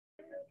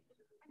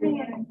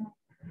Yes and no.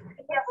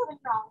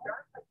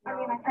 I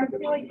mean, I have to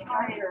really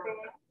try it.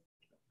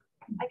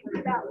 I can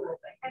do that,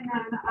 and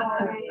then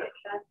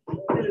just put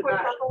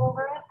circle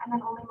over it, and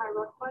then only my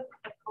rook foot,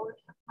 the color of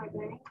my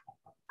thing.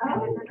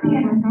 And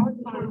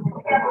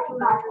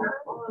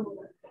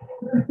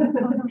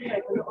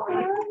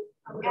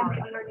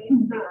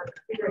underneath the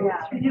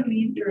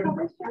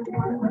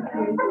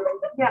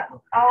yeah.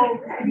 Oh,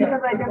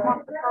 because I didn't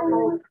want the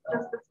purple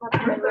just this much.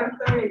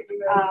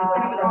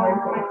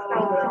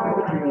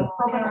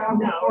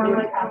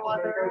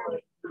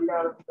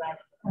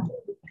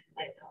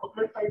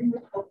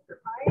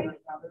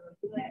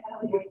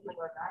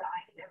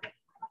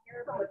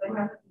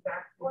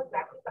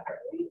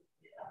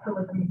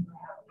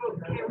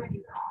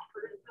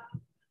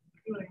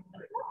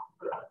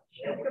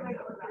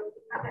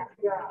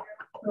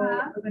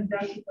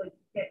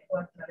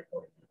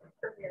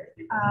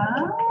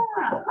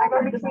 I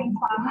go between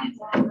classes.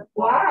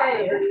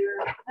 Why?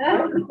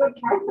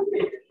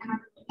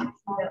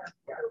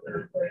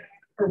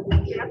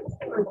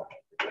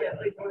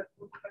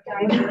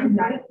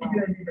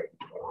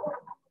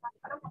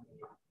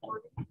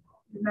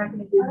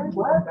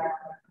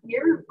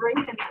 You're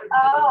bringing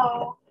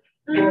oh.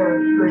 I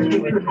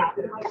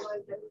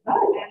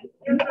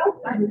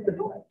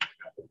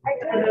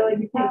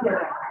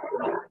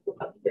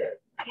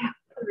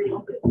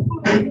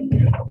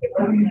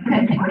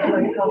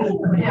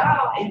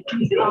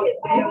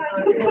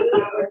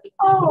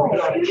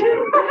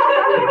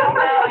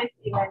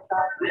see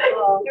myself.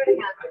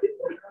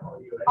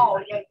 Oh,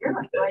 yeah, you're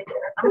like right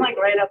there. I'm like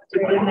right up to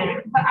in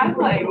there. But I'm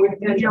like,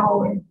 yeah, I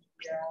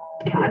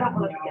don't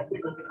want to get the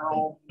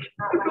girl.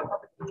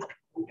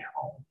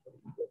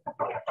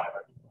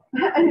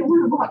 And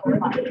we're walking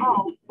like,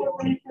 oh.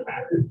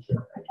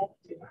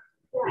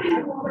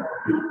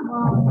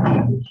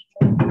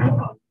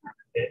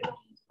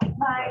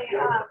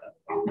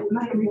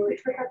 My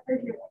research professor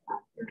here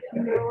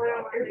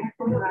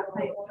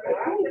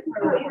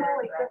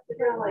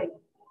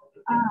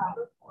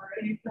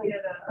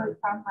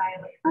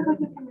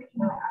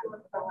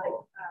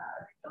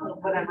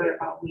whatever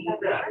about me.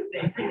 Yeah,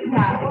 and I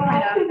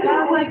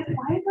was like,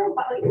 why is there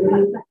like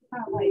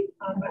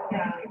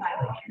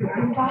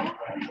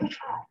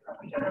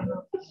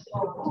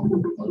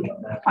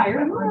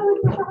fire?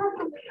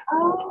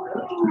 Oh,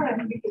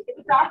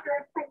 it's Dr.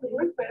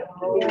 Elizabeth.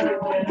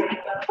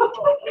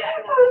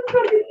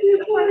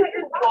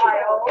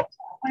 Wild.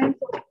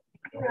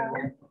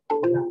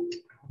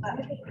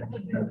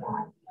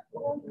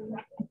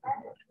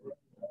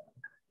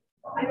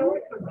 I know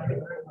it's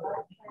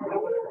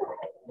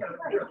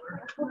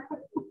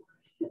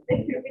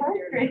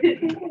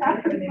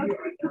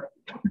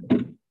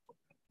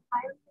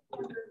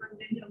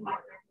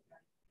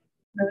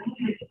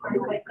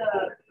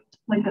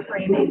like the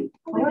framing.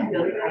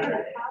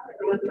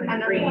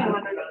 And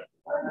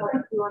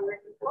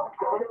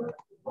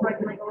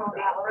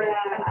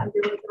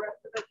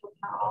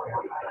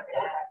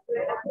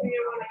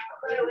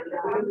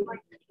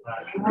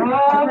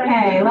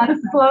okay, let's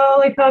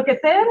slowly focus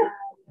in.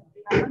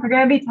 We're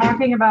going to be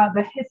talking about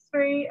the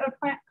history of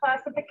plant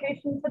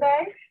classification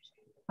today.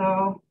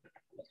 So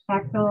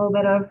back to a little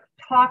bit of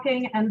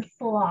talking and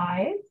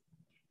slides.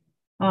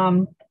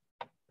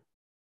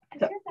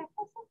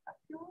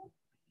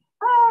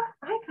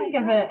 I think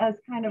of it as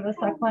kind of a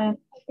succulent.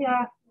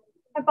 Yeah,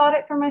 I bought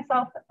it for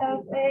myself as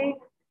a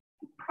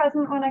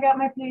present when I got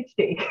my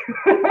PhD.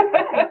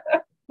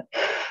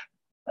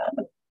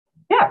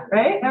 Yeah,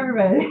 right?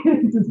 Everybody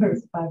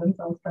deserves to buy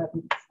themselves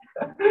presents.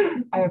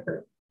 I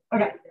approve.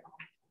 Okay.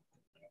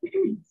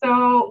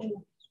 So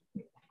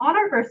on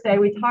our first day,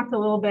 we talked a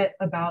little bit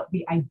about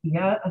the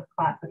idea of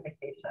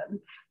classification.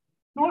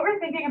 What we're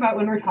thinking about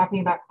when we're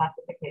talking about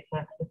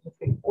classification is just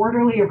an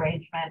orderly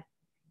arrangement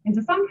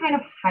into some kind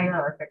of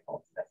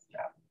hierarchical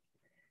system.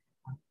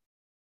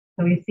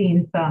 So we've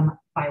seen some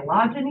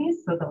phylogenies,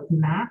 so those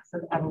maps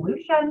of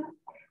evolution.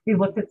 We've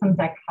looked at some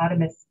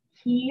dichotomous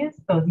keys,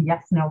 those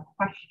yes-no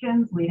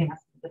questions leading us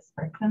to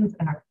descriptions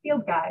in our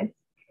field guides.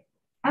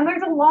 And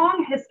there's a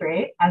long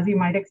history, as you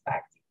might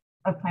expect,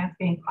 of plants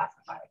being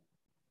classified.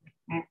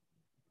 Okay.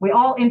 We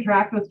all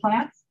interact with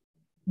plants.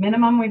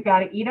 Minimum, we've got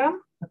to eat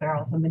them, but they're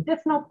also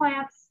medicinal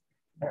plants.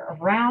 They're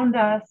around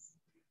us.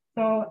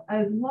 So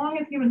as long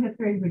as human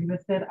history has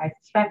existed, I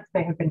suspect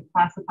they have been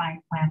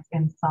classifying plants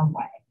in some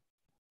way.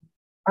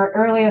 Our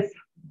earliest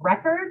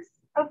records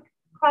of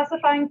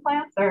classifying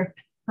plants are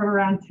from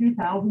around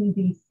 2000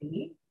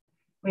 BC.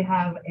 We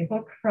have a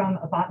book from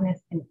a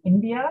botanist in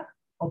India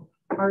called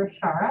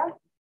Parashara,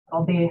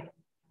 called the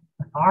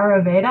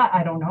Ayurveda.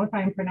 I don't know if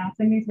I'm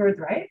pronouncing these words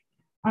right,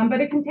 but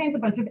it contains a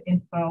bunch of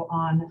info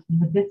on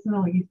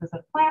medicinal uses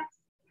of plants.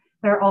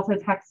 There are also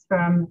texts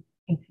from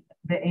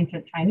the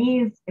ancient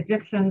Chinese,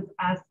 Egyptians,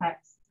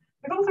 Aztecs.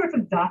 There's all sorts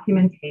of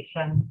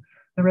documentation,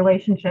 the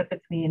relationship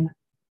between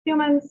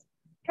humans,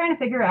 trying to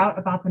figure out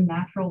about the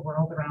natural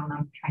world around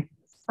them, trying to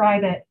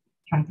describe it,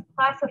 trying to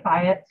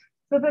classify it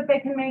so that they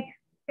can make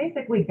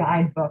basically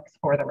guidebooks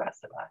for the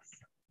rest of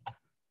us.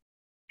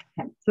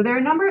 Okay. So there are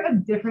a number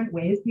of different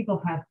ways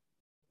people have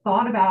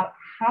thought about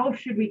how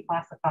should we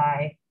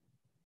classify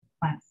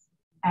plants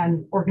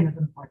and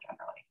organisms more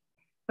generally.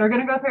 So we're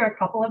going to go through a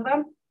couple of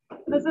them.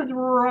 This is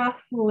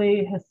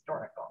roughly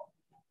historical.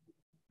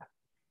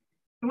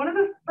 So one of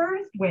the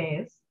first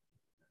ways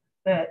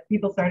that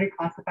people started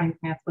classifying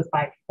plants was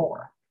by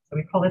form. So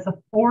we call this a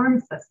form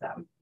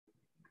system.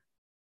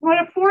 What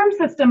a form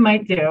system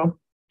might do,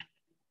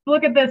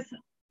 look at this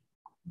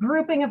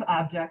grouping of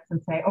objects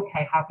and say,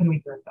 okay, how can we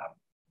group them?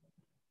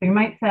 So you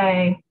might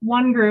say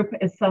one group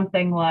is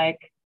something like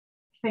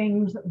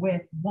things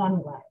with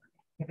one leg,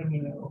 giving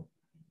you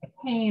a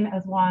cane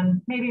as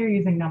one. Maybe you're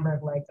using number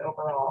of legs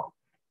overall.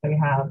 So you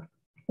have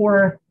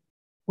 4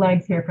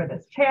 legs here for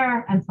this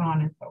chair and so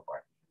on and so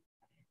forth.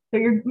 So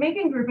you're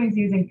making groupings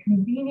using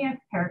convenient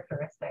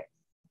characteristics,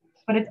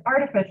 but it's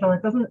artificial.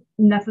 It doesn't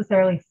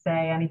necessarily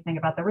say anything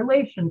about the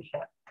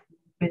relationship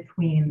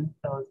between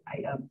those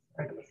items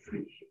or those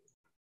species.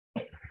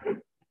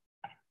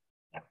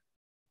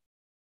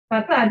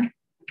 That said,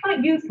 it's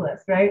not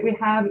useless, right? We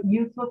have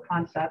useful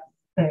concepts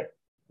that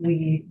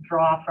we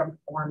draw from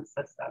form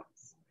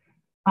systems.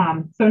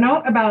 So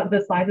note about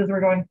the slides as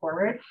we're going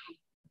forward.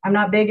 I'm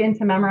not big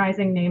into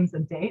memorizing names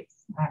and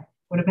dates. I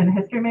would have been a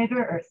history major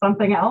or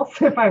something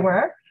else if I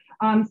were.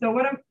 So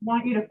what I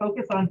want you to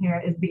focus on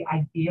here is the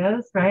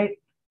ideas, right?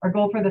 Our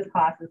goal for this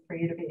class is for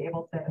you to be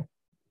able to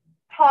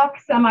talk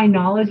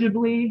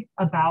semi-knowledgeably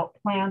about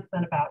plants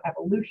and about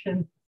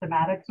evolution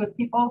systematics with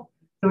people.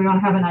 So we want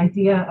to have an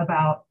idea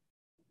about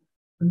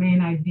the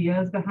main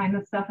ideas behind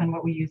this stuff and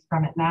what we use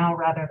from it now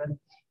rather than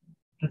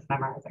just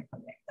memorizing some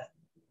names.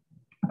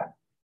 Okay.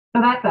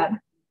 So that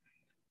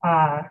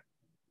said,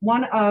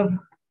 one of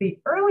the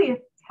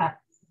earliest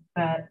texts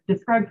that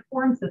described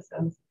form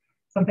systems,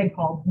 something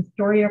called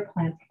Historia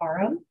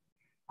Plantarum,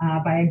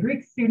 by a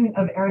Greek student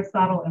of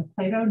Aristotle and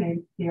Plato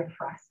named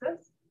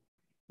Theophrastus.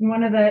 And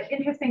one of the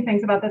interesting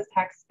things about this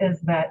text is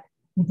that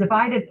he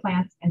divided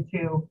plants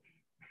into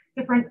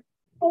different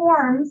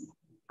forms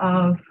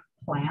of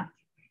plant.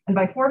 And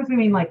by forms, we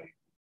mean like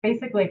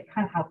basically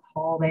kind of how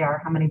tall they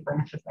are, how many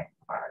branches they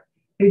are.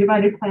 So he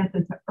divided plants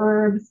into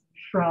herbs,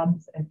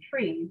 shrubs, and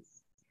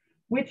trees,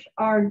 which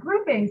are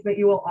groupings that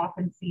you will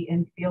often see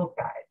in field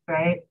guides,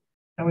 right?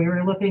 So we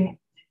were looking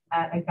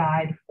at a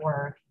guide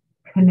for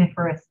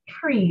coniferous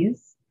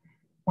trees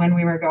when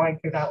we were going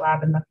through that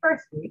lab in the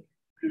first week,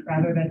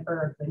 rather than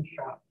herbs and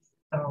shrubs.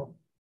 So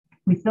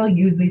we still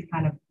use these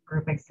kind of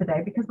groupings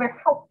today because they're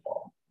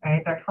helpful,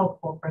 right? They're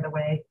helpful for the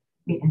way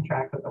we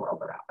interact with the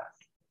world around us.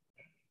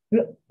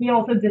 We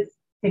also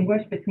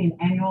distinguish between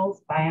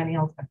annuals,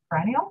 biennials, and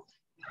perennials.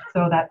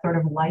 So that sort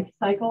of life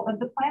cycle of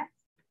the plants.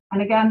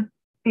 And again,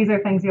 these are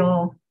things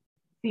you'll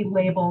see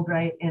labeled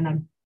right in a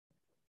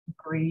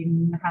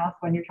greenhouse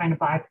when you're trying to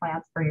buy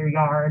plants for your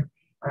yard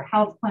or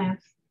house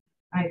plants.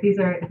 Right? These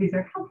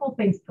are helpful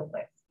things to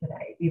list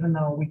today, even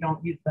though we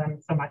don't use them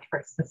so much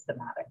for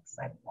systematics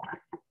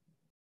anymore.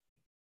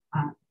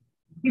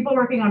 People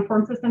working on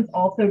form systems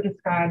also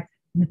described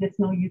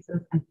medicinal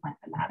uses and plant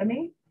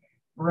anatomy.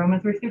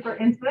 Romans were super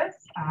into this.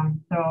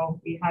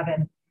 So we have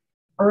an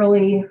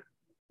early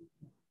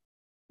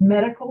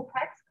medical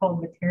text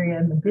called Materia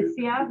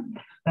Medicia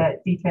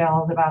that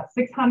details about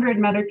 600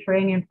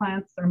 Mediterranean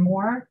plants or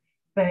more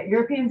that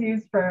Europeans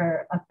used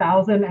for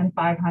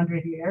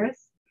 1,500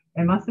 years.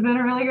 It must have been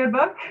a really good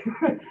book.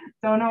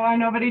 Don't know why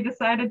nobody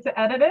decided to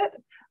edit it.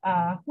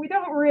 We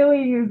don't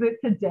really use it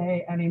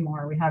today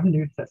anymore. We have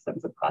new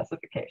systems of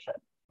classification.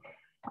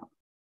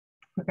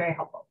 Very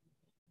helpful.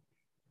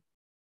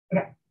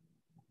 Okay.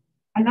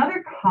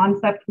 Another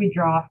concept we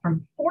draw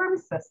from form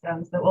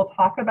systems that we'll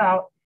talk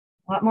about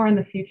a lot more in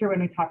the future when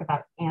we talk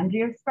about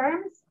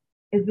angiosperms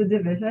is the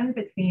division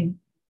between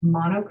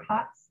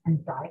monocots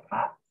and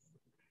dicots.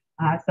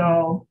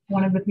 So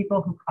one of the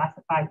people who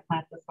classified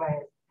plants this way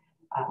is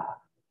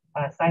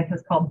a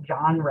scientist called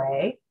John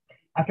Ray.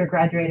 After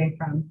graduating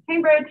from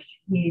Cambridge,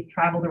 he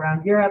traveled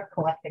around Europe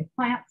collecting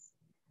plants.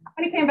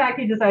 When he came back,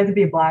 he decided to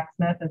be a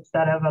blacksmith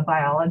instead of a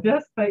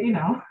biologist, but you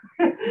know,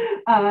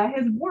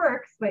 his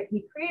works that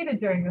he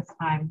created during this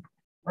time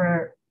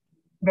were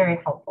very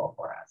helpful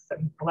for us. So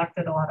he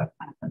collected a lot of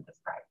plants and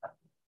described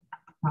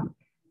them.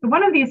 So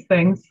one of these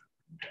things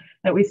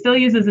that we still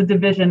use as a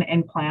division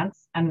in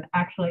plants and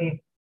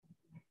actually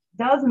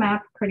does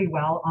map pretty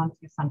well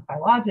onto some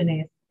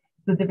phylogenies,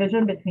 the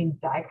division between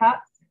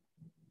dicots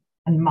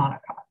and monocots.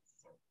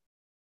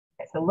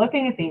 Okay, so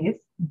looking at these,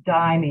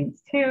 di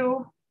means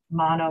 2,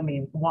 mono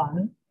means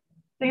 1.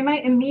 So you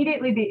might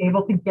immediately be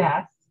able to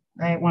guess,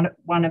 right,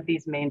 one of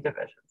these main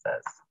divisions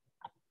is.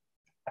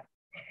 Okay.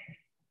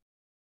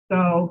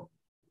 So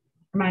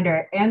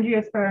reminder,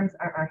 angiosperms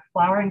are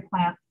flowering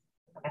plants.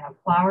 They have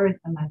flowers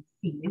and then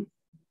seeds.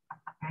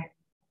 Okay.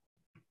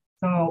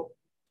 So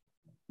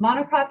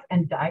monocots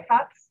and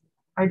dicots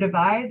are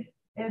divided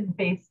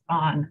based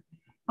on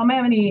how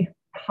many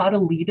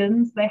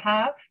cotyledons they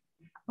have.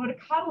 What a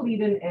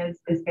cotyledon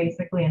is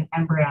basically an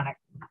embryonic.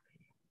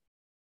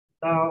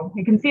 So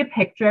you can see a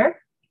picture,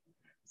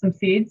 some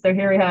seeds. So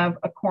here we have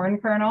a corn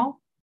kernel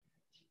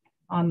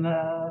on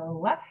the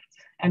left,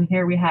 and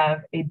here we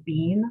have a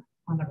bean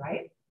on the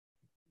right.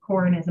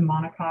 Corn is a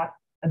monocot,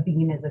 a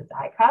bean is a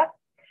dicot.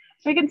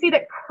 So we can see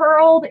that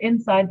curled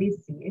inside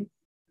these seeds,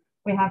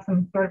 we have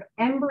some sort of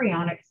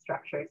embryonic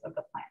structures of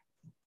the plant.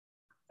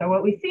 So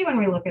what we see when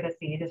we look at a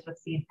seed is the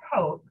seed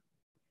coat,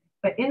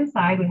 but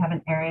inside we have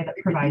an area that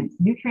provides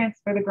nutrients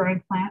for the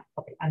growing plant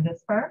called the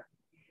endospore.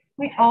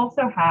 We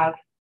also have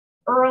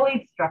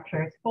early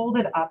structures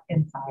folded up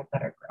inside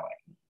that are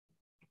growing.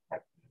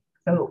 Okay.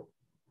 So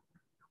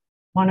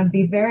one of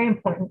the very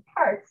important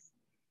parts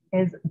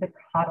is the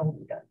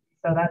cotyledon.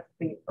 So that's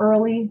the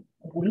early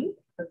leaf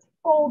that's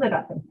folded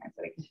up in here.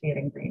 So we can see it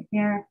in green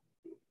here.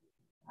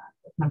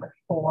 It's number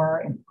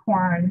 4 in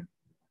corn.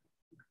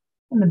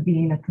 In the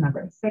bean, it's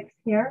number 6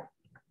 here.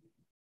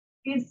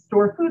 These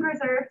store food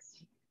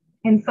reserves.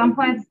 In some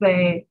plants,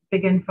 they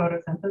begin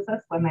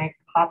photosynthesis when they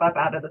pop up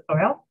out of the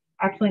soil.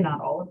 Actually, not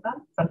all of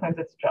them. Sometimes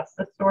it's just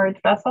a storage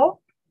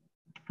vessel.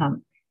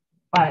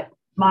 But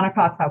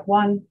monocots have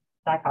 1,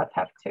 dicots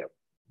have 2.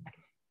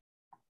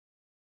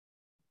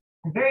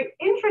 And very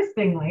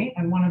interestingly,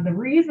 and one of the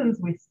reasons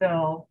we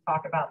still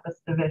talk about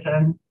this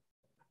division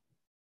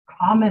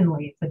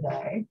commonly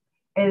today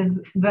is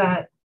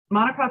that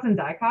monocots and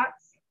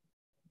dicots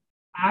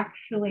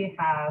actually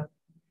have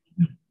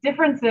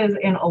differences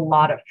in a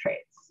lot of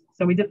traits.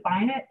 So we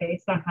define it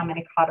based on how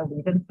many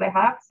cotyledons they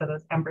have, so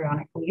those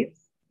embryonic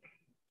leaves,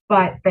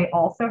 but they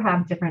also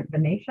have different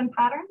venation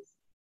patterns.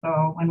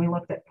 So when we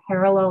looked at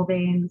parallel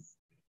veins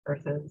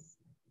versus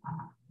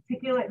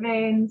articulate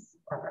veins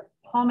or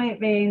palmate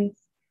veins,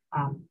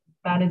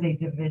 that is a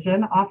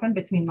division often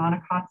between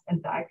monocots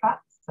and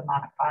dicots. So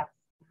monocots,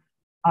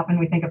 often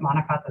we think of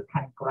monocots as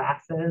kind of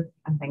grasses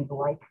and things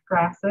like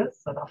grasses,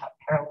 so they'll have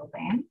parallel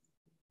veins.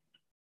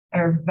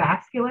 Their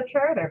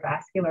vasculature, their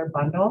vascular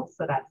bundle,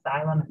 so that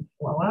xylem and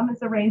phloem is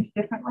arranged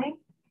differently.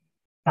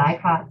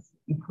 Dicots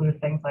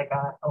include things like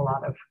a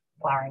lot of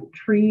flowering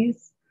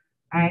trees,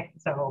 right?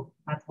 So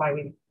that's why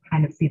we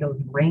kind of see those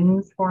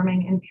rings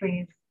forming in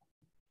trees.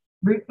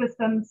 Root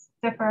systems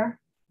differ.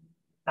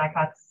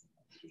 Dicots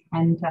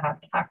tend to have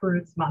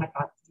taproots,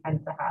 monocots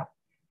tend to have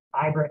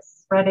fibrous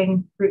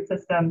spreading root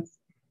systems.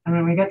 And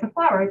when we get to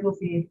flowers, we'll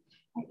see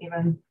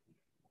even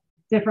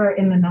differ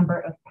in the number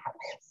of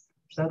petals.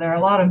 So there are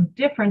a lot of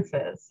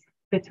differences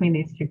between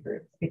these two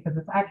groups because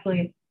it's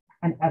actually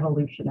an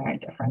evolutionary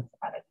difference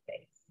at its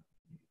base.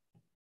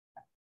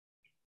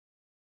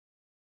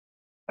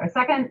 Our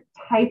second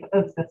type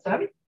of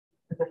system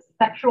is a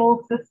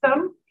sexual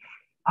system.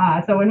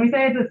 So when we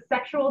say it's a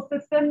sexual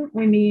system,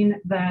 we mean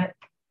that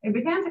it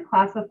began to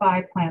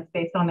classify plants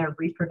based on their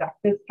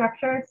reproductive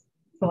structures,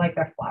 so like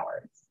their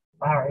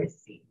flowers,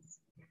 seeds.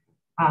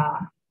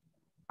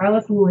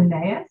 Carolus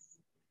Linnaeus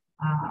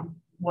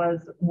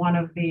was one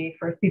of the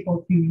first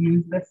people to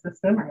use this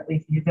system, or at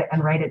least use it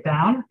and write it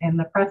down. In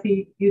the press,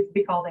 he used to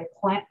be called a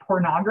plant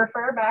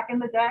pornographer back in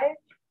the day.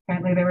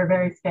 Apparently they were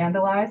very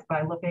scandalized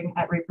by looking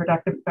at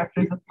reproductive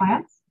structures of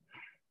plants.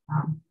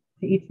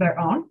 To each their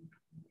own.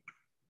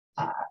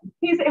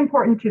 He's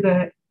important to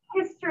the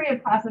history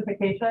of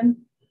classification.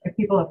 If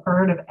people have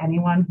heard of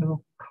anyone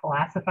who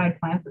classified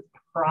plants, it's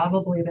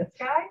probably this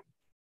guy,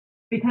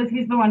 because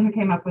he's the one who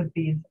came up with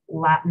these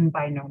Latin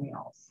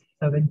binomials.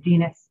 So the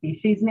genus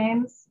species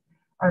names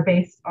are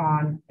based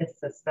on this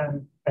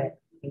system that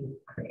he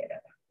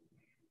created.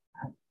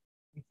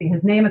 You see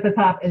his name at the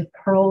top is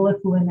Carolus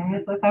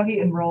Linnaeus. That's how he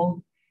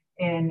enrolled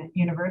in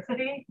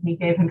university. He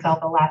gave himself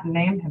a Latin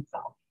name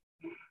himself,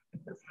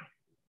 which is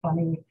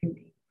funny to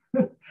me.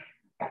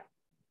 Okay.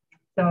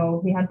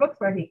 So he had books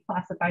where he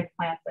classified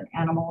plants and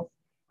animals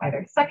by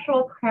their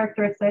sexual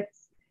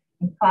characteristics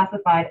and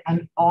classified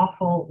an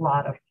awful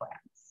lot of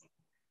plants.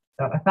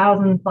 So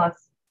 1,000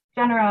 plus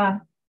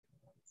genera,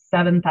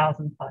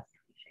 7,000 plus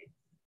species.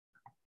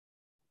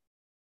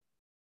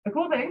 The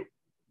cool thing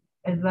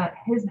is that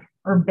his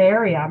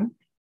herbarium,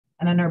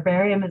 and an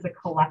herbarium is a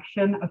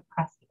collection of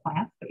pressed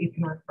plants that you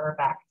can refer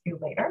back to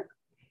later,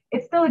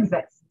 it still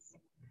exists.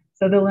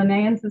 So the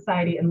Linnaean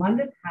Society in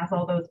London has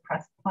all those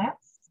pressed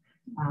plants,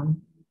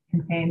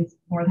 contains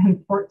more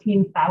than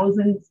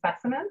 14,000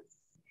 specimens.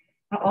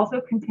 It also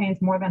contains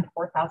more than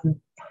 4,000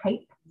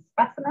 type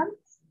specimens.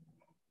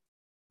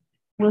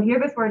 We'll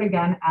hear this word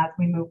again as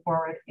we move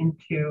forward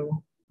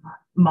into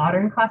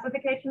modern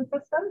classification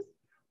systems,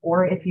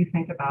 or if you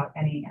think about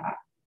any,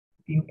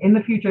 if you in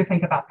the future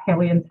think about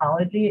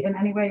paleontology in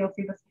any way, you'll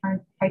see this term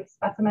type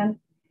specimen.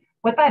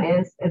 What that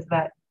is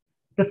that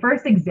the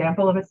first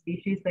example of a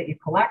species that you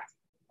collect,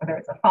 whether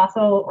it's a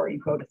fossil or you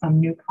go to some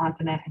new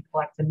continent and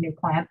collect a new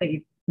plant that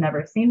you've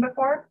never seen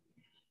before,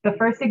 the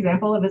first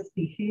example of a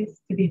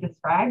species to be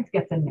described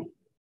gets a name.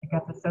 It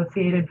gets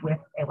associated with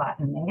a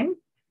Latin name.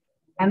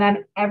 And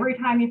then every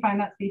time you find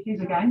that species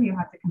again, you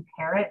have to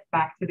compare it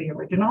back to the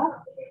original.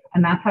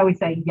 And that's how we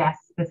say, yes,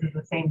 this is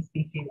the same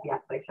species. Yes,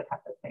 they should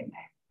have the same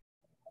name.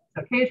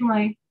 So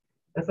occasionally,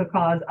 this will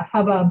cause a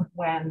hubbub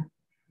when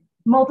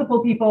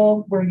multiple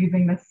people were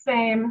using the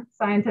same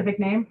scientific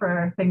name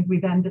for things we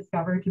then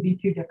discovered to be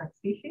two different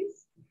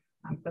species.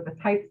 So the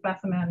type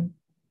specimen,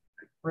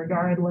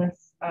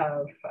 regardless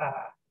of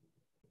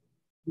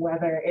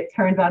whether it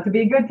turns out to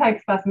be a good type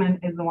specimen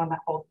is the one that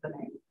holds the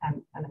name,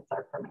 and it's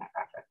our permanent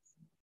reference.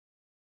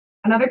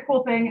 Another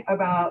cool thing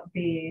about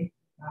the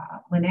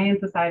Linnaean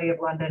Society of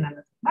London and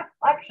this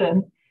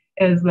collection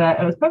is that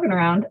it was poking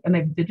around and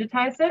they've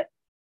digitized it.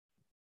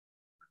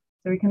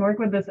 So we can work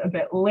with this a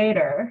bit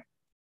later,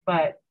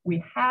 but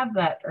we have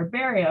that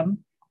herbarium,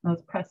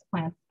 those pressed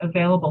plants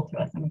available to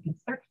us, and we can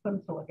search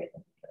them to look at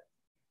images.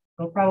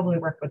 We'll probably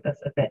work with this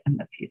a bit in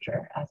the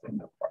future as we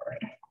move forward.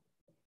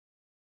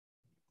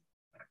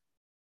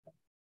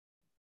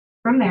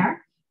 From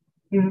there,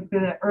 you move to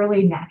the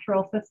early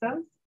natural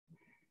systems.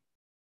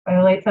 By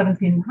the late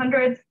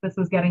 1700s, this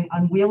was getting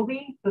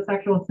unwieldy. The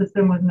sexual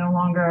system was no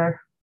longer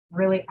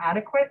really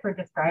adequate for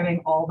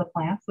describing all the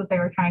plants that they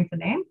were trying to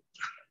name.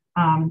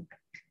 So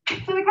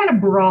they kind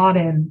of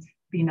broadened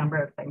the number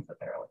of things that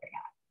they were looking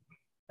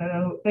at.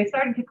 So they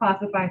started to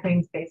classify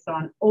things based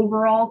on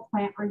overall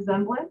plant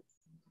resemblance.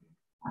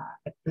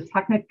 The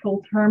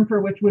technical term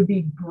for which would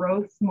be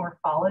gross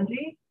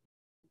morphology.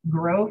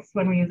 Gross,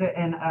 when we use it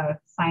in a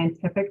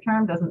scientific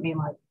term, doesn't mean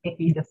like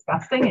icky,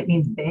 disgusting. It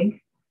means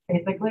big,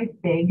 basically,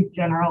 big,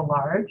 general,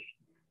 large.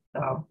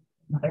 So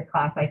another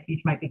class I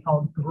teach might be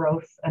called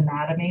gross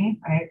anatomy,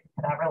 right?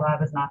 Cadaver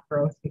lab is not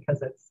gross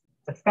because it's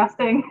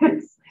disgusting.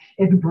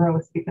 It's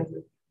gross because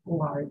it's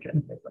large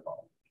and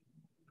visible.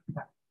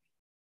 Okay.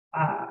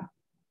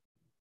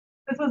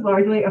 This was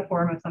largely a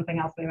form of something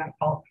else we might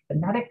call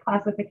phonetic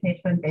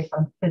classification based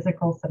on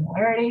physical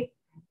similarity.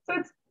 So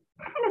it's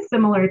kind of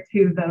similar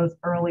to those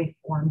early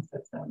form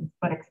systems,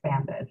 but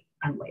expanded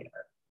and later.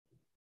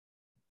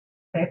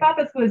 So I thought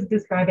this was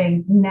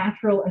describing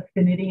natural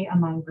affinity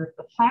among groups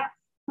of plants,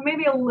 so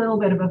maybe a little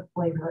bit of a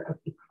flavor of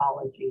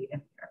ecology in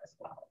here as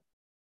well.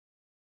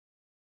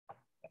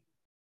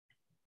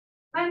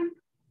 Then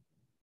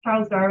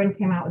Charles Darwin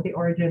came out with the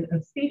origin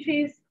of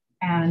species,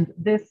 and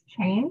this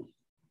changed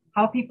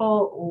how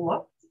people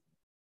looked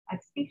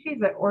at species,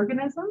 at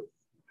organisms,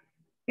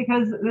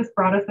 because this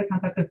brought us the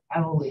concept of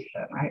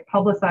evolution, right?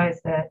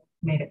 Publicized it,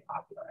 made it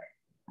popular.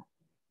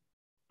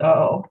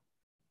 So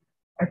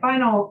our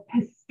final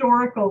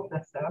historical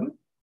system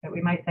that we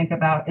might think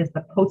about is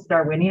the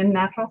post-Darwinian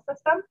natural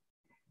system.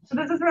 So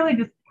this is really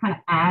just kind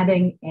of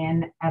adding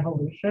in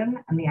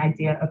evolution and the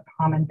idea of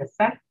common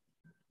descent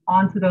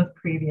onto those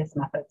previous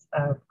methods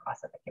of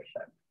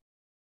classification.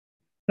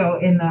 So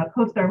in the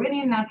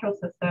post-Darwinian natural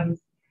systems,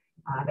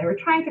 they were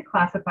trying to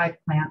classify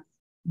plants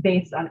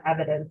based on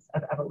evidence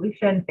of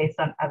evolution, based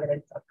on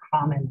evidence of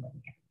common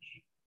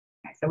lineage.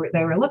 Okay, so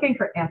they were looking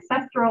for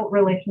ancestral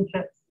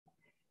relationships,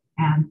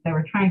 and they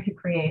were trying to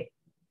create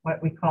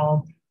what we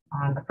called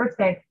on the first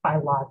day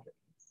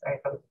phylogenies, right?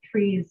 Those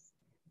trees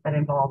that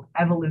involve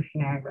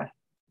evolutionary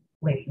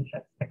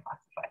relationships to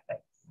classify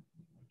things.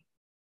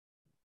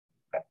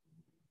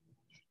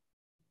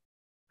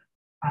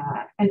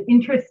 An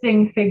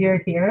interesting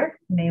figure here,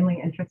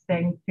 mainly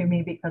interesting to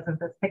me because of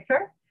this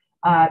picture.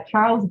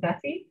 Charles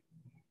Bessey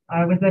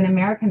was an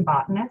American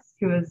botanist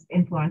who was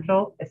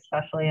influential,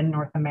 especially in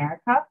North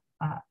America,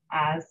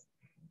 as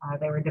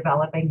they were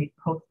developing these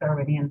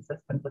post-Darwinian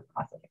systems of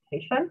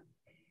classification.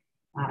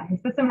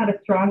 His system had a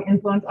strong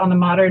influence on the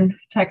modern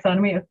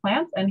taxonomy of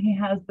plants, and he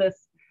has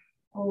this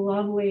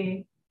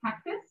lovely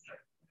cactus,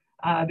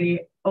 the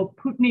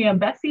Oputnia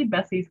bessie,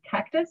 Bessie's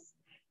cactus,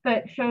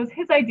 that shows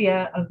his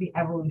idea of the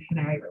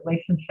evolutionary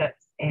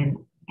relationships in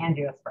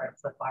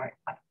angiosperms, the flowering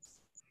plants.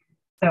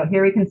 So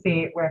here we can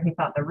see where he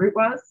thought the root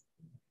was,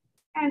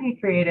 and he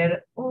created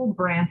little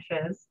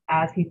branches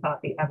as he thought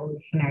the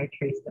evolutionary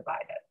trees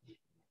divided.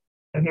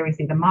 So here we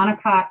see the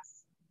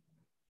monocots.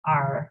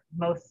 Our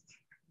most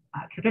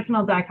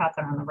traditional dicots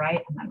are on the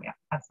right, and then we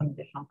have some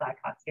additional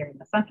dicots here in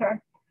the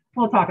center.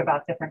 We'll talk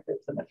about different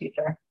groups in the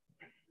future.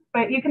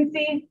 But you can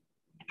see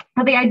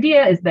how the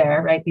idea is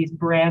there, right? These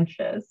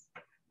branches.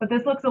 But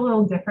this looks a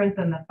little different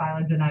than the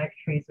phylogenetic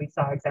trees we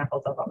saw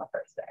examples of on the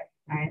first day,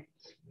 right?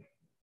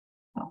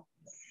 Well,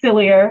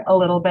 sillier a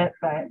little bit,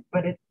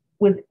 but it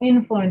was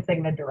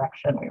influencing the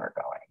direction we were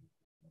going.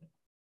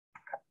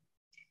 Okay.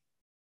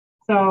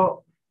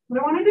 So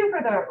what I want to do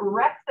for the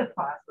rest of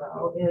class,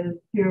 though, is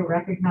to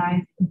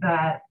recognize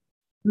that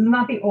this is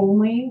not the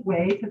only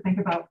way to think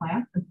about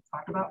plants and to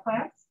talk about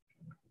plants.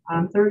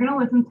 So we're going to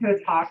listen to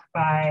a talk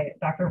by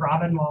Dr.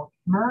 Robin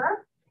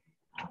Wald-Meurer.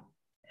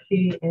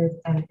 She is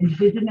an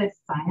indigenous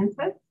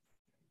scientist.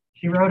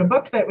 She wrote a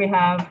book that we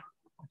have.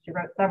 She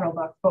wrote several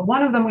books, but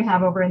one of them we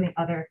have over in the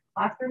other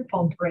classroom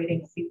called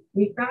Braiding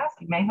Wheatgrass.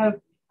 You may have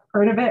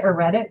heard of it or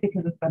read it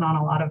because it's been on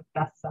a lot of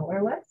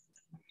bestseller lists.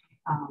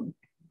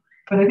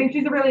 But I think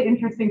she's a really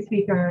interesting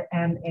speaker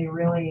and a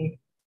really,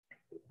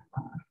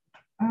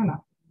 I don't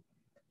know,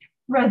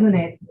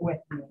 resonates with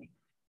me.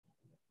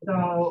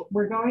 So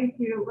we're going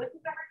to listen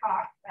to her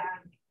talk,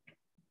 and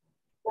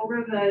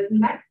over the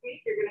next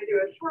week, you're going to do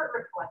a short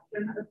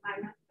reflection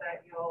assignment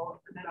that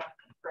you'll submit on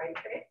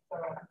Brightspace. So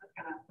I'm just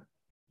going to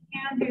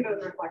hand you those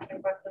reflection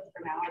questions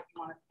for now if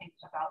you want to think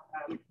about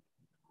them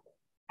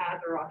as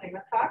we're watching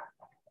this talk.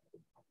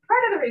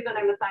 Part of the reason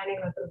I'm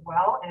assigning this as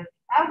well is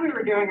as we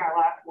were doing our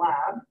last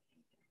lab,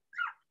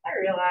 I I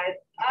realize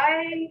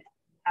I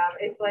have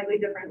a slightly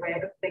different way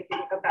of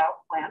thinking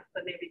about plants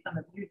than maybe some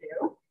of you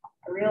do.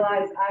 I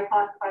realize I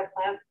classify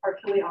plants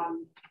partially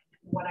on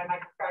what I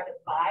might describe as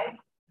vibes.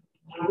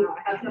 I don't know,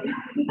 I have some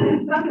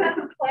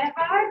sense of plant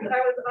vibes. I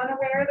was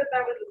unaware that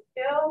that was a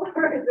skill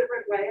or a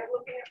different way of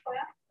looking at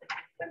plants.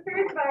 So I'm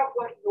curious about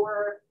what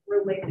your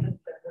relationship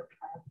with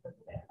plants has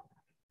been.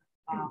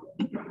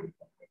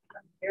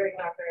 Hearing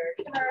Dr.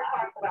 Kimmerer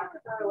talk about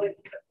her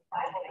relationship with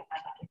plants,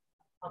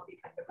 help you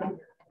think about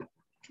your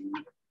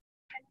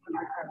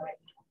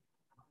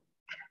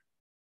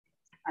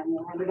and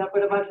you ended up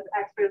with a bunch of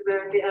extras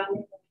there at the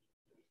end.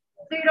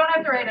 So you don't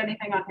have to write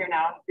anything on here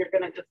now. You're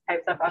going to just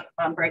type stuff up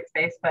on break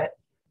space, but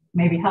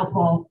maybe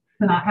helpful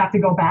to not have to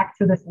go back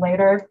to this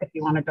later if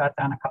you want to jot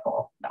down a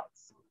couple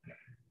notes.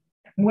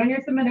 When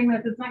you're submitting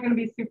this, it's not going to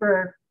be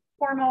super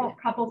formal.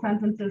 A couple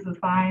sentences is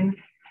fine.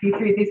 You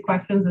treat these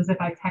questions as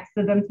if I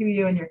texted them to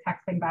you and you're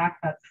texting back.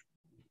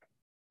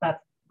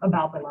 That's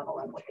about the level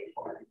I'm looking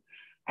for.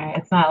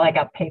 It's not like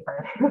a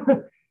paper.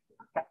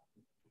 Okay,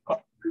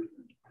 cool.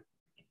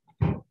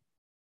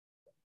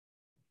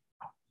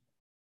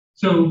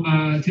 So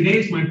today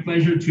it's my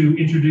pleasure to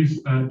introduce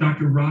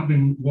Dr.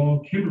 Robin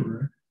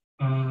Wall-Kimmerer,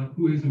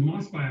 who is a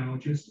moss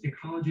biologist,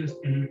 ecologist,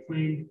 and an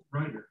acclaimed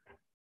writer.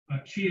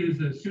 She is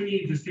a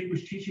SUNY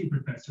Distinguished Teaching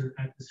Professor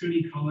at the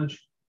SUNY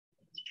College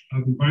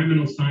of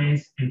Environmental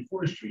Science and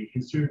Forestry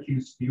in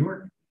Syracuse, New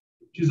York.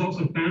 She's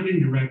also founding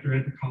director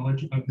at the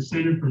college of the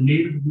Center for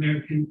Native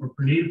American or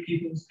for Native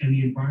Peoples and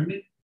the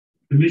Environment,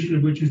 the mission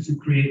of which is to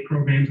create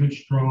programs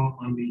which draw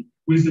on the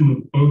wisdom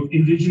of both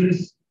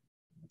indigenous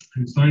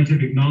and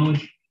scientific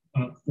knowledge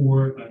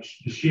for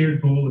the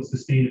shared goal of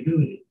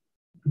sustainability.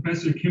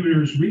 Professor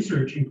Kimmerer's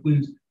research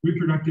includes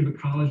reproductive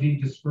ecology,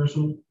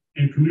 dispersal,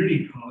 and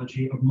community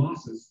ecology of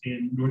mosses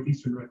in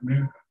northeastern North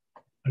America,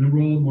 and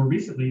more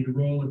recently, the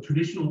role of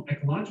traditional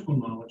ecological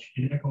knowledge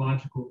in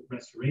ecological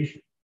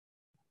restoration.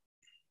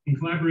 In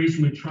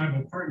collaboration with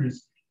tribal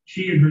partners,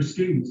 she and her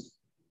students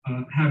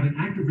have an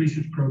active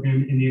research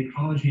program in the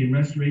ecology and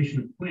restoration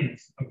of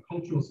plants of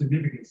cultural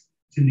significance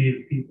to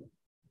Native people.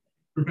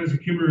 Professor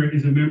Kimmerer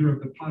is a member of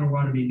the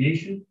Potawatomi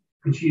Nation,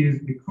 and she is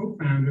the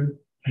co-founder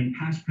and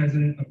past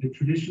president of the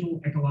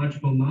Traditional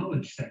Ecological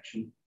Knowledge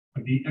section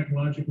of the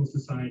Ecological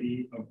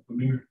Society of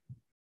America.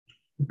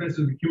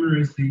 Professor Kimmerer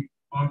is the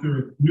author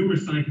of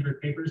numerous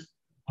scientific papers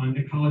on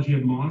ecology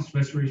of moss,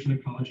 restoration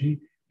ecology,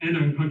 and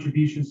on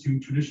contributions to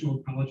traditional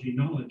ecology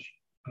knowledge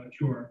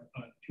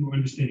to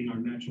understanding our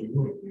natural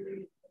world.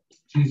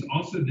 She is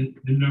also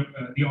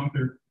the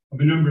author of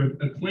a number of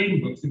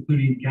acclaimed books,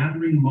 including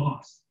Gathering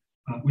Moss,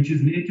 which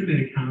is an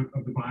intimate account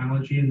of the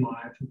biology and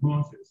lives of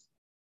mosses.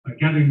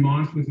 Gathering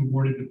Moss was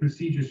awarded the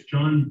prestigious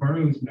John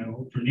Burroughs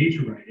Medal for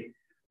Nature Writing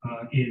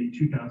in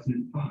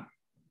 2005.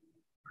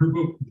 Her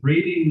book,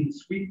 Braiding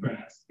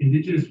Sweetgrass,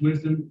 Indigenous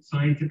Wisdom,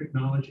 Scientific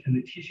Knowledge, and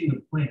the Teaching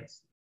of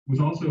Plants, was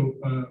also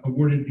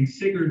awarded the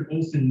Sigurd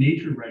Olson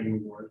Nature Writing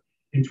Award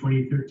in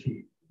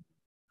 2013.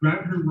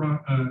 Throughout her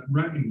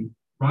writing,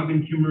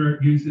 Robin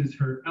Kimmerer uses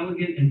her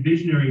elegant and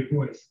visionary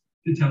voice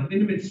to tell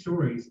intimate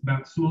stories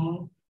about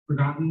small,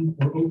 forgotten,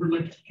 or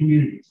overlooked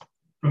communities,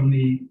 from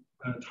the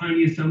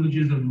tiny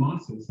assemblages of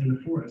mosses in the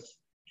forests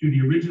to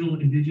the original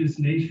indigenous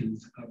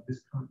nations of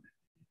this continent.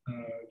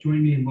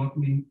 Join me in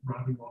welcoming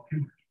Robin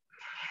Wall-Kimmerer.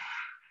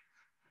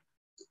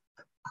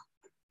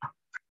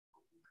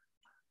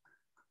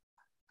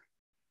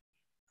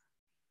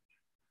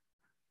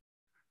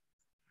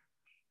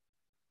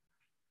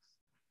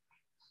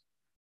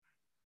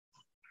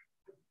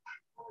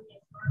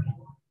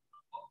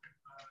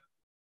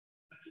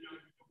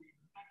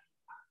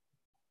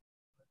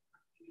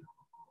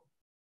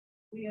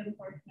 We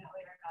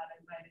unfortunately are not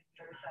invited to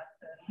the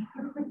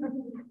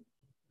reception.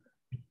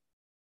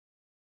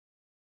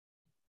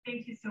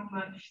 Thank you so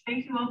much.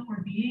 Thank you all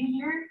for being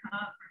here,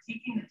 for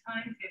taking the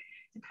time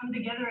to come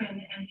together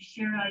and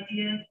share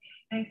ideas.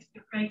 Thanks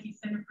to Franke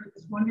Center for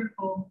this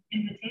wonderful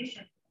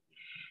invitation.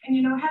 And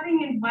you know,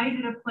 having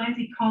invited a plant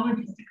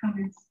ecologist to come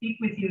and speak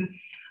with you,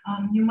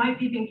 you might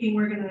be thinking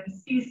we're going to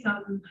see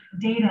some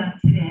data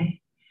today.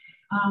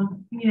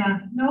 Yeah,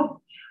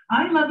 nope.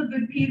 I love a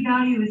good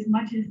p-value as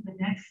much as the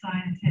next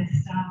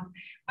scientist,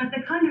 but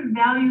the kind of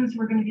values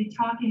we're going to be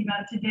talking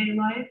about today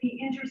lie at the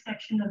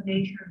intersection of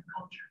nature and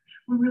culture.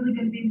 We're really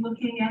going to be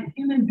looking at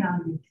human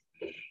values.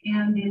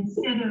 And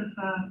instead of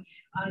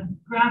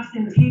graphs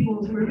and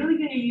tables, we're really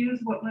going to use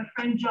what my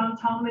friend John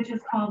Talmadge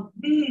has called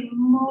the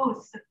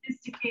most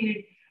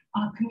sophisticated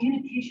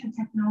communication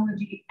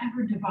technology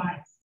ever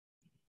devised.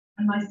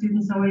 And my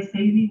students always say,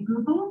 you mean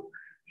Google?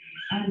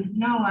 And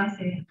now I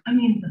say, I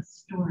mean the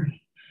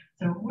story.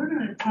 So we're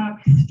going to talk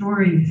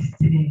stories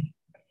today.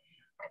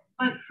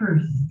 But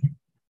first,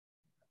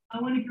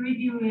 I want to greet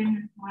you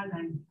in my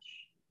language.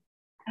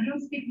 I don't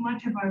speak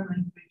much of our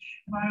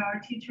language, but our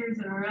teachers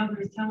and our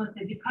elders tell us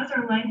that because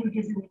our language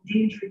is an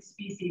endangered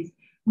species,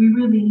 we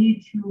really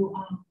need to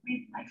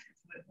breathe life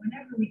into it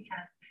whenever we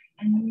can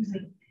and use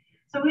it.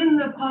 So in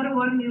the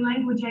Potawatomi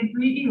language, I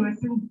greet you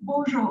as in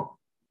bonjour,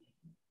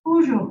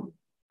 bonjour,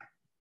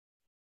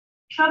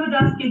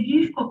 Shabadaske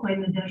gishkokwe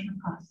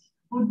medeshnakas,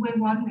 Udwe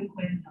wadmi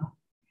kwenda.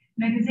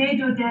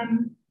 Megazedo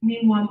dem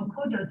minwa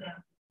makodo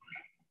dem.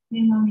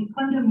 Minwa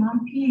mikwanda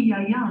mampi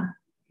yayan.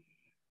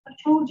 I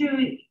told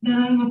you that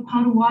I'm a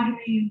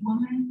Potawatomi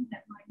woman,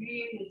 that my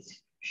name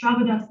is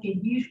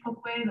Shabadaske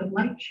gishkokwe, the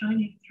light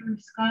shining through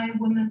sky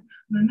woman.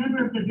 I'm a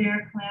member of the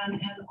Bear Clan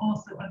and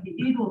also of the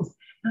Eagles,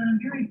 and I'm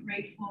very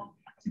grateful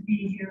to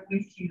be here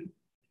with you.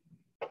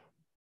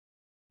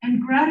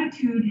 And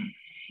gratitude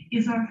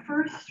is our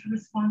first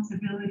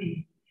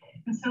responsibility.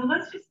 And so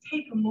let's just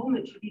take a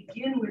moment to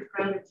begin with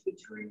gratitude,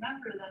 to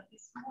remember that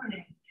this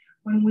morning,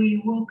 when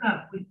we woke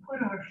up, we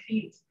put our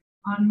feet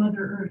on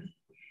Mother Earth,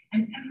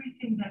 and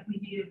everything that we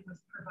needed was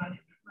provided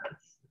for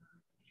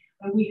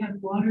us. We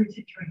had water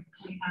to drink.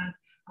 We had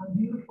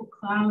beautiful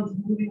clouds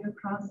moving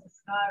across the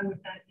sky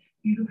with that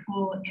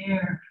beautiful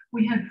air.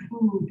 We had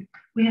food.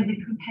 We had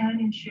the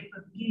companionship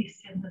of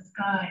geese in the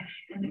sky,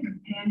 and the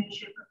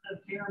companionship of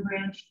the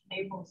bare-branched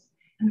maples,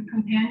 and the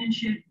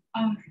companionship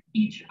of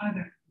each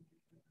other.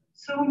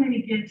 So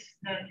many gifts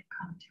that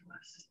come to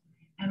us.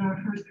 And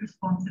our first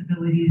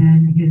responsibility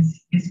then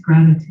is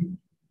gratitude.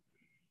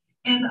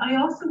 And I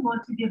also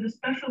want to give a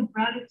special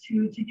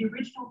gratitude to the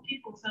original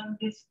peoples on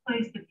this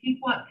place, the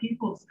Pequot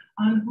peoples,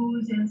 on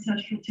whose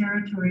ancestral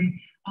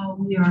territory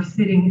we are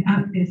sitting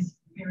at this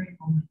very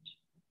moment.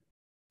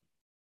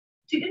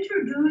 To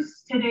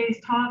introduce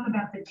today's talk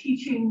about the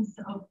teachings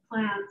of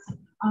plants,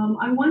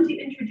 I want to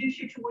introduce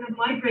you to one of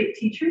my great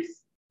teachers,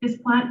 this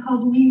plant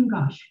called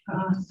Weengosh,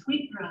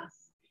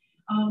 sweetgrass.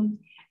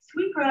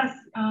 Sweetgrass,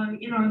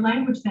 in our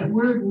language, that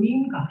word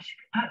Weengosh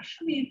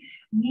actually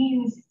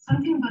means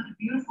something about the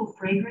beautiful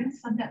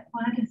fragrance of that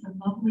plant. It's a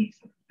lovely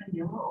sort of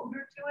vanilla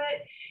odor to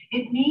it.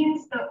 It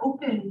means the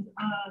open,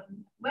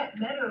 wet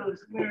meadows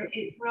where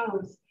it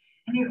grows.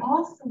 And it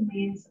also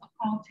means a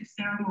call to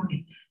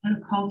ceremony and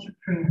a call to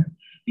prayer,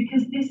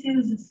 because this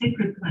is a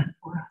sacred plant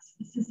for us.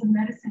 This is a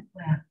medicine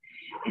plant.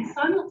 It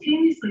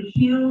simultaneously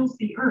heals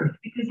the earth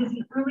because it's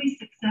an early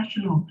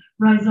successional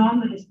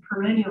rhizomatous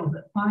perennial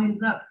that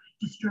binds up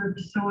disturbed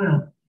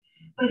soil.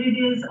 But it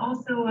is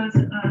also as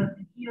a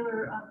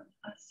healer of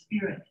a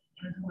spirit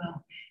as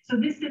well. So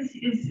this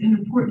is an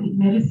important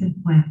medicine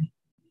plant.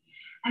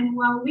 And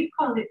while we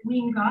call it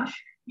Weengosh,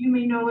 you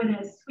may know it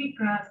as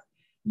sweetgrass.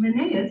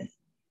 Linnaeus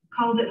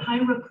called it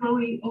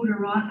Hierochlore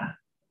odorata.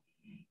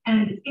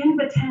 And in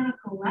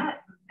botanical Latin,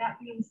 that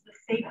means the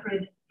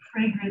sacred,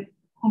 fragrant,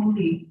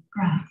 holy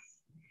grass.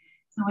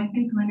 So I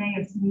think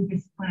Linnaeus knew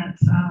this plant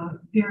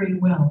very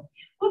well.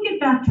 We'll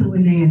get back to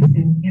Linnaeus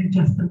in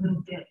just a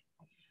little bit.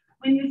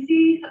 When you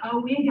see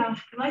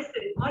Weengosh glycid,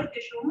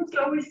 you almost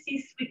always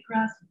see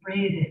sweetgrass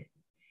braided.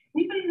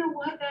 Anybody know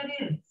what that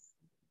is?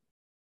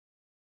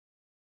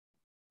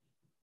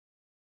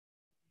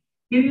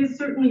 It is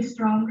certainly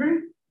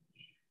stronger.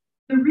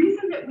 The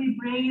reason that we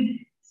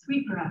braid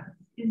sweetgrass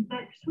is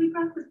that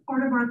sweetgrass is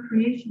part of our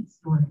creation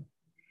story.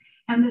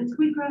 And that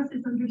sweetgrass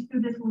is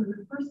understood as one of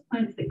the first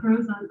plants that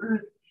grows on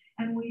Earth.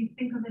 And we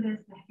think of it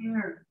as the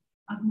hair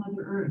of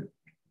Mother Earth.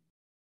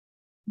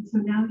 And so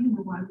now you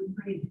know why we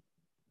braid it.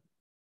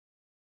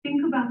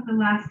 Think about the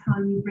last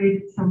time you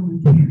braided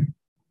someone's hair.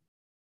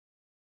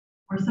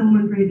 Or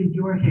someone braided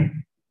your hair.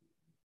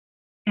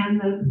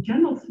 And the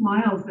gentle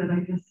smiles that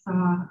I just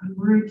saw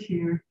emerge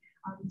here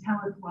tell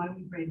us why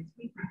we braid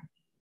sweetgrass.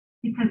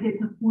 Because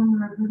it's a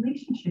form of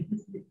relationship,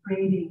 isn't it?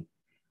 Braiding.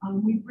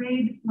 We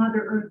braid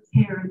Mother Earth's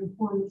hair in the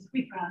form of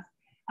sweetgrass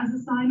as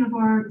a sign of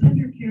our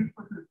tender care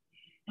for her.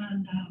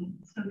 And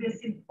so this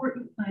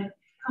important plant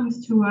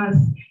comes to us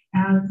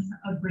as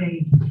a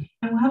braid.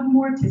 And we'll have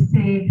more to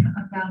say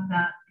about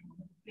that in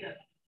a bit.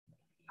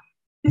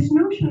 This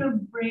notion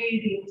of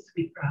braiding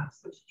sweetgrass,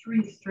 those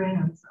 3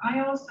 strands, I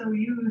also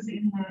use as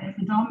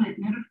a dominant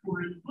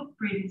metaphor in the book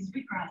Braiding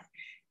Sweetgrass,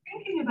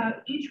 thinking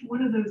about each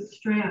one of those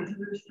strands, and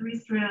there's 3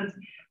 strands,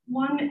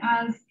 one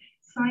as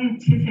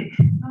scientific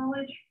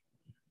knowledge,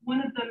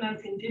 one of them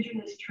as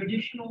indigenous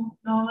traditional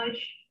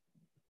knowledge,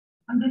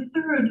 and the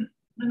third,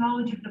 the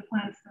knowledge of the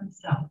plants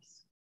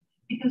themselves.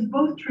 Because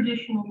both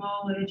traditional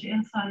knowledge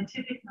and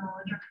scientific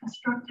knowledge are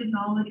constructed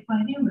knowledge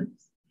by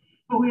humans.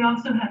 But we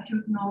also have to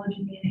acknowledge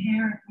the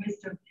inherent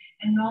wisdom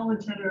and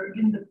knowledge that are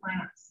in the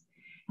plants.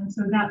 And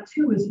so that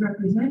too is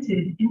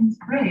represented in this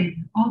braid,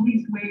 all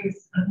these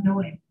ways of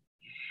knowing.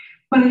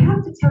 But I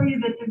have to tell you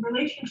that the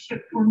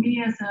relationship for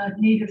me as a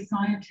native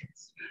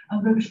scientist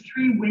of those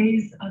 3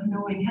 ways of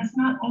knowing has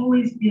not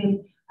always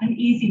been an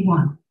easy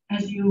one,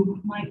 as you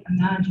might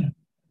imagine.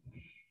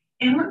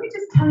 And let me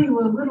just tell you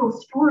a little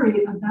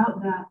story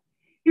about that.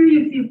 Here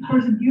you see, of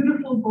course, a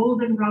beautiful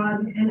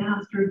goldenrod and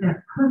aster,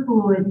 that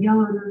purple and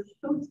yellow, they're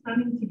so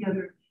stunning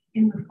together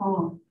in the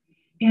fall.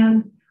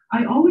 And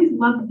I always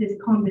loved this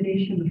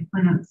combination of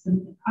plants.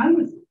 And I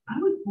was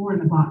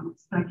born a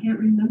botanist. I can't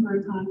remember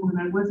a time when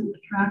I wasn't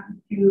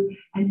attracted to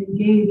and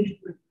engaged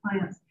with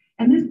plants.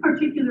 And this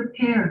particular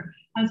pair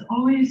has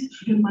always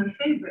been my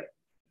favorite.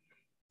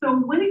 So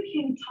when it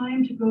came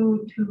time to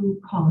go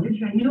to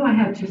college, I knew I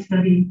had to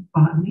study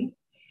botany.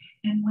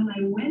 And when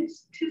I went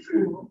to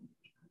school,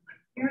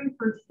 very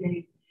first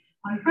day,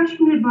 My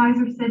freshman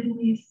advisor said to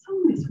me, so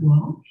Miss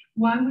Wall,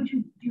 why would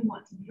you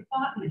want to be a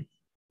botanist?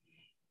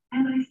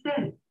 And I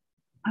said,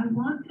 I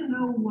want to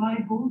know why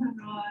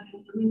goldenrod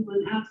and New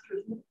England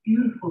asters look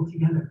beautiful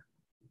together.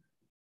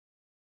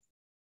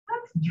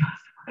 That's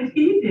just what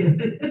he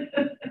did.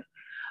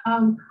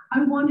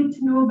 I wanted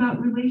to know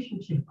about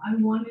relationship. I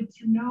wanted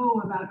to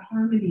know about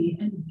harmony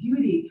and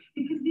beauty,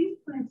 because these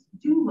plants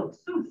do look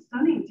so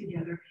stunning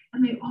together,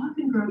 and they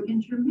often grow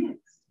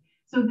intermixed.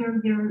 So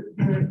they're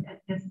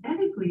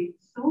aesthetically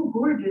so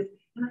gorgeous,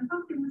 and I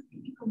thought there must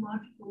be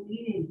ecological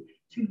meaning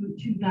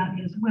to that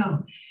as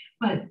well.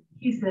 But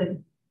he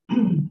said,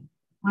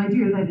 my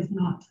dear, that is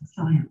not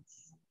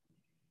science.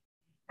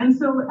 And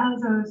so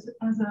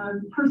as a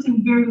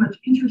person very much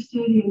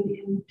interested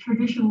in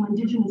traditional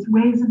indigenous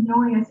ways of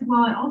knowing, I said,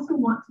 well, I also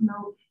want to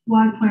know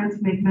why plants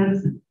make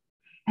medicine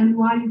and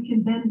why you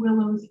can bend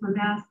willows for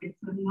baskets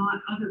and not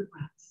other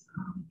plants.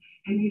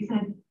 And he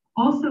said,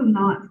 also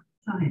not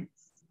science.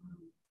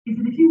 He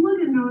said, if you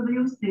want to know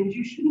those things,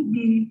 you shouldn't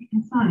be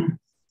in science.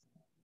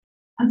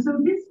 And so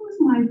this was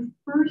my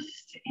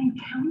first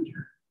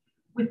encounter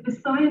with the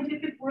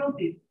scientific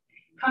worldview,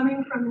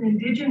 coming from an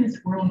indigenous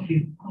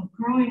worldview of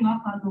growing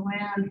up on the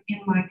land in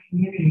my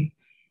community.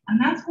 And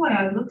that's why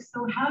I look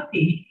so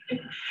happy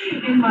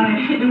in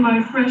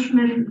my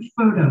freshman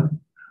photo.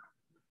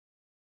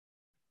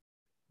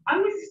 I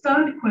was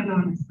stunned, quite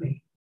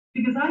honestly,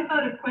 because I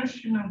thought a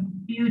question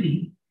of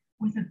beauty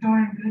was a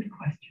darn good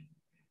question.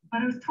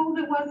 But I was told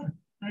it wasn't,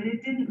 that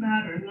it didn't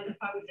matter, and that if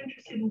I was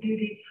interested in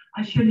beauty,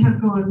 I should have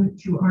gone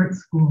to art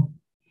school.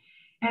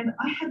 And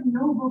I had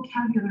no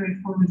vocabulary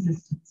for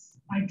resistance.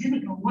 I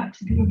didn't know what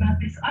to do about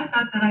this. I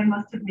thought that I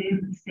must have made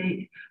a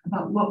mistake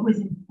about what was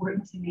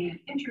important to me and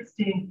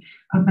interesting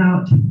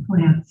about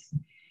plants.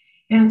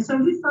 And so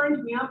he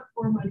signed me up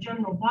for my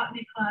general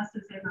botany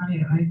classes, and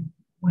I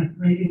went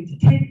right in to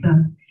take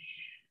them.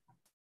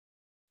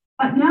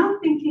 But now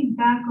thinking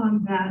back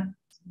on that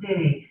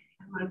day,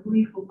 and my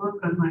gleeful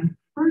look on my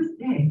first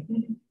day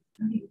to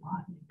study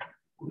botany,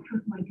 which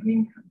was my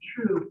dream come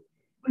true,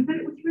 was that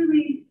it was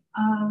really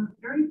a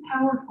very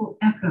powerful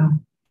echo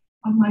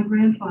of my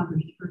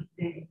grandfather's first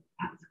day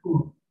at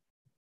school.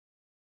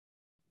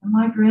 And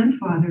my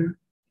grandfather's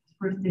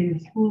first day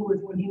of school was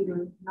when he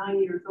was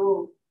 9 years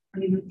old,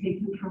 when he was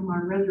taken from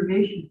our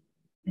reservation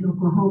in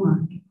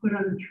Oklahoma, and put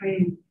on a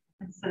train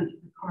and sent to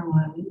the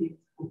Carlisle Indian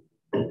School.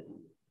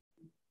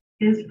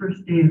 His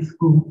first day of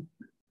school,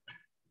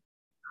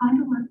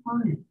 kind of like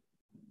mine,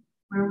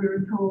 where we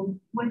were told,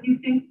 what you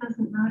think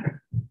doesn't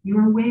matter.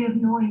 Your way of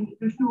knowing,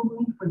 there's no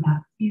room for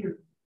that here.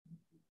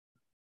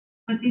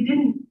 But they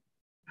didn't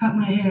cut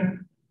my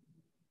hair,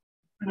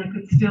 and I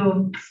could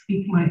still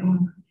speak my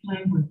own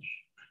language,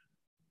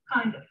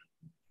 kind of.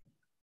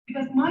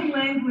 Because my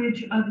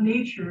language of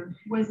nature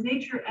was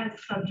nature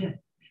as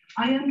subject.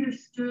 I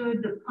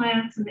understood the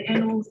plants and the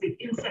animals, the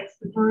insects,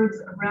 the birds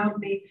around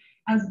me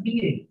as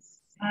beings,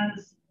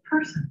 as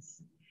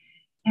persons.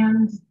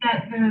 And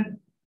that the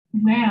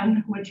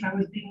land, which I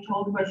was being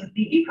told was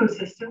the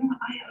ecosystem,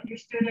 I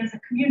understood as a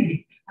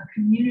community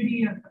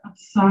of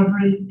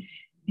sovereign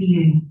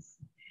beings.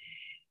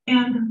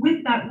 And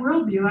with that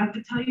worldview, I have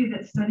to tell you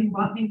that studying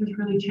botany was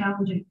really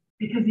challenging,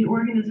 because the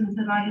organisms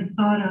that I had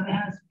thought of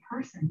as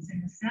persons,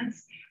 in a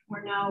sense,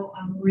 were now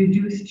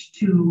reduced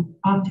to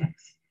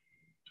objects.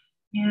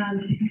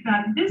 And in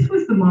fact, this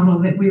was the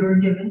model that we were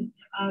given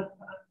of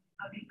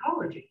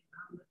ecology.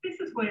 This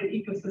is what an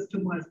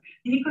ecosystem was.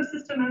 The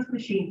ecosystem as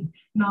machine,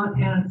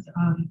 not as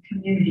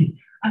community.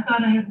 I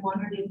thought I had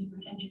wandered into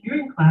an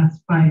engineering class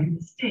by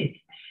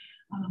mistake.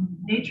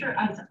 Nature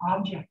as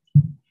object.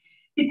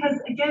 Because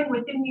again,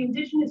 within the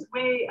indigenous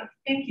way of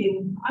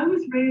thinking, I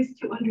was raised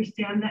to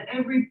understand that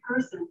every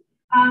person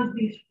has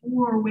these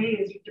 4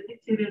 ways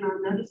depicted in our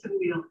medicine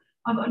wheel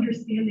of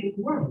understanding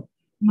the world: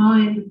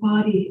 mind,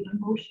 body,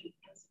 emotion,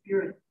 and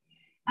spirit.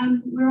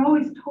 And we're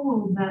always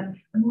told that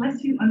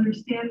unless you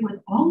understand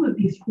what all of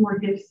these 4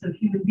 gifts of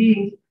human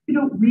beings, you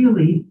don't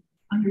really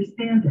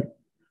understand it.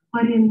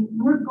 But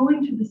we're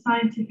going to the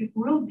scientific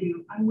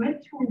worldview. I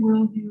went to a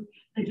worldview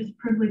that just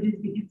privileges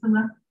the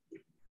intellect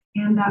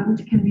and that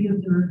which can be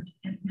observed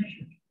and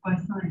measured by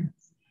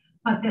science,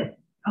 but that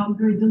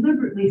very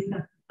deliberately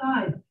sets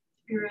aside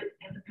spirit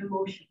and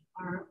emotion,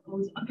 are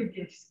those other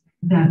gifts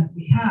that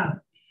we have.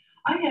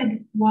 I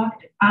had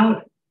walked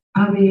out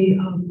of a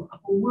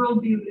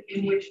worldview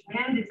in which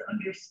land is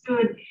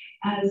understood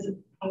as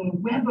a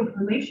web of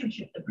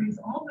relationship that brings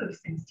all those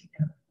things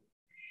together.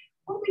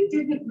 What we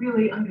didn't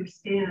really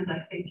understand,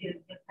 I think,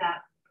 at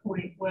that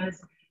point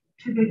was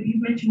you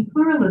mentioned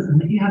pluralism,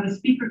 that you have a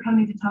speaker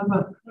coming to talk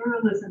about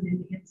pluralism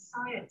in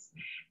science,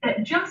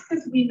 that just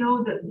as we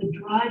know that the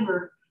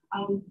driver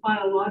of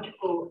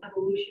biological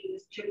evolution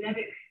is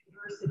genetic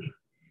diversity,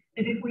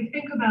 that if we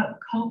think about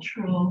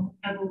cultural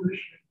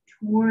evolution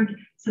toward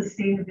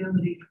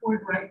sustainability,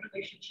 toward right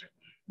relationship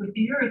with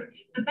the earth,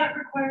 that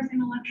requires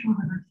intellectual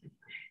diversity.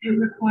 It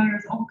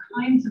requires all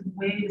kinds of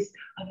ways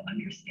of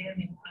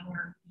understanding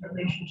our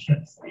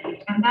relationships.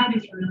 And that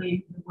is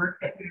really the work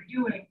that we're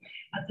doing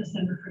at the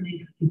Center for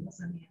Native Peoples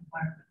and the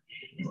Environment.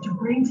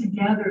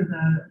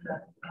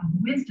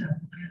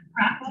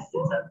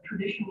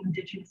 traditional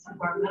indigenous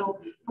environmental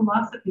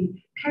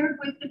philosophy paired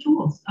with the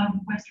tools of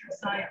Western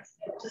science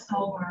to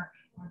solve our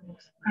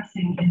most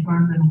pressing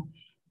environmental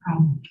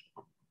problems.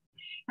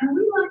 And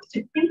we like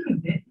to think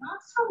of it not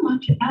so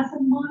much as a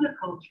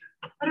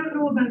monoculture. I don't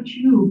know about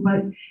you,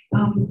 but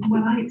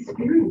what I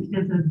experienced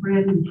as a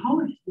brand new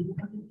college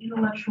student was an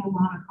intellectual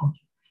monoculture.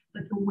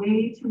 That the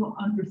way to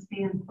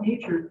understand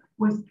nature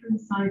was through the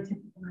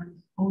scientific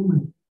lens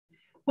only.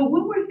 But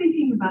what we're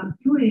thinking about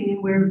doing,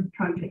 and we're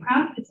trying to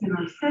craft this in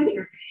our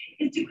center,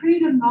 is to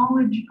create a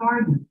knowledge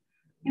garden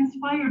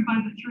inspired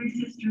by the Three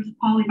Sisters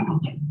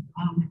polyculture,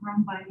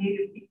 run by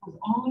Native peoples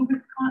all over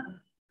the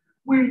continent,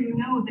 where you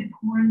know that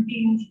corn,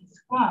 beans, and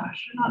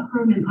squash are not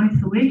grown in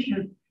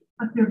isolation,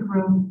 but they're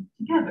grown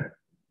together,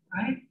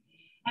 right?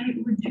 And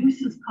it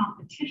reduces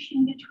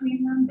competition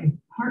between them. They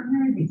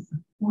partner, they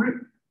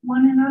support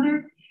one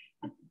another,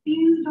 but the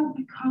beans don't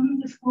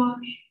become the squash,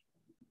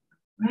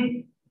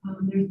 right?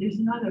 There's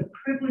not a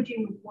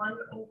privileging of one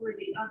over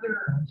the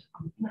other,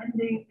 a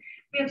blending.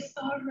 We have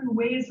sovereign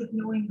ways of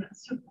knowing that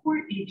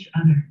support each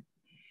other.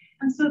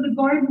 And so the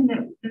garden,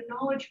 the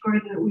knowledge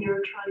garden that we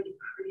are trying to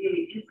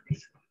create is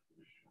this,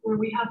 where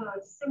we have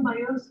a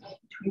symbiosis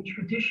between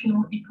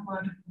traditional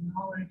ecological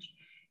knowledge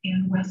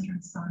and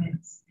Western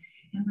science.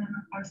 And then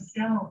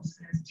ourselves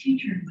as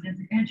teachers, as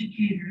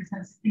educators,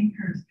 as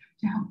thinkers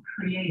to help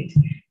create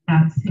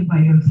that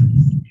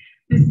symbiosis.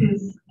 This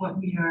is what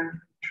we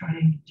are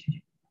trying to do.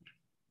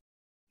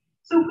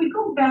 So if we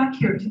go back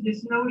here to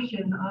this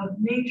notion of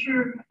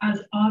nature as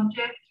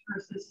object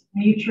versus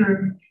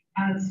nature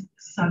as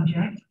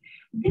subject,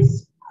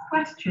 this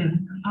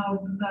question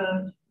of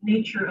the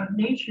nature of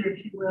nature,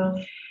 if you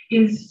will,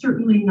 is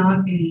certainly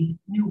not a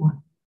new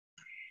one.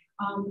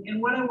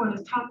 And what I want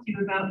to talk to you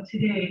about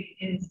today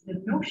is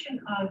the notion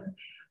of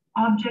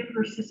object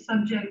versus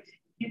subject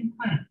in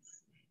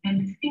plants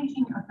and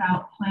thinking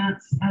about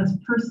plants as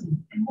persons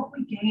and what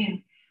we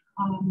gain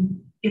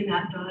in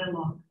that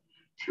dialogue.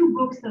 Two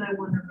books that I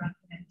want to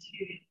recommend to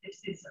you, if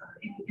this is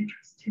any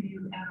interest to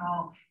you at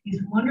all.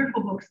 These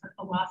wonderful books, The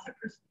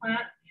Philosopher's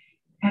Plant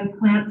and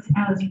Plants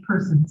as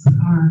Persons,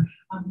 are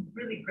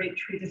really great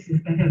treatises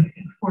that have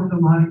informed a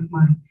lot of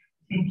my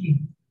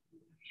thinking.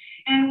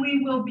 And we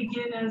will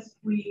begin, as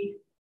we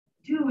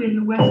do in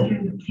the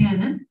Western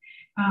canon,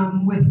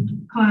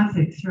 with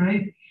classics,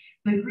 right?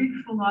 The Greek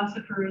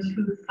philosophers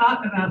who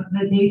thought about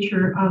the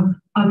nature of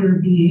other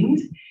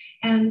beings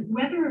and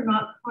whether or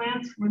not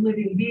plants were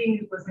living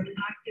beings was an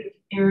active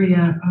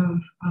area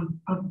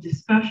of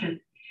discussion.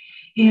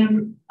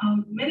 And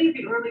many of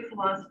the early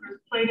philosophers,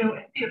 Plato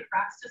and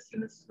Theophrastus,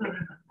 who was sort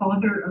of the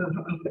father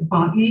of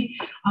botany,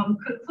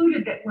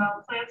 concluded that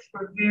while plants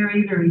were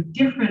very, very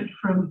different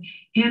from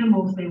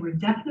animals, they were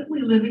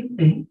definitely living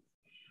things.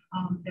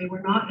 They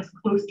were not as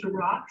close to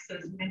rocks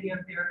as many of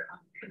their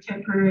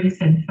contemporaries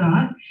had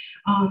thought.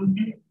 And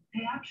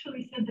they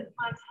actually said that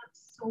plants have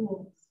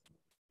souls.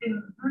 They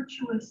have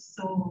virtuous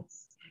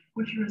souls,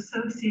 which are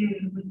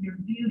associated with their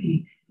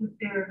beauty, with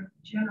their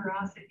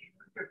generosity,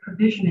 with their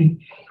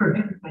provisioning for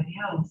everybody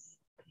else.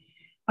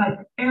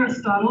 But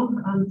Aristotle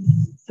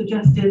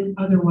suggested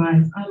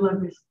otherwise. I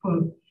love this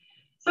quote.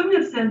 Some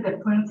have said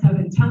that plants have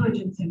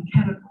intelligence and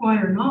can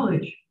acquire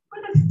knowledge.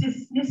 Let us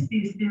dismiss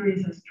these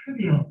theories as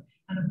trivial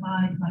and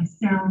abide by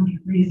sound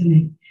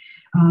reasoning.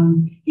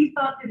 He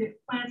thought that if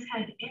plants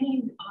had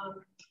any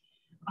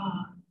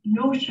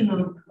notion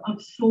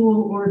of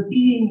soul or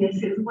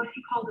beingness, is what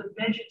he called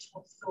a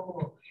vegetal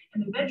soul.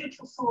 And the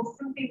vegetal soul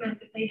simply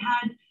meant that they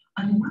had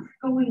enough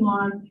going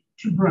on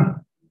to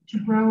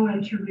grow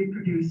and to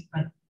reproduce,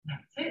 but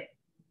that's it.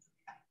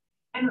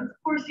 And of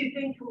course, you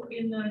think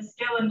in the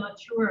Stella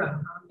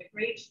Natura, the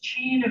great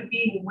chain of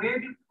being, where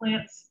do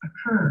plants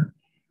occur?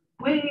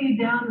 Way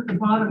down at the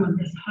bottom of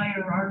this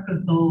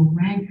hierarchical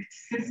ranked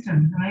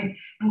system, right?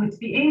 In which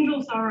the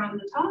angels are on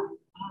the top,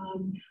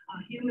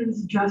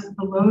 humans just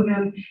below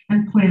them,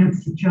 and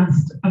plants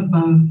just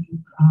above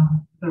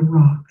the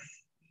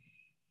rocks.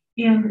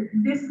 And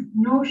this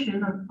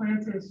notion of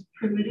plants as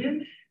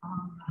primitive,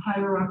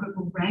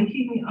 hierarchical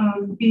ranking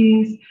of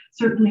beings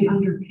certainly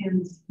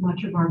underpins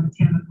much of our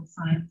botanical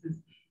sciences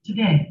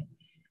today,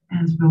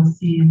 as we'll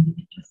see in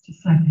just a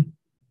second.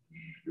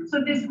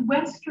 So this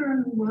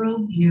Western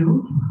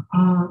worldview,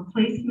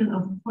 placement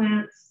of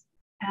plants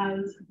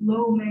as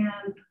low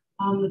man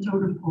on the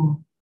totem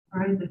pole,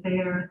 right? That they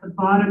are at the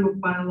bottom of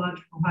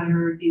biological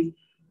hierarchies,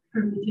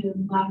 primitive,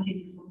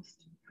 lacking in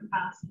most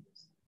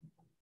capacities.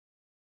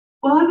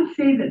 Well, I would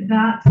say that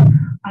that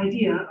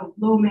idea of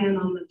low man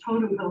on the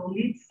totem pole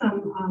needs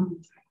some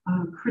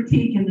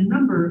critique in a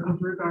number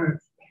of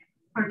regards.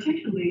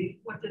 Particularly,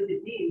 what does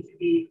it mean to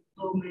be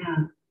low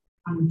man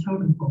on the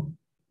totem pole?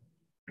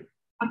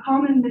 A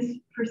common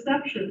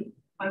misperception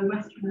by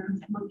Westerners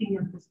looking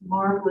at this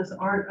marvelous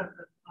art of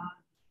the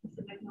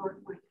Pacific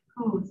Northwest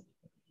coast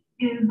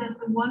is that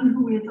the one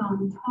who is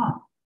on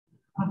top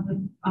of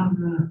the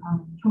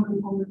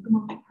totem pole is the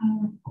most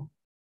powerful,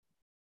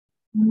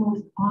 the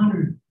most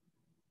honored.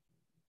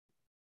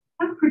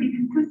 That's pretty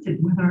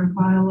consistent with our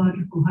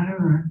biological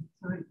hierarchy.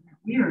 So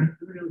we are at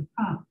the really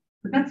top.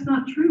 But that's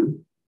not true.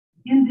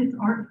 In this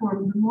art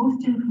form, the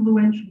most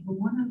influential, the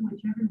one on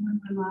which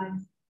everyone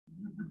relies,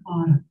 is at the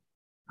bottom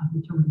of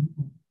the totem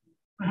pole.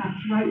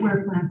 Perhaps right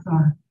where plants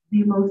are,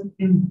 the most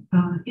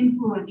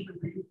influential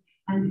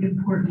and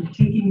important,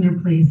 taking their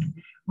place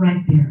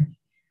right there.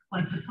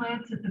 Like the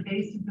plants at the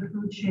base of the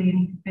food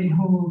chain, they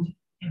hold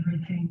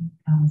everything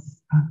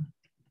else up.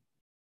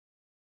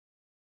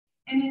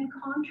 And in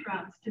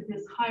contrast to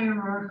this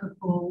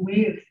hierarchical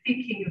way of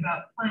thinking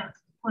about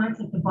plants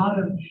at the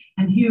bottom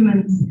and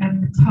humans at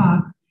the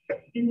top,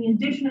 in the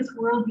Indigenous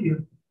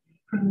worldview,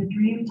 from the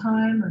dream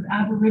time of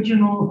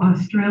Aboriginal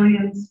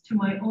Australians to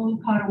my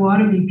own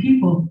Potawatomi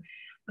people,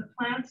 the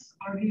plants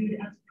are viewed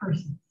as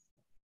persons,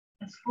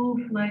 as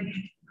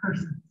full-fledged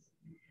persons,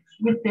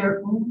 with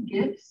their own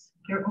gifts,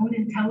 their own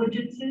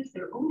intelligences,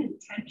 their own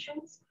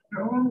intentions,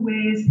 their own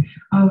ways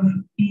of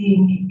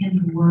being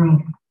in the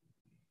world.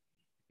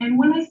 And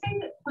when I say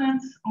that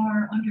plants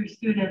are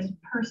understood as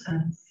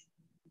persons,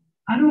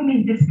 I don't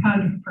mean this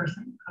kind of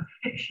person, a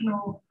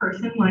fictional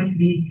person like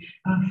the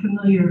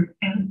familiar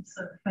ants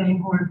of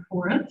Fanghorn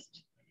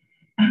Forest.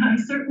 And I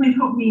certainly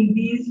don't mean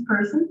these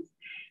persons.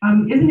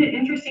 Isn't it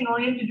interesting? All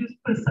you have to do is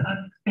put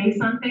a face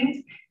on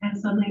things and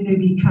suddenly they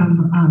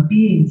become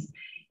beings.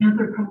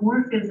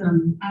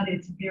 Anthropomorphism at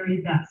its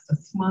very best, a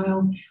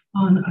smile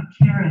on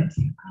a carrot.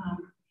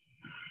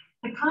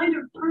 The kind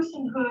of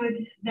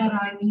personhood that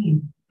I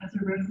mean as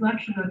a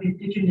reflection of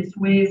Indigenous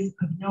ways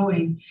of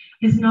knowing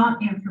is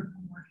not anthropomorphic.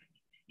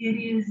 It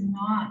is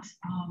not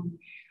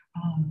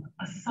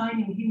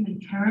assigning human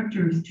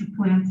characters to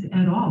plants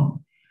at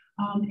all.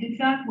 In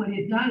fact, what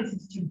it does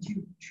is to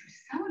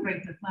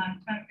celebrate the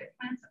fact that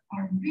plants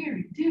are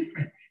very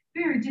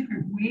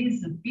different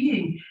ways of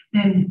being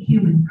than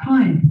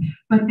humankind,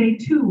 but they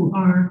too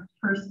are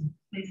persons.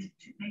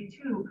 They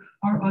too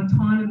are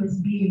autonomous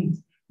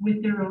beings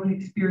with their own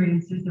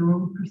experiences, their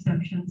own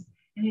perceptions,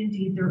 and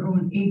indeed their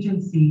own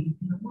agency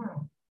in the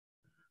world.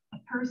 A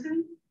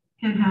person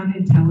can have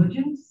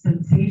intelligence,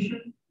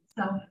 sensation,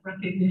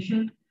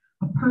 self-recognition.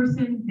 A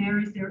person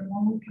bears their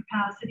own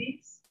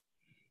capacities.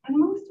 And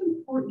most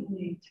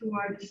importantly to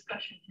our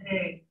discussion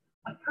today,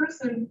 a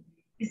person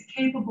is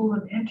capable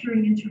of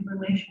entering into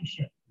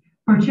relationship,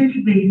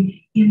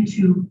 particularly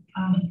into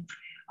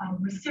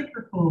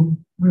reciprocal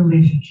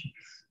relationships.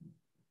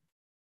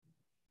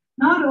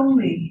 Not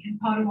only in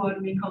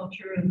Potawatomi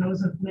culture and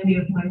those of many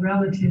of my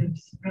relative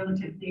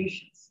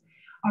nations,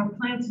 are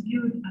plants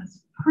viewed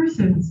as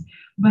persons,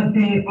 but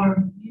they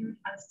are viewed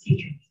as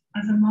teachers,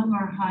 as among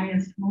our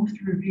highest, most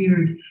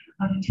revered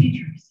of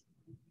teachers.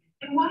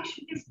 And why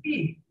should this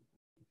be?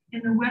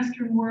 In the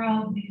Western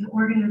world, these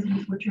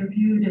organisms, which are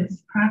viewed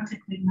as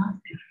practically nothing,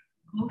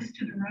 close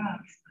to the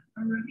rocks,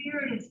 are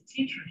revered as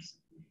teachers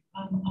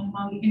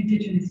among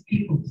Indigenous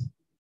peoples.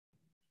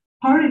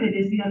 Part of it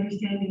is the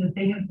understanding that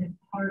they have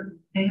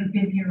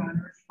been here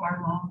on Earth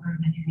far longer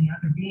than any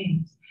other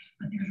beings.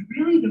 But there's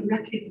really the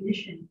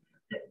recognition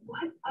that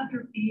what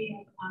other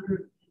being on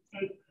Earth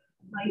can take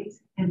light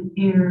and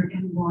air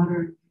and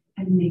water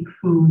and make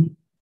food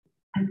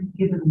and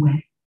give it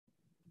away.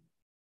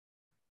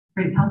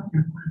 Great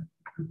healthcare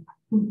plan,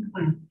 food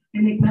plan. They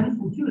make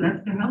medicine too,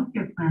 that's their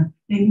healthcare plan.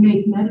 They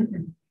make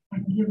medicine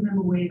and give them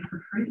away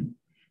for free.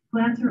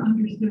 Plants are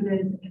understood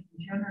as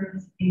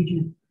generous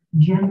agents,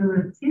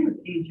 generative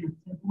agents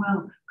as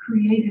well,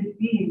 creative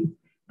beings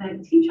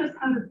that teach us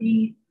how to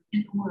be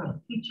in the world,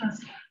 teach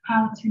us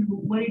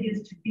what it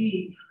is to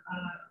be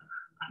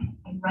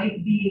a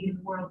right being in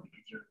the world,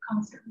 because you're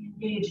constantly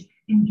engaged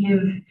in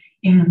give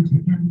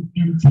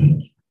and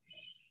take.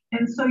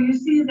 And so you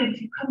see that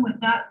if you come with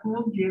that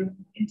worldview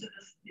into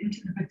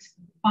the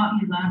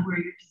botany lab where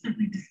you're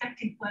simply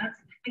dissecting plants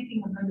and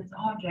thinking of them as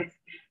objects,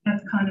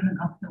 that's kind of an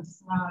uphill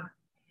slog.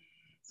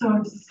 So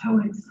I'm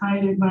so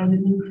excited by the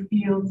new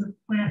fields of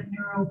plant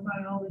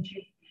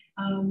neurobiology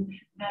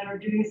that are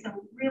doing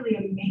some really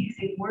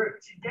amazing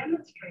work to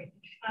demonstrate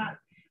the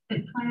fact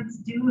that plants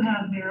do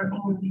have their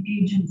own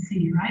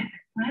agency, right?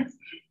 That plants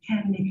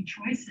can make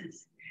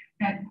choices,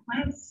 that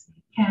plants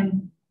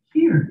can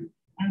hear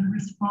and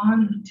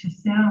respond to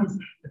sounds,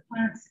 that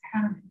plants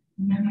have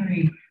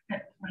memory,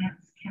 that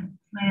plants can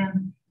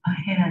plan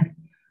ahead.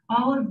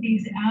 All of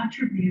these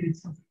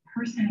attributes of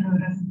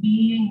personhood, of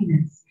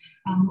beingness,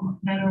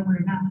 that we're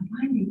now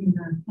finding in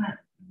the plant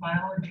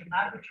biology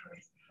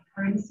laboratories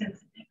are in a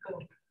sense an echo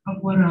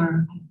of what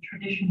our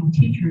traditional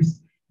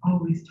teachers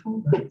always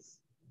told us.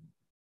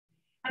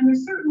 And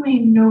there's certainly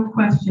no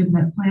question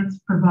that plants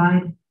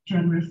provide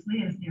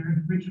generously, as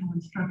their original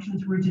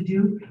instructions were to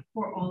do,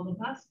 for all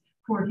of us,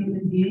 for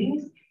human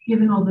beings,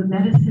 given all the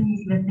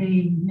medicines that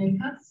they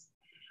make us,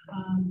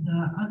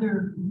 the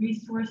other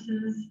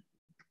resources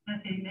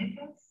that they make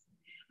us.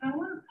 And I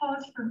want to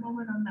pause for a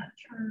moment on that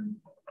term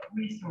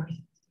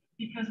resources,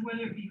 because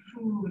whether it be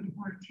food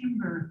or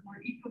timber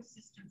or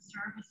ecosystem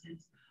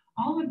services,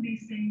 all of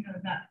these things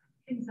are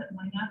things that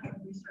my natural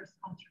resource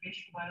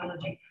conservation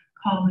biology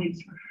colleagues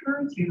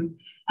refer to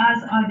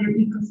as either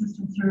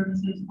ecosystem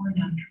services or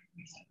natural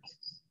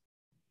resources.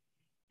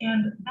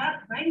 And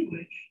that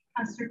language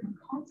has certain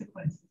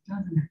consequences,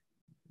 doesn't it?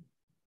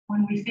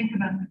 when we think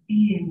about the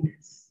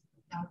beingness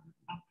of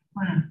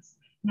plants.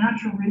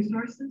 Natural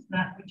resources,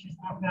 that which is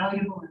not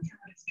valuable until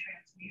it is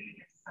transmuted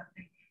into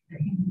something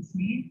that humans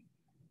need.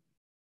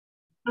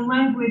 The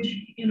language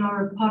in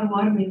our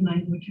Potawatomi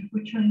language, of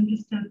which I'm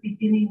just a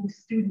beginning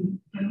student,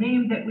 the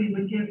name that we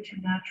would give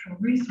to natural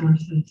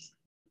resources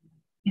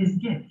is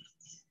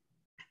gifts.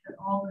 That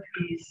all of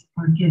these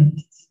are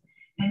gifts.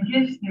 And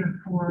gifts,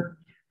 therefore,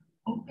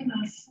 open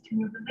us to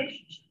a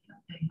relationship, don't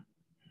they?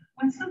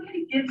 When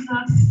somebody gives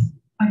us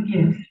a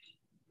gift,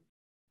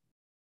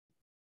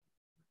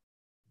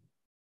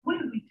 what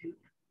do we do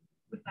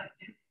with that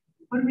gift?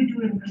 What do we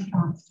do in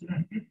response to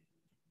that gift?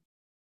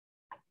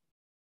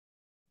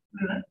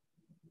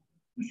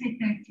 We say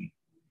thank you.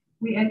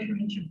 We enter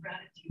into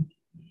gratitude.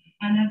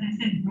 And as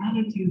I said,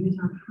 gratitude is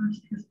our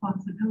first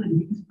responsibility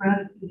because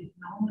gratitude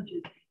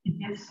acknowledges the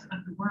gifts of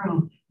the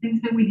world,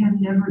 things that we have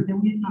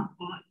not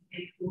bought and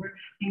paid for,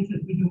 things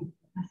that we don't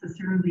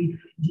necessarily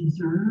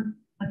deserve,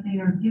 but they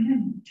are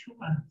given to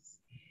us.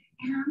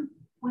 And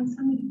when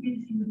somebody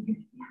gives you a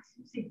gift, yes,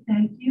 you say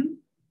thank you.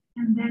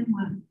 And then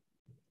what?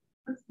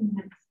 What's the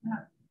next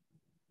step?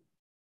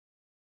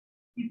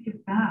 You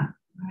give back,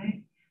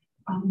 right?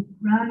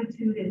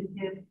 Gratitude and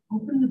gift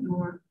open the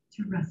door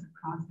to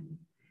reciprocity.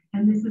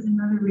 And this is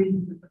another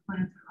reason that the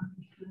plants are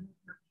understood as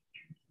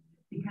teachers,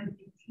 because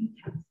they teach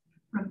us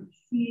from the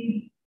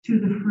seed to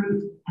the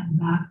fruit and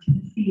back to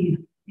the seed.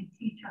 They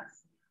teach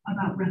us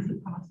about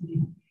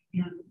reciprocity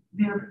and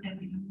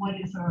what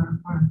is our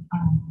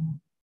role.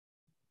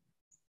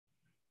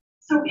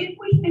 So if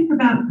we think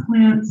about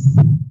plants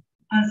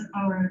as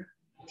our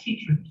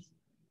teachers,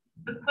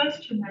 the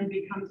question then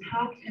becomes,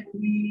 how can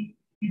we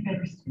be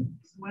better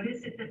students? What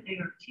is it that they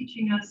are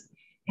teaching us,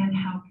 and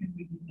how can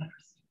we be better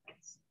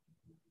students?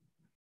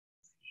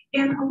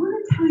 And I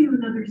want to tell you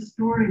another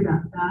story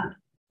about that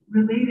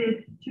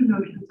related to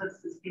notions of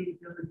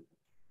sustainability.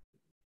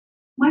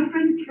 My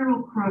friend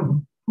Carol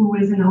Crow, who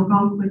is an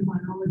Algonquin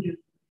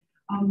biologist,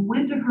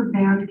 went to her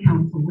band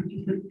council, which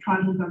is the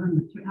tribal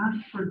government, to ask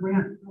for a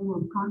grant for the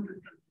World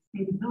Conference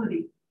on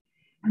Sustainability.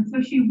 And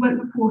so she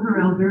went before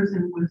her elders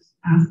and was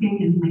asking,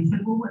 and they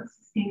said, well, what's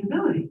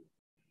sustainability?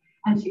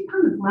 And she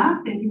kind of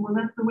laughed, thinking, well,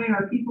 that's the way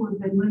our people have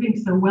been living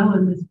so well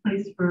in this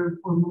place for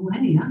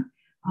millennia.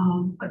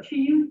 But she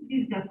used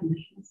these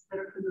definitions that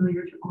are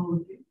familiar to all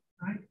of you,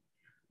 right?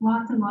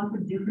 Lots and lots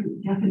of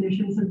different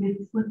definitions of these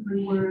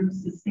slippery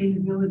words,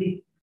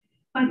 sustainability.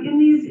 But in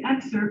these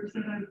excerpts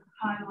that I've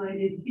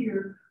highlighted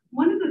here,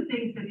 one of the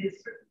things that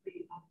is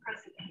certainly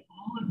present in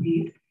all of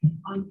these,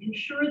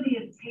 ensure the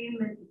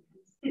attainment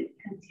and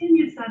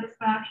continued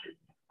satisfaction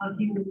of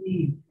human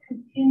needs,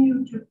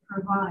 continue to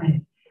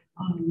provide,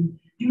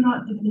 do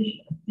not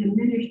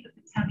diminish the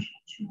potential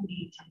to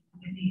meet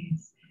the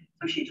needs.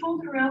 So she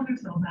told her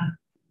elders all that,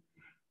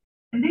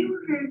 and they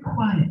were very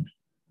quiet.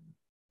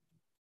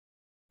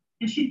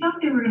 And she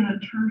thought they were going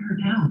to turn her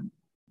down.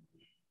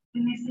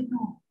 And they said,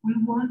 no, we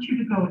want you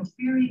to go. It's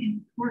very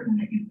important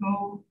that you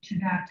go to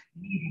that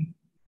meeting.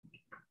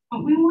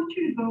 But we want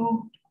you to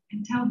go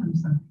and tell them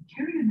something,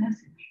 carry a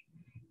message,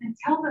 and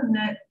tell them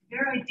that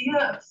their idea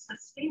of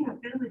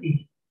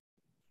sustainability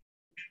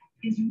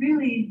is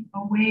really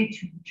a way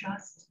to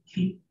just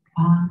keep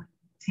on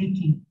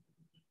taking.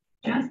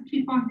 Just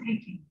keep on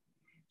taking.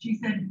 She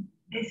said,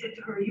 they said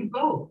to her, you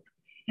go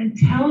and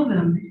tell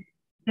them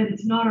that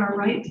it's not our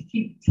right to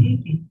keep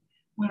taking.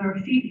 When our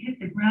feet hit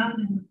the ground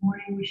in the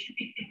morning, we should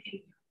be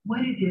thinking what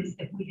it is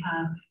that we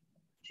have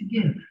to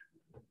give.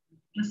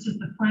 Just as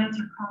the plants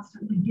are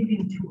constantly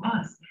giving to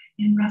us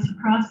in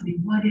reciprocity,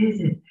 what is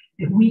it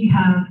that we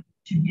have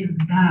to give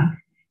back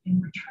in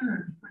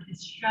return for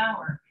this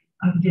shower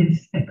of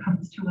gifts that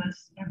comes to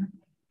us every day?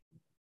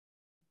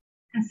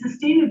 And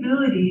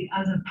sustainability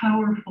as a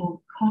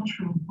powerful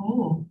cultural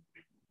goal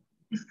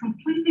is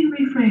completely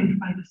reframed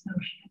by this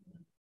notion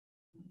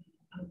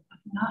of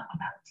not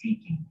about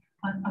taking,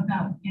 but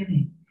about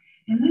giving.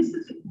 And this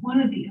is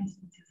one of the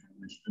instances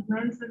in which the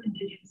lens of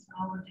Indigenous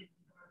knowledge and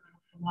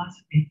environmental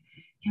philosophy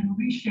can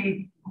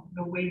reshape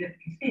the way that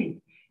we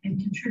think and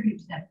contribute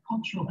to that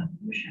cultural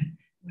evolution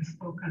we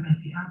spoke of at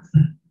the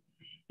outset.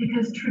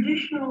 Because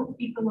traditional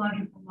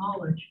ecological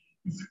knowledge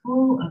is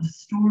full of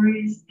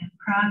stories and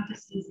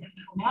practices and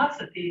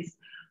philosophies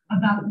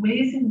about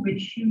ways in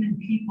which human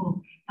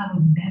people have a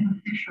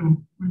beneficial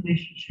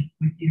relationship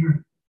with the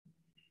earth.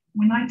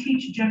 When I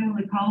teach general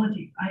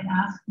ecology, I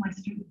ask my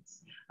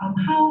students,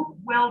 how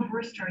well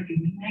versed are you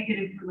in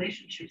negative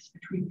relationships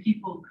between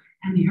people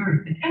and the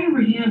earth? And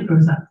every hand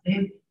goes up.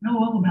 They know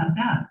all about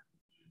that.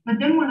 But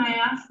then when I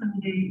ask them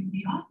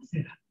the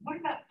opposite, what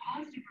about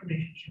positive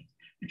relationships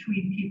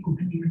between people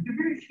and the earth? There are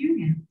very few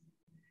hands.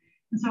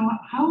 And so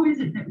how is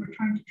it that we're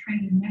trying to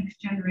train the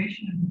next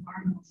generation of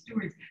environmental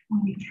stewards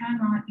when we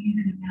cannot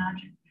even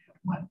imagine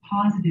what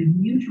positive,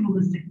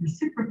 mutualistic,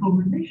 reciprocal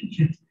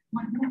relationships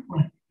might look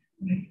like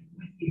with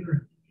the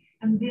earth?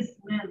 And this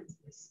lens,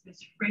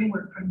 this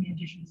framework from the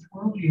Indigenous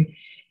worldview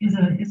is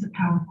a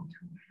powerful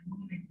tool for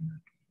moving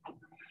that.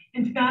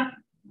 In fact,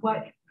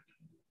 what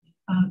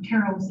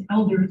Carol's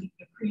elders,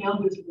 the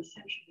pre-elders, were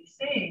essentially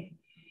saying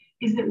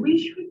is that we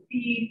should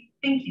be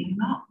thinking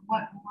not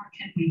what more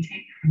can we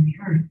take from the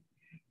earth,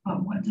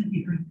 but what does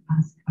the earth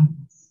ask of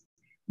us?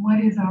 What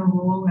is our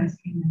role as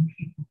human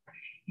people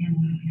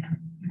in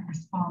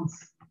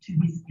response to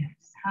these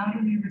gifts? How do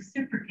we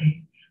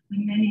reciprocate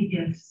the many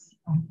gifts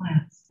of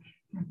plants,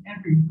 from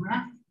every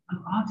breath of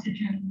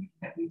oxygen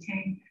that we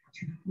take,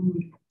 to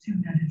food, to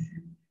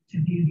medicine, to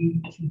beauty,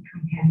 to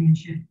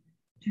companionship,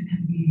 to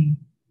them being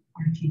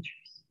our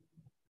teachers?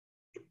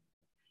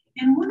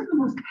 And one of the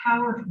most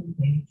powerful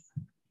ways,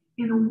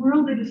 in a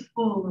world that is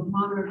full of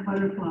monarch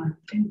butterflies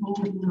and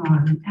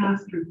goldenrod and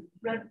asters,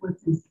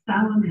 redwoods and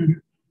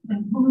salamanders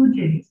and blue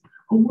jays,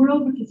 a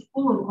world which is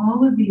full of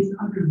all of these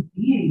other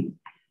beings,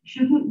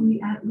 shouldn't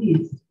we at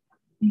least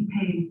be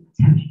paying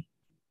attention?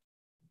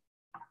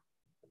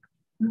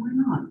 And we're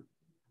not.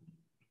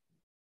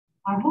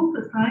 Our whole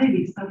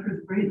society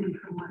suffers greatly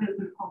from what has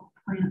been called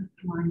plant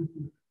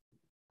blindness,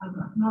 of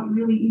not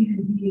really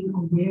even being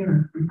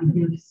aware of the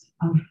gifts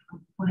of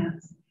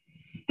plants.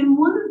 And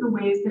one of the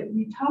ways that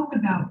we talk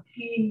about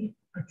paying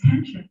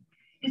attention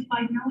is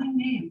by knowing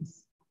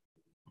names.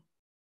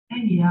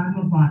 And yeah, I'm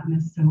a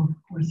botanist, so of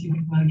course you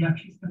can, well, yeah,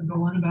 she's going to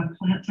go on about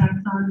plant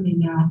taxonomy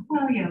now.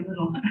 Well, yeah, a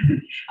little.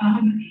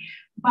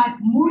 But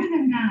more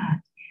than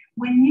that,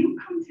 when you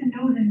come to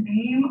know the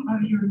name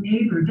of your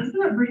neighbor, doesn't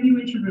that bring you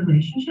into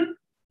relationship?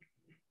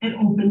 It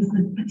opens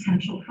the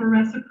potential for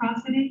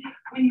reciprocity.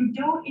 When you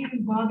don't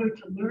even bother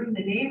to learn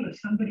the name of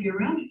somebody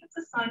around you, it's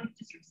a sign of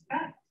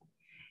disrespect.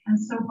 And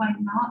so by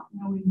not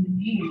knowing the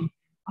name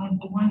of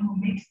the one who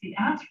makes the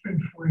aspirin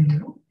for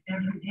you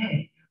every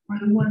day, or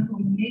the one who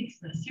makes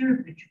the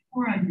syrup that you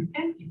pour on your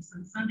pancakes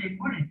on Sunday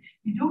morning,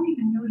 you don't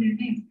even know their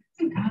names. It's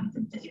an act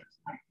of disrespect.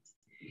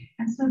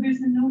 And so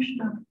there's a notion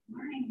of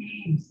learning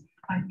names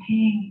by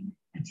paying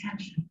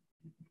attention.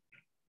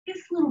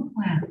 This little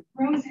plant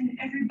grows in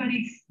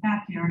everybody's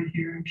backyard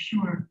here, I'm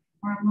sure,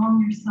 or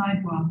along your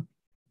sidewalk.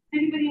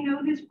 Does anybody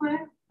know this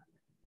plant?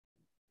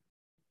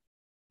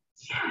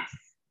 Yes,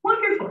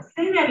 wonderful.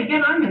 Say that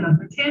again. I'm in a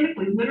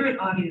botanically literate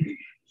audience.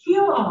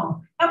 Heal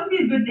all. That would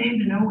be a good name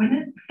to know,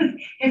 wouldn't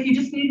it? If you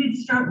just needed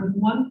to start with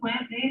one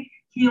plant name,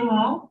 Heal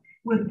All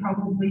would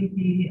probably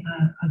be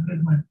a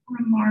good one.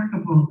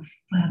 Remarkable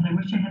plant. I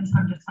wish I had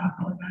time to talk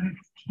all about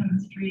its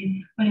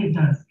chemistry, but it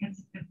does.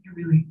 It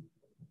really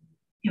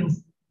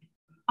heals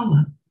a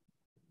lot.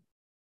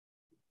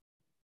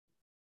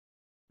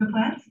 The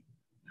plants?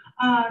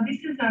 This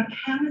is a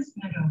camas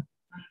meadow,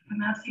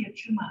 Camassia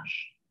chumash.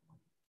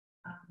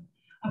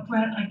 A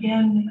plant,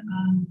 again,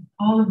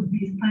 all of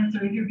these plants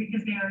are here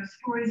because they are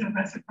stories of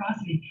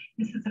reciprocity.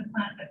 This is a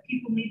plant that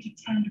people need to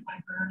tend by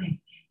burning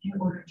in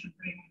order to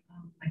bring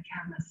the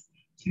camas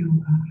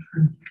to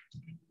fruit.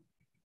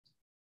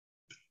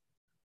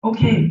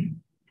 Okay,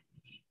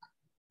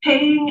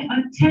 paying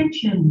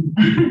attention,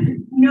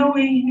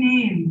 knowing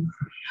names.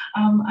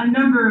 A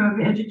number of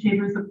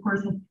educators, of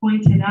course, have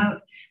pointed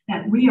out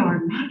that we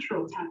are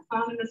natural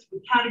taxonomists.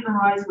 We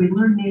categorize, we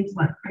learn names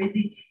like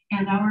crazy,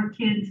 and our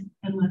kids,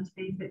 and let's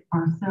face it,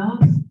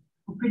 ourselves,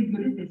 we're pretty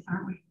good at this,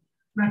 aren't we?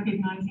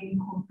 Recognizing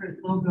corporate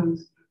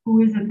logos.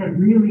 Who is it that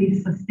really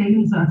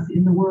sustains us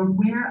in the world?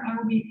 Where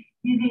are we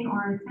giving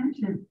our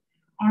attention?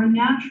 Our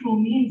natural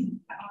means,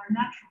 our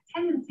natural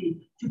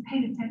tendency to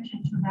pay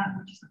attention to that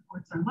which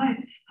supports our life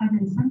has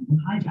been simply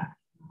hijacked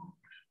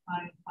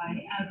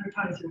by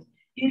advertisers.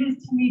 It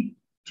is, to me,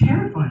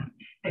 terrifying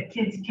that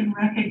kids can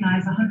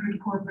recognize 100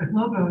 corporate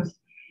logos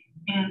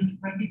and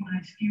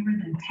recognize fewer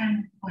than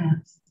 10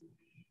 plants.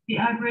 The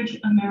average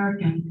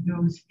American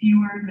knows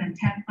fewer than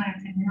 10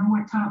 plants, and you know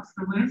what tops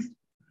the list?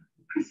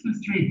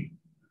 Christmas tree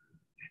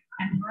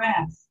and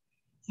grass.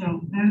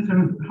 So those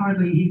don't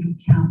hardly even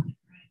count.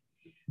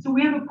 Right? So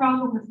we have a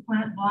problem with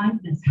plant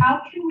blindness.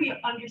 How can we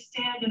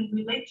understand and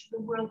relate to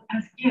the world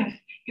as gifts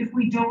if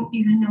we don't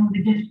even know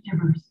the gift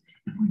givers,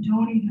 if we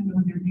don't even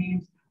know their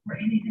names or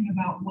anything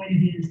about what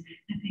it is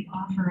that they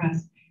offer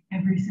us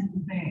every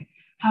single day?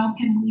 How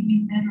can we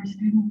be better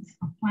students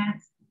of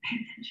plants? Pay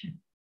attention,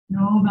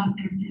 know about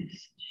their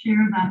gifts,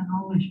 share that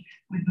knowledge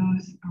with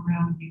those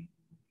around you.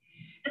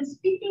 And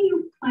speaking of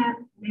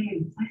plant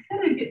names, I said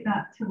I'd get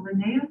back to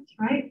Linnaeus,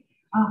 right?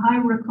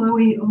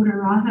 Hierocloe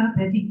odorata,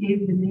 that he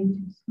gave the name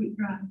to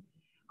sweetgrass.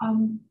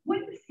 What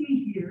you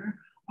see here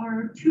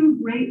are two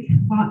great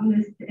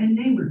botanists and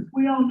namers.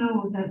 We all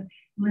know that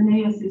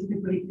Linnaeus is the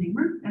great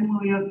namer, and when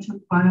we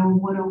took Bio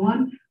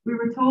 101, we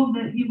were told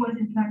that he was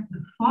in fact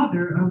the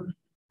father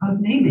of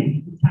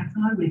naming and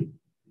taxonomy.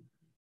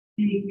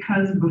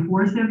 Because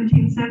before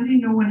 1770,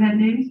 no one had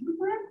names for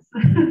plants.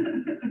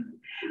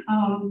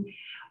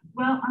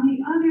 Well, on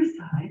the other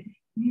side,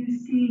 you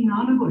see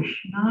Nana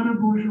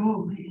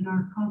Bourgeois in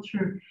our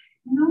culture.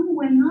 You know,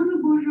 when Nana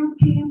Bourgeois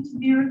came to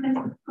the earth as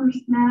the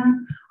first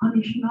man,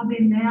 Anishinaabe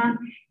man,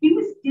 he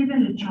was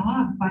given a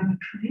job by the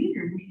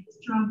creator, and his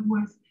job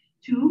was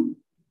to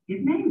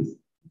give names.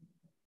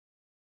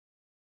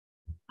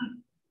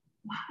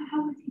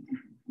 How was he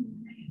different from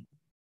Linnaeus?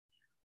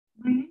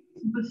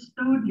 Linnaeus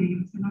bestowed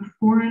names in a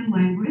foreign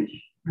language,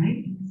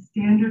 right? In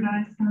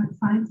standardized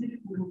scientific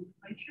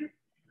nomenclature.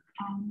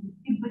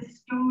 He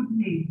bestowed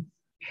names.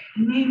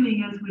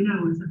 Naming, as we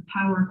know, is a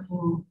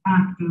powerful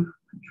act of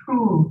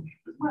control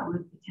as well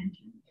as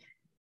attention.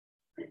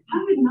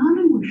 How did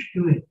Nanabush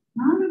do it?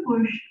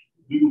 Nanabush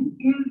didn't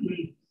give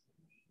names.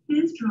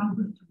 His job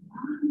was to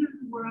wander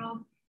the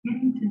world,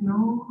 getting to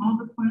know all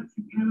the plants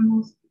and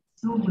animals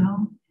so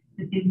well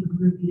that they would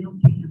reveal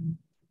to him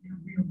their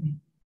real name.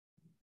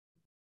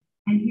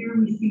 And here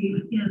we see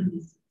again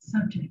this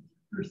subject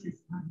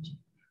versus object.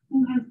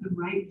 Who has the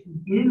right to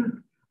give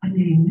a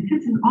name? If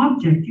it's an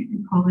object, you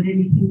can call it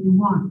anything you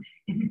want.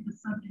 If it's a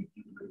subject,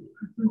 you would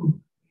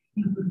presume.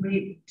 You would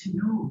wait to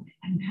know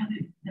and have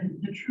it,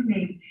 the true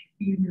name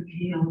be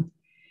revealed.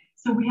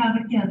 So we have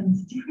again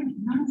these different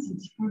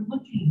lenses for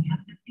looking at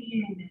the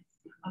beingness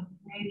of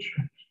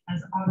nature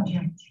as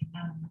object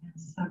and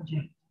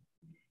subject.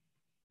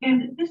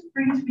 And this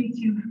brings me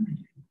to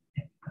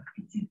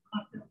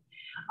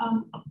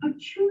a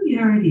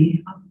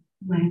peculiarity of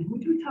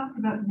language. We talked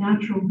about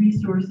natural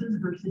resources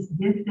versus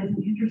gift as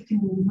an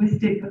interesting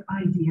linguistic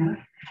idea.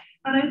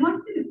 But I'd like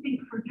you to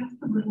think for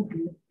just a little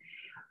bit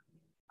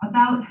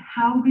about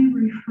how we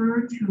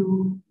refer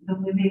to the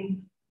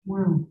living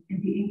world in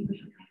the English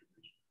language.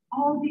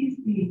 All these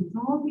beings,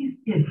 all these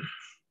gifts.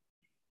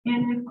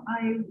 And if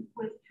I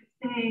was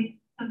to say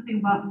something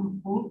about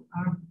Mpo,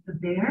 or the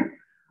bear,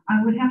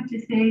 I would have to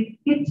say,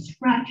 it's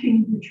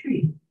scratching the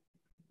tree,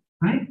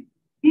 right?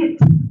 It.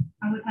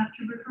 I would have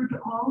to refer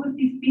to all of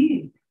these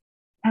beings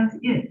as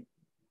it.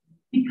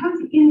 Because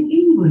in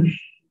English,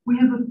 we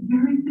have a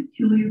very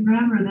peculiar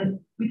grammar that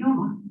we don't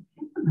often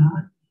think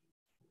about.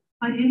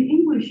 But in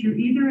English, you're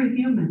either a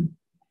human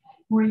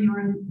or you're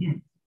an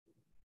it.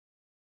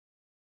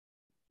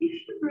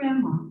 If your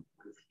grandma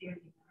was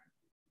standing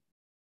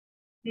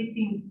there,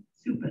 making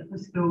soup at the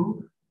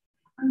stove,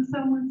 and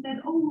someone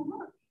said, oh,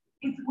 look,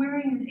 it's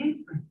wearing an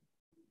apron.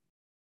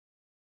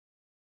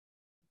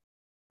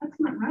 That's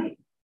not right.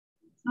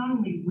 It's not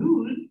only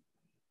rude,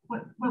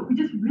 but we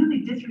just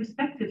really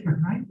disrespected her,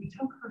 right? We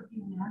took her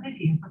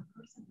humanity and her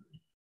personhood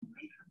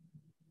away from her.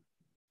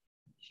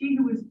 She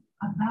who was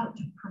about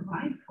to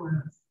provide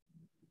for us.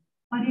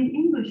 But in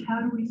English,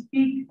 how do we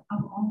speak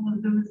of all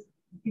of those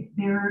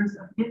bearers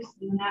of gifts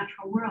in the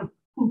natural world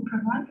who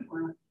provide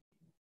for us?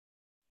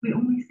 We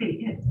only say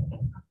it,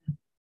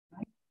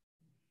 right?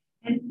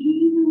 And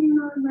even in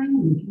our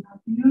language, in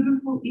our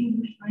beautiful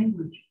English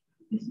language,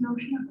 this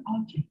notion of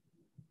object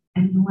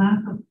and the lack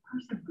of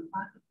personhood,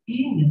 lack of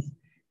beingness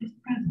is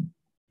present.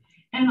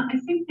 And I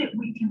think that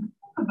we can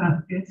think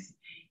about this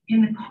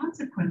in the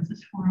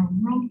consequences for our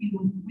worldview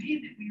and the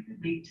way that we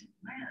relate to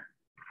the land.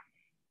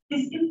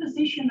 This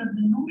imposition of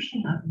the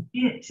notion of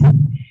it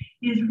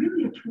is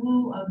really a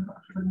tool of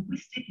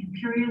linguistic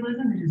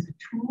imperialism. It is a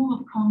tool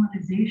of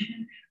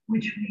colonization,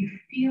 which we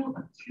feel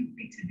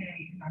acutely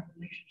today in our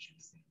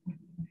relationships with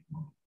the living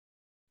world.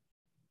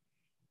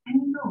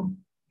 And you know,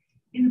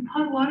 in the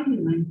Potawatomi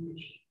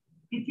language,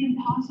 it's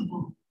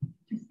impossible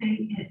to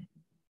say it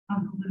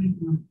of the living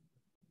world.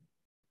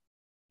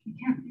 You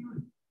can't do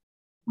it.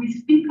 We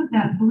speak of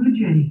that blue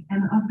jay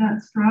and of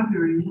that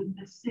strawberry with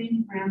the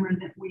same grammar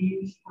that we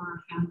use for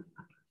our family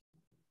members,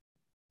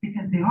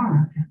 because they are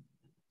our family members.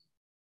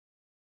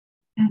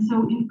 And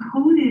so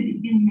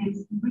encoded in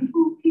this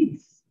little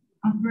piece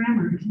of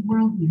grammar is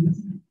worldview,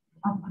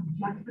 of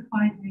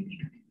objectified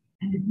nature.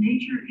 And if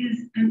nature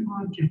is an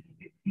object,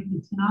 if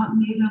it's not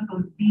made up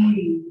of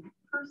beings,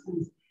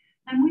 persons,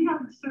 then we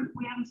have a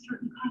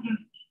certain kind of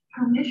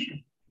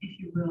permission, if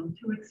you will,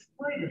 to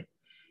exploit it.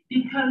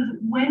 Because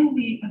when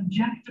we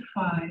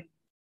objectify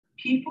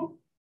people,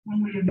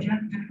 when we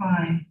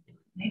objectify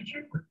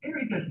nature, we're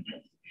very good at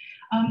this,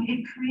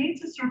 it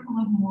creates a circle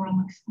of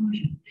moral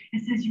exclusion.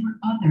 It says you're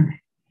other.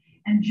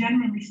 And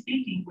generally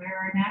speaking, where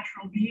are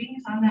natural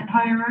beings on that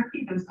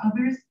hierarchy? Those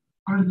others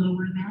are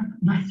lower than,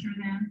 lesser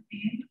than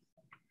beings.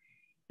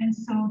 And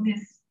so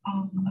this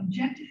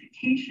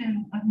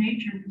objectification of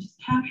nature, which is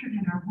captured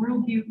in our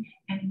worldview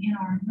and in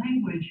our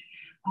language,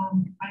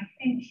 I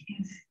think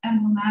is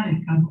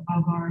emblematic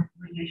of our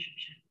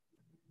relationship.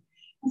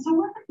 And so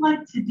what I'd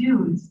like to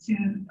do is to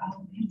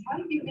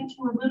invite you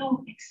into a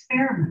little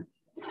experiment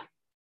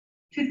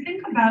to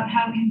think about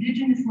how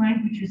indigenous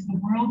languages the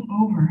world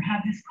over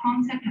have this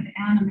concept of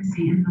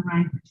animacy in the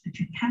language, that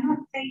you cannot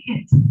say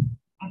it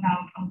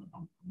about a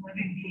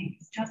living being.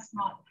 It's just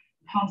not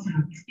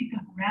possible. We speak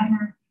of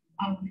grammar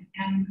of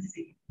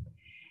animacy.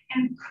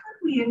 And could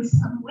we in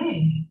some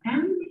way,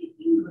 and in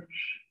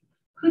English,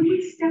 could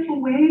we step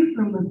away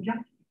from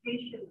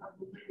objectification of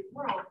the living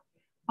world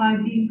by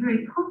being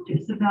very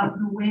conscious about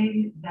the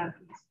way that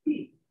we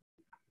speak?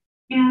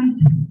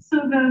 And so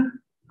the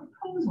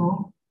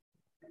proposal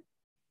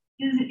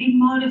is a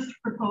modest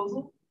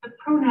proposal. The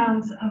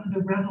pronouns of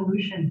the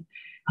revolution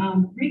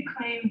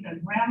reclaim the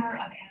grammar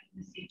of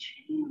animacy,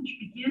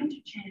 begin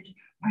to change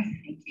our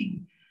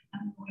thinking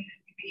and the way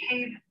that we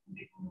behave in the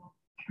living world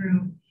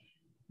through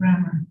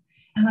grammar.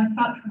 And I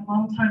thought for a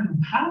long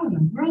time, how in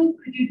the world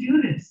could you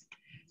do this?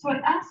 So I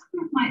asked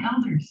one of my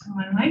elders,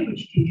 my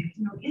language teachers,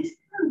 is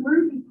there a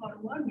word in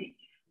Potawatomi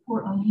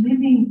for a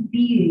living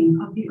being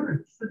of the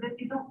earth? So that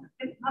you don't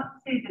not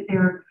say that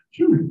they're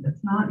human.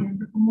 That's not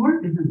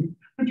anthropomorphism,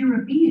 but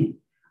you're a being.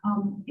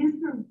 Is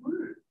there a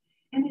word?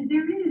 And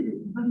there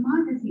is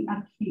Vamadasi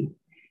Aki,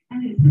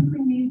 and it simply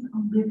means a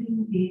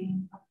living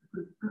being of the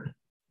good earth.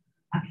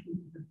 Actually,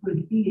 the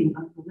good being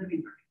of the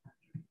living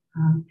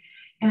earth.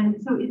 And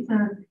so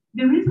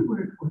there is a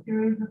word for it.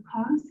 There is a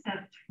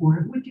concept for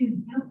it, which is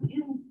built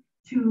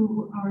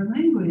into our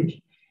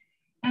language.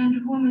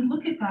 And when we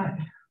look at that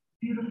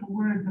beautiful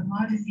word,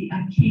 Vamadasi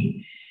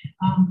Aki,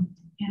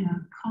 in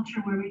a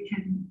culture where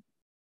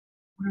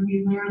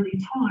we rarely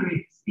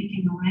tolerate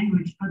speaking a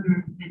language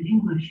other than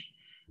English,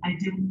 I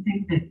didn't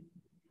think that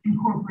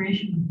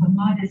incorporation of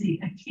Vamadasi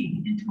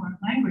Aki into our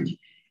language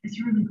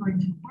is really going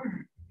to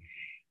work.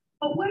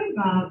 But what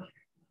about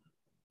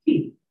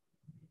Ki?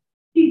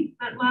 Ki,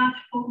 that last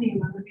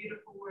phoneme on the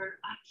beautiful word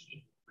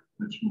Aki,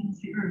 which means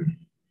the earth,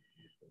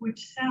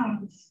 which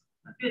sounds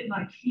a bit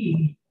like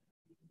he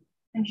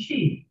and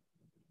she.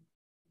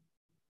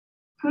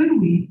 Could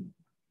we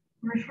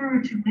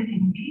refer to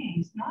living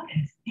beings not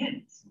as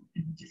its,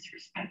 a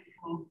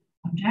disrespectful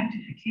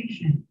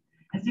objectification,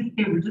 as if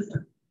they were just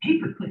a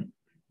paperclip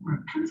or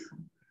a pencil?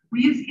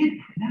 We use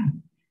it for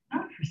them,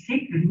 not for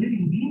sacred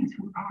living beings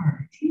who are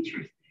our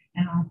teachers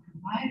and our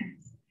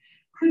providers.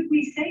 Could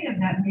we say of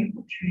that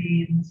maple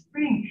tree in the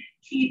spring,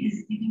 he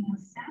is giving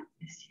us sap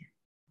this year?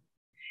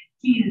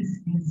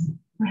 His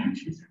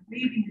branches are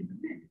waving in the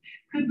wind.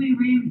 Could we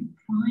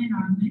refine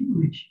our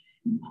language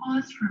and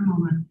pause for a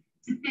moment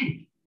to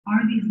think,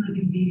 are these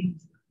living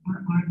beings or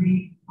are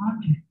they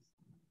objects?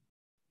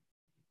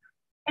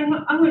 And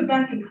I went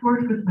back and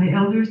forth with my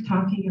elders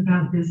talking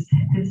about this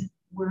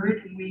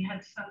word, and we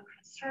had some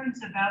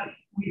concerns about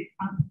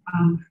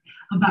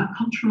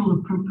cultural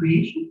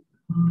appropriation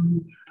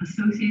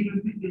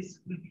associated with this,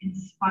 with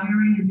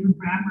inspiring a new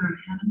grammar of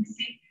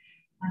animacy.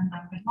 And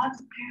there were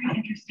lots of very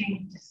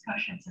interesting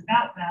discussions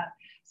about that.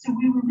 So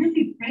we were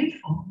really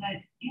grateful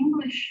that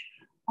English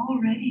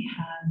already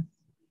has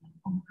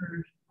a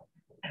word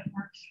that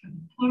works for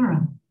the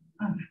plural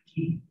of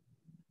ki.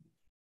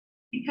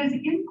 Because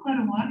in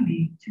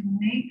Potawatomi, to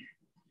make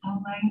a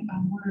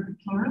word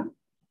plural,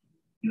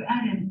 you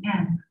add an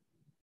N.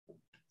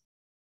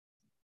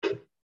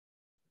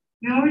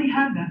 We already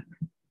have that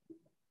word.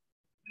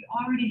 We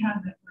already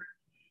have that word.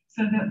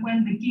 So that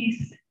when the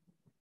geese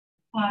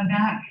fly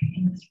back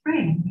in the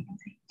spring, we can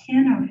say,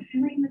 kin are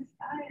filling the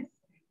skies.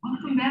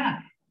 Welcome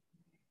back.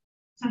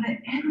 So that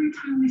every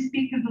time we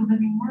speak of the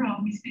living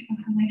world, we speak of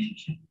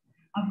relationship,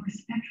 of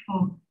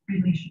respectful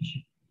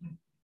relationship.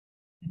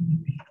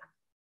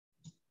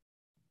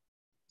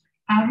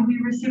 How do we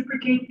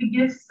reciprocate the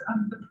gifts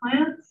of the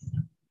plants?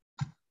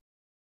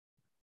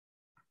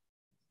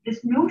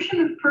 This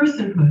notion of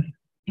personhood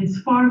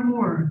is far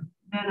more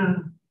than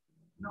a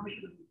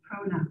notion of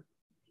pronoun.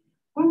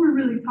 What we're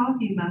really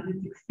talking about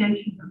is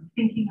extension of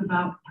thinking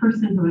about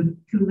personhood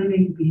to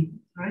living beings,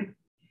 right?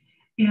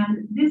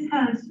 And this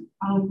has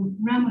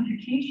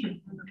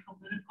ramifications in the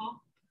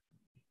political,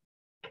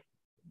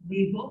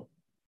 legal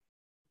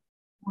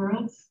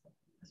worlds,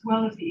 as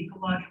well as the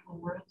ecological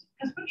worlds.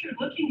 Because what you're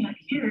looking at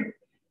here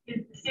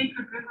is the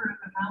sacred river of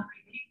the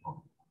Maori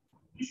people.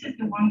 This is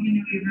the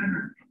Wanganui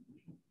River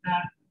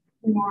that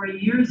 4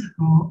 years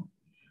ago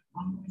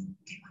was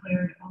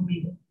declared a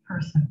legal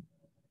person.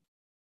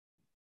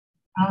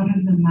 Out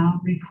of the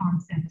Maori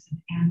concepts of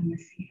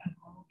animacy of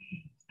all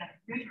beings, that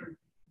river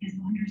is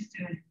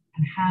understood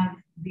and has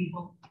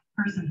legal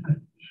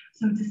personhood.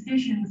 So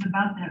decisions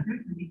about that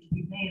river need to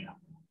be made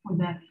for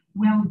the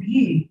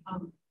well-being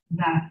of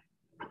that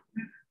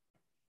river.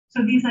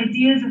 So these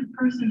ideas of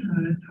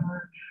personhood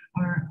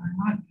are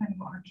not kind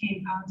of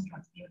arcane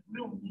constructs. They have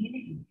real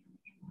meaning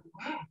in the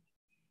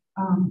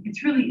world.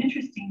 It's really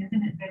interesting,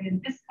 isn't it, that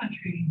in this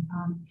country,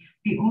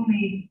 the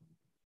only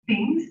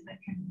things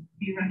that can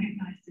be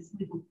recognized as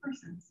legal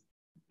persons,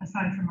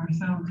 aside from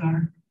ourselves,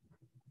 are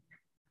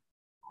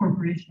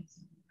corporations.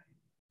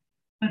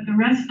 But the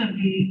rest of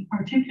the,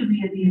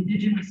 particularly in the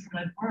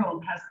indigenous-led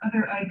world, has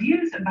other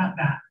ideas about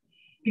that.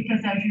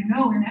 Because as you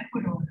know, in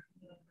Ecuador,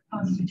 the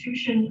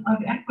Constitution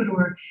of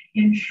Ecuador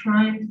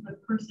enshrines the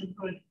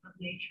personhood of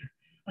nature,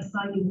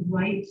 assigning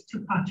rights to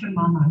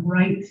Pachamama,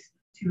 rights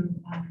to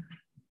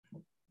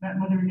that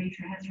Mother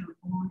Nature has her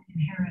own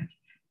inherent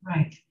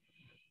right.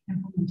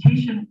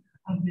 Implementation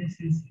of this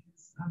is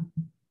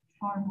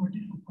far more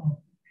difficult,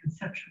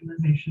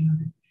 conceptualization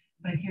of it.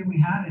 But here we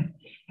have it.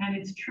 And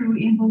it's true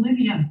in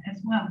Bolivia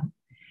as well.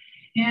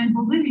 And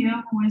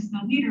Bolivia was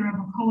the leader of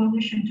a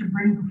coalition to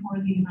bring before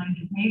the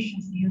United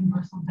Nations the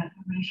Universal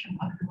Declaration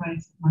of the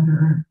Rights of Mother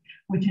Earth,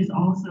 which is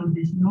also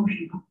this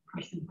notion of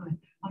personhood,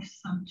 of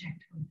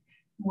subjecthood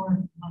for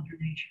Mother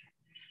Nature,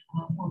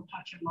 for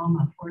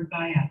Pachamama, for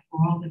Gaia, for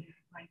all the different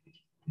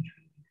languages which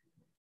we use.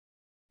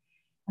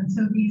 And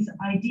so these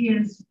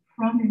ideas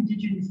from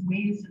indigenous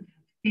ways of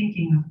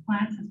thinking of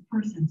plants as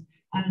persons,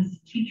 as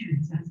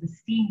teachers, as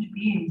esteemed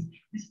beings,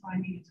 is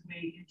finding its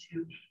way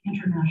into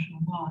international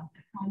law.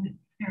 The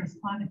Paris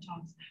Climate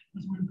Talks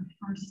was one of the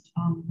first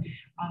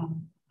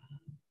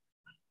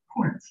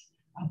courts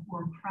for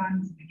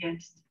crimes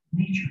against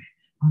nature,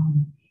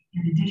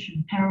 in addition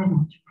mission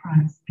parallel to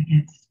crimes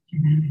against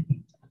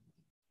humanity.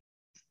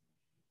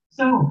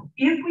 So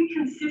if we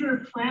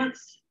consider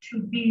plants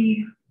to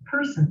be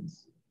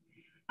persons,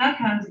 that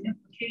has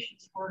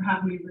implications for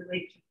how we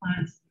relate to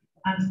plants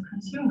as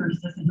consumers,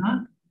 does it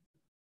not?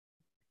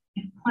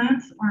 If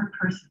plants are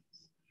persons.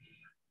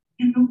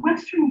 In the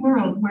Western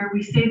world, where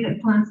we say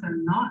that plants are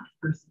not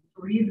persons,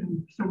 or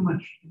even so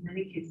much, in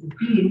many cases,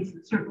 beings,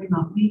 and certainly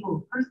not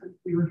legal persons,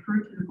 we refer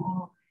to them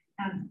all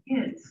as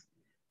its,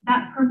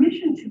 that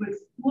permission to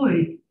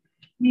exploit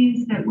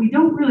means that we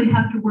don't really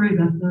have to worry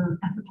about the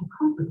ethical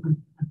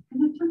consequences,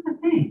 because it's just a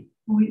thing.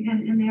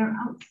 And they are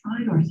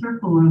outside our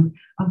circle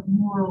of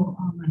moral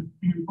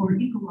or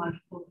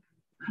ecological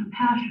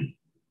compassion.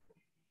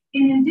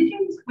 In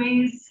indigenous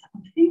ways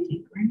of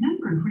thinking,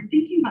 remember, if we're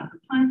thinking about the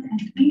plants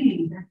as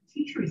beings, as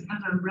teachers,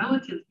 as our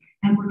relatives,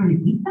 and we're going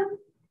to eat them,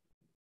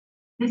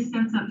 this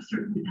sets up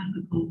certain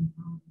ethical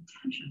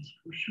tensions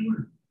for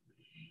sure.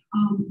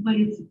 But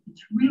it's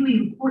really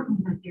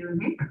important that they're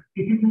there,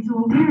 because as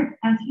we're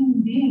as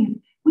human beings,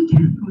 we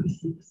can't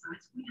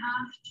photosynthesize. We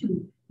have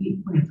to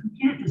eat plants. We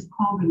can't just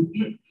call them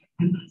it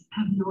and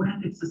have no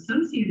ethics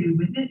associated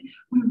with it.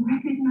 We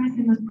recognize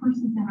them as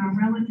persons and our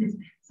relatives,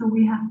 so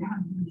we have to have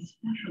really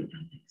special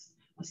ethics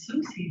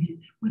associated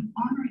with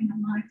honoring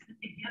the lives that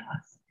they give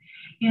us.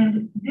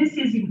 And this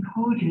is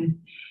encoded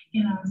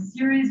in a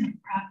series of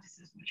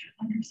practices which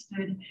are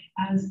understood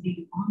as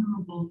the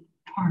honorable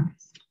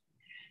harvest.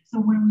 So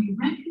when we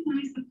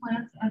recognize the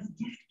plants as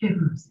gift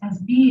givers, as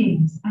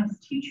beings, as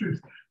teachers,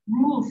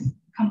 rules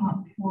come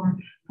up for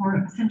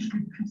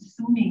essentially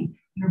consuming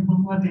your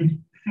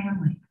beloved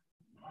family.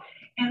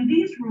 And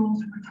these rules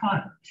were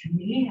taught to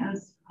me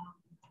as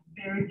a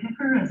berry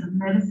picker, as a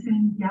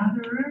medicine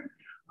gatherer.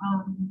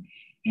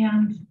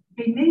 And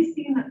they may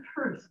seem at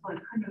first like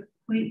kind of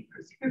quaint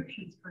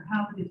prescriptions for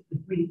how it is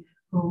that we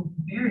go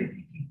berry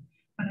picking.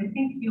 But I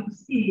think you'll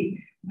see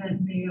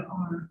that they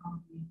are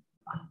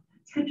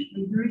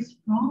potentially very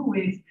strong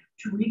ways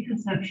to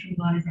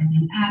reconceptualize and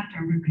enact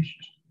our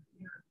relationship with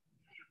the earth.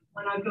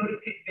 When I go to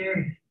pick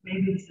berries,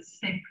 maybe this is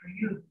the same for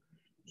you.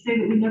 Say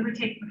that we never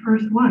take the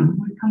first one.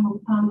 We come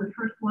upon the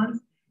first ones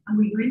and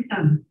we greet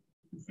them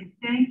and say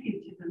thank you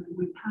to them, and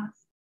we pass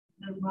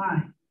them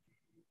by.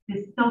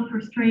 This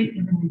self-restraint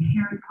is an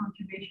inherent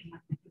conservation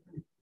method, isn't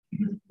it?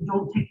 Because if you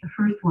don't take the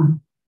first one,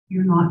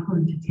 you're not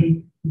going to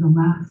take the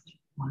last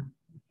one.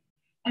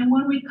 And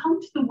when we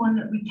come to the one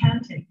that we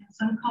can take, in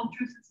some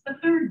cultures it's the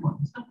third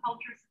one, some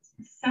cultures it's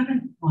the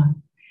seventh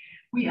one,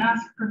 we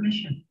ask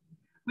permission.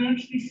 We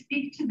actually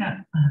speak to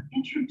that plant,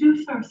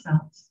 introduce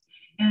ourselves,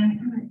 and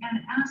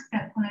ask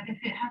that plant if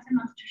it has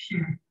enough to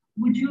share.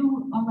 Would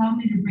you allow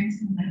me to bring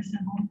some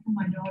medicine home for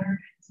my daughter,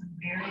 some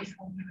berries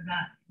home for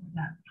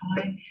that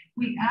pie?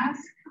 We ask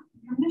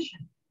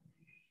permission.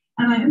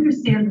 And I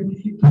understand that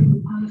if you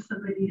came upon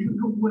somebody in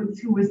the woods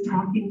who was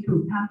talking to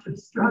a patch of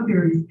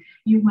strawberries,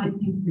 you might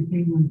think that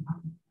they were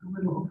a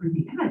little over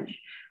the edge.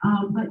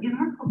 But in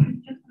our culture,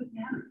 it's just good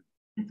manners.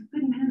 It's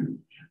good manners.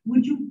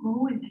 Would you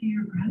go into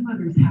your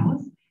grandmother's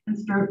house and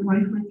start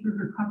rifling through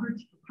her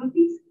cupboards for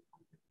cookies?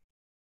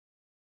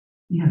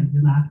 Yeah,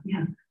 you laugh.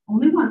 Yeah,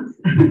 only once.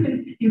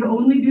 You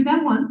only do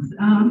that once,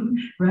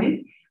 right?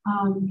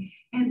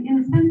 And in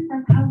a sense,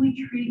 that's how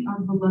we treat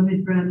our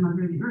beloved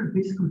grandmother, the earth.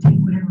 We just go take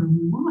whatever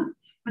we want.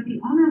 But the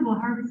honorable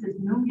harvest says,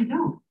 no, you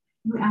don't.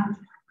 You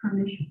ask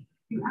permission.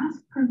 You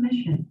ask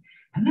permission.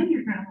 And then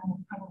your grandma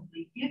will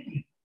probably give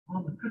you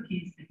all the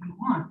cookies that you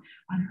want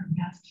on her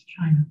best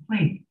china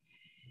plate.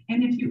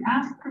 And if you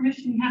ask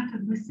permission, you have to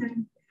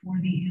listen for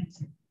the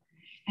answer.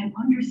 And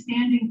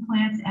understanding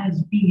plants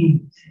as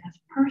beings, as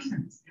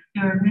persons,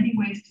 there are many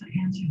ways to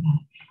answer that.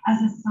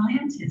 As a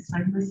scientist,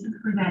 I listen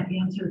for that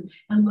answer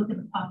and look at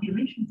the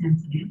population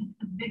density, look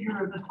at the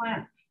vigor of the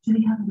plant. Do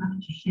they have enough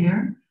to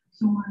share?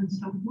 So on and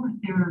so forth.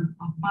 There are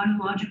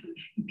biological,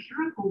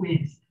 empirical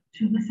ways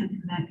to listen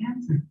for that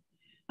answer.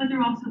 But there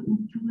are also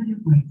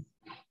intuitive ways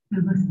to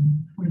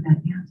listen for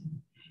that answer.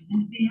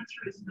 And if the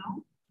answer is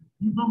no,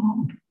 you go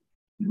home.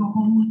 You go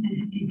home with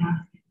an empty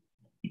basket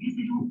because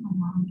they don't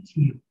belong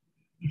to you.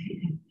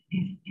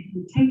 If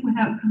you take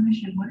without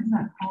permission, what is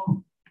that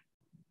called?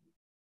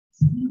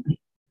 Stealing,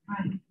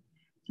 right?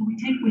 So we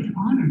take with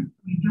honor.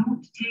 We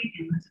don't take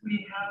unless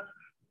we have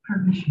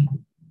permission.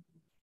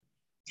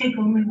 Take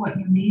only what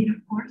you need, of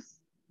course.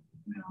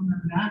 We all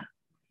know that.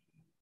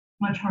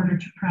 Much harder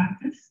to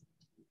practice.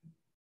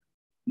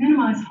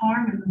 Minimize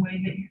harm in the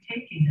way that you're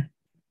taking it.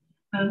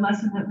 The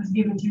lesson that was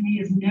given to me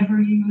is never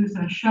use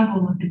a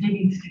shovel if a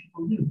digging stick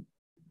will do.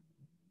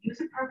 Use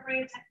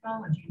appropriate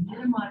technology.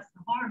 Minimize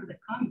the harm that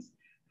comes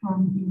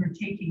from your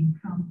taking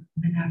from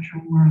the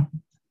natural world.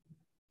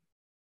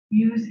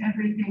 Use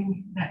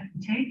everything that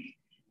you take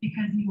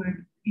because you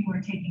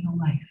are taking a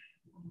life.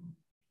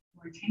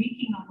 You are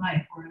taking a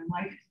life, or a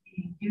life is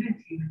being given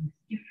to you in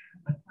this gift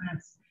from the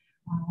plants.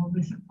 Well,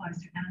 this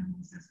applies to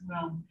animals as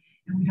well,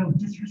 and we don't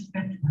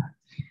disrespect that.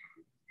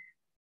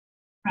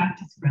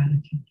 Practice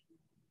gratitude.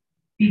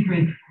 Be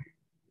grateful.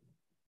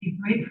 Be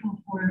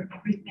grateful for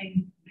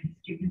everything that's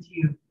given to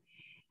you.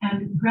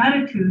 And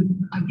gratitude,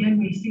 again,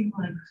 may seem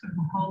like sort of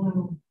a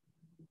hollow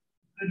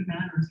good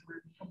manners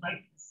or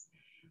politeness.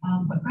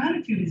 But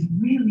gratitude is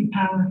really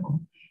powerful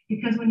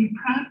because when you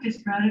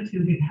practice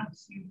gratitude, it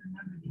helps you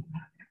remember that you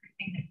have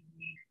everything that you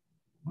need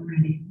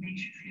already. It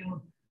makes you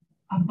feel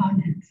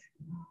abundant.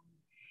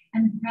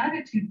 And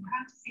gratitude,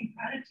 practicing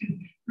gratitude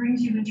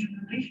brings you into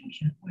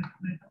relationship with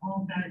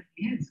all that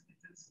is, with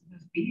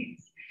those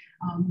beings.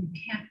 You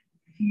can't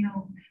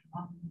feel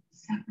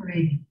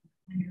separated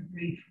when you're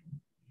grateful.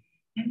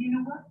 And you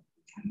know what?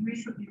 I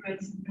recently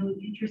read some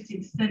really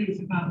interesting studies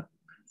about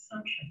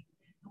consumption.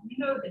 And we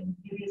know that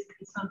it is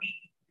consumption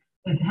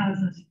that has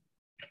us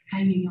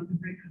hanging on the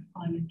brink of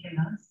climate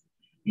chaos.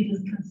 It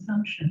is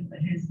consumption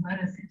that has led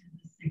us into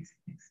the sixth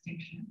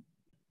extinction.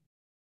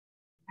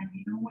 And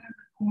you know what are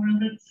the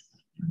correlates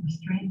to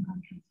restraint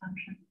on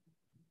consumption?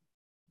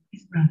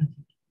 Is gratitude.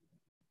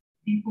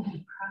 People who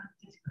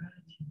practice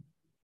gratitude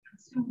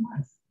consume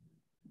less.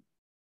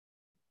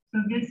 So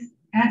this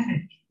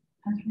ethic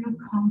has real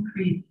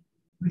concrete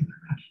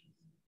repercussions.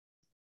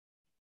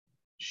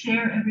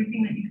 Share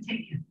everything that you've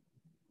taken.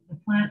 The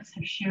plants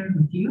have shared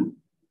with you.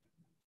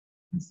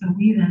 And so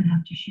we then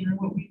have to share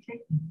what we've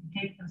taken.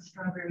 We take those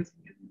strawberries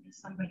and give them to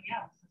somebody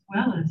else, as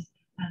well as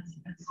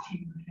to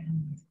your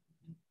families.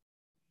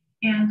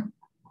 And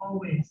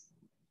always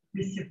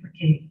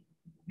reciprocate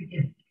the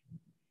gift.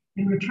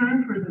 In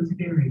return for those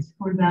berries,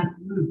 for that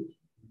root,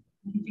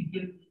 you need to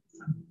give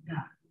something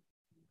back.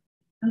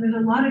 And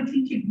there's a lot of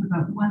teaching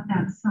about what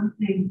that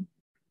something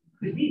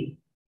could be.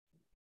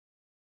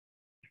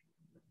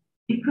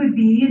 It could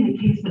be, in the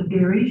case of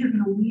berries, you're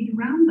going to weed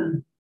around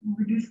them and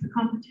reduce the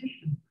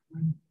competition.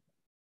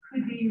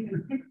 Could be you're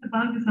going to pick the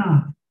bugs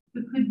off.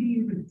 It could be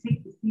you're going to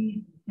take the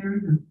seeds and carry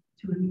them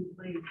to a new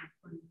place.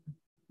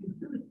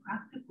 It's a really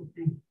practical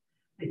thing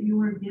that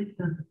your gift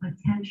of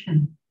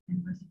attention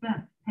and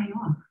respect pay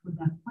off for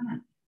that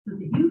plant so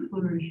that you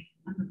flourish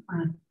and the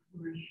plant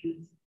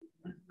flourishes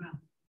as well.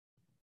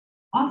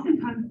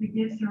 Oftentimes the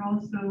gifts are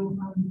also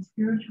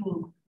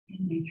spiritual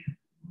in nature.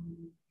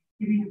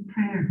 Giving a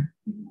prayer,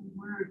 giving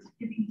words,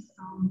 giving a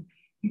song,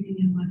 giving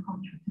in my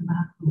culture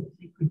tobacco,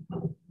 sacred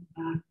food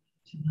back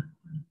to that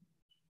plant.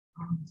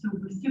 So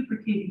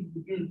reciprocating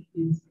the gift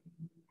is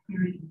a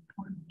very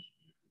important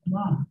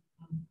law.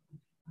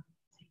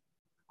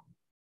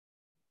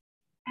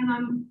 And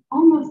I'm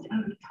almost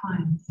out of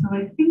time. So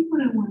I think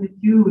what I want to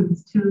do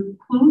is to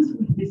close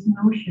with this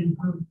notion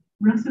of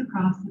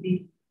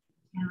reciprocity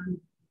and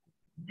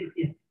the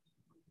gift.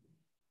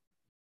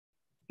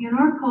 In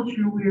our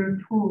culture, we are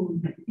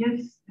told that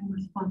gifts and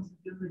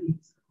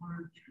responsibilities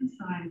are two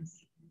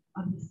sides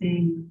of the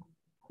same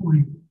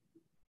coin.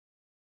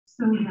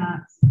 So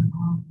that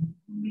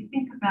when we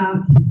think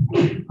about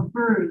a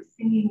bird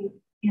singing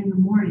in the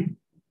morning,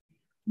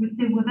 we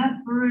say, well,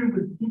 that bird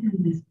was given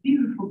this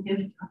beautiful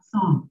gift of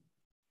song.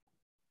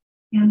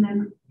 And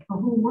then the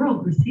whole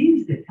world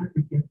receives it as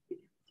a gift.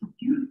 It's so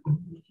beautiful,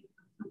 it's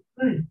so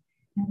good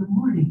in the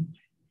morning.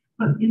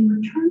 But in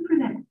return for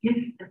that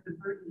gift that the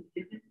bird was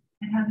given,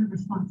 it has a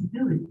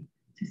responsibility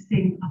to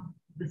sing up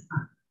the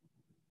sun.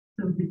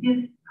 So the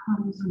gift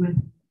comes with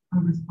a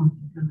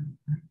responsibility,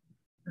 right?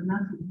 And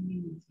that's what we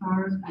mean with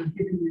stars. We're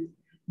given this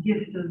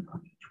gift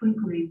of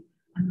twinkling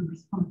and the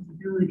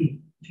responsibility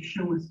to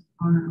show us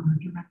our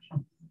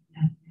directions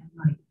and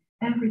light.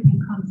 Everything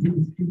comes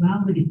in this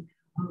duality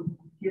of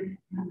gift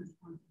and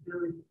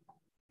responsibility.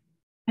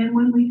 And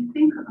when we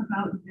think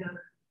about the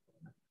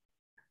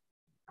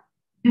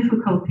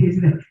difficulties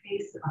that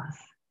face us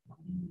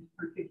in this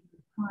particular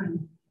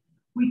time,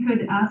 we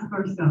could ask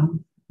ourselves,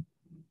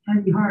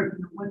 heavy heart,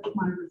 what's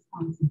my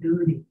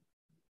responsibility?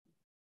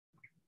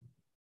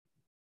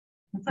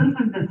 And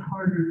sometimes that's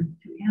harder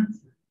to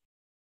answer.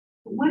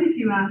 But what if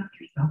you ask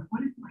yourself,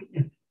 what is my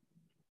gift?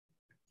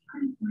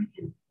 What is my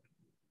gift?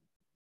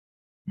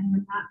 And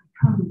when that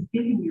becomes,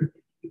 giving your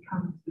gift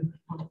becomes the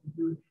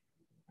responsibility.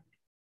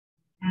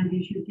 And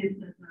is your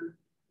gift as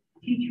a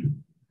teacher,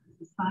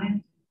 as a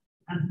scientist,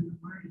 as an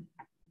artist,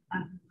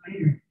 as a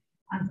writer,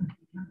 as a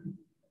photographer,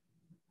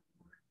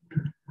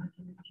 as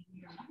an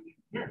engineer,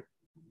 yes.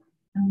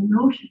 And the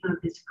notion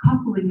of this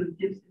coupling of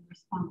gifts and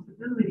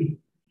responsibility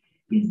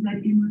is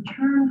that in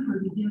return for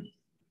the gifts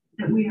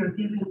that we are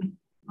given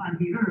by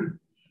the earth,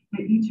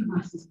 that each of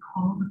us is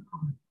called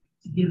upon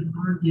to give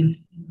our gift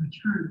in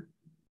return.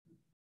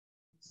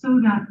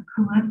 So that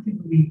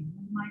collectively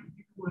we might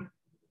do what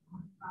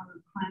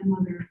our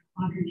grandmother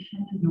Audrey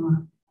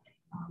Shenandoah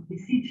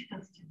beseeched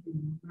us to do,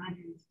 that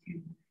is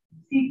to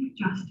seek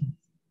justice,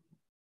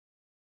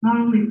 not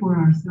only for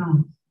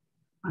ourselves,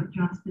 but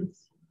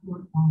justice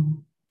for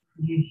all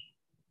creation.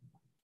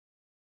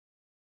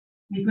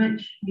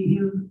 Miigwech,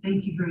 Mi'u,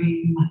 thank you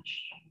very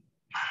much.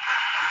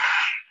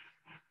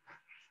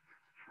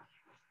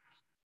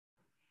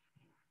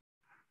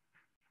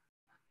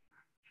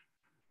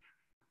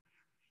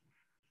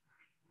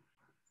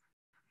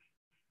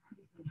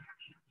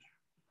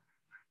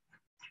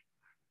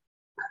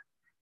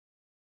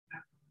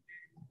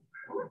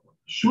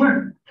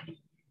 Sure.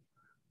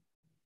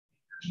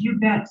 You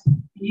bet.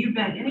 You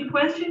bet. Any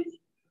questions?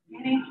 Yeah.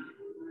 Any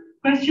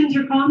questions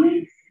or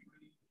comments?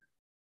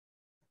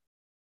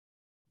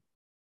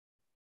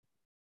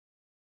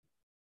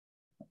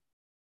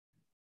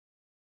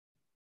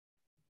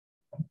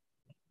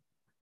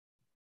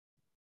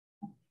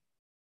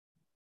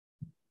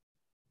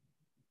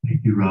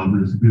 Thank you, Rob. It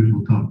was a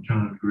beautiful talk,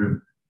 John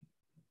Grimm.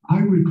 I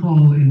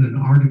recall in an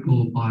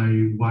article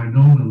by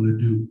Winona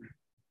LaDuke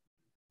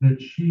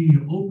that she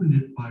opened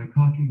it by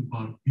talking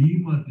about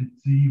Bima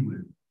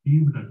Dziwin,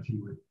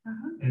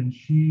 and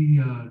she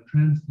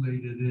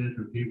translated it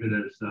or gave it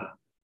as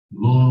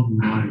long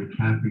life,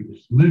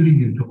 happiness,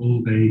 living into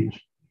old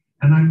age.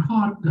 And I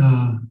caught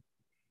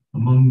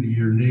among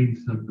your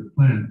names of the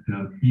plant,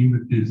 Bima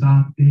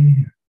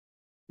Dzate.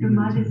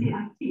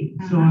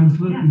 So I was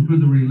looking for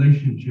the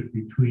relationship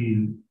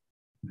between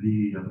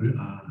the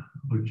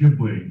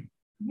Ojibwe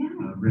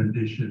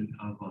rendition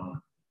of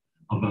a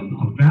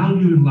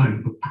value in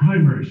life, a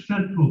primary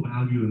central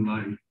value in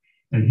life,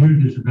 and here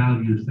this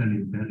value is then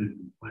embedded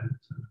in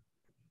plants.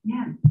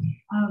 Yeah,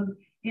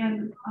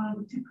 and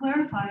to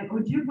clarify,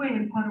 Ojibwe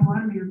and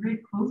Potawatomi are very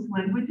close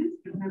languages,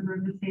 they're a member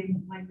of the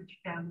same language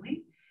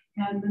family,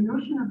 and the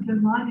notion of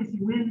Bima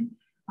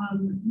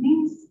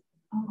means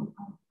a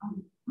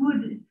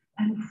good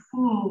and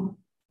full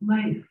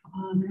life.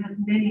 It has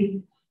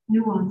many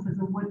nuances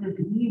of what does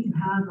it mean to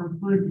have a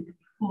good,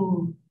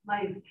 full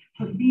life.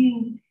 But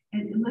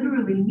it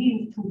literally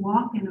means to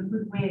walk in a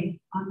good way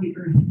on the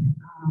earth.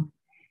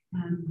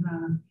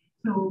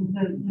 So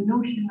the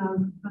notion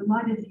of the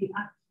Madesi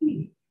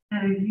Aki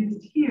that I've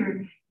used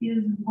here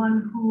is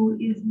one who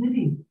is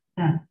living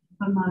that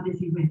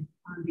Madesi way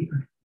on the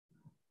earth.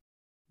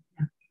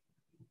 Yeah.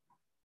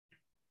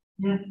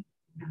 Yes.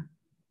 Yeah.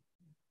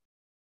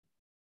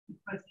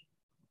 Question.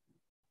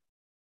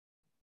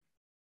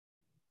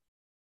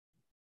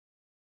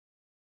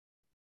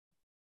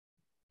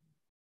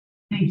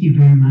 Thank you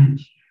very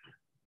much.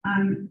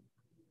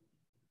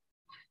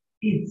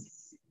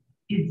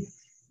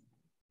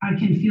 I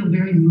can feel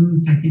very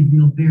moved. I can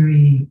feel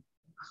very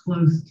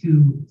close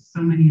to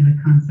so many of the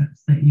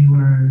concepts that you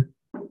are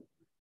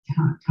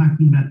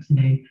talking about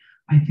today.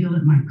 I feel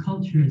that my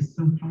culture is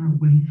so far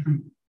away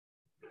from.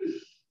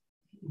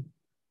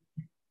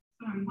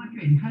 So I'm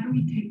wondering, how do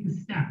we take the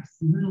steps,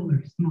 little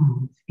or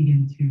small, to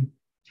begin to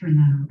turn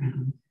that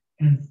around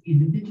as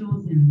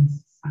individuals in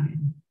this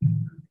society?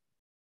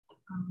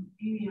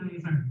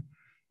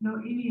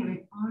 Amy,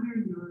 I honor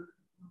your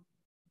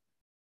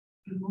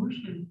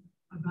emotion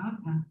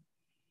about that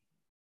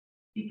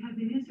because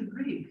it is a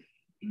grief.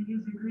 It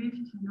is a grief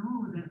to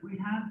know that we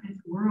have this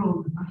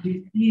world of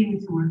these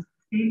beings who are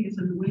status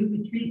and the way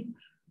we treat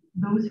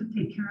those who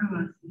take care of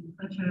us in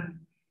such a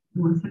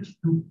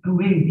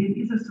way. It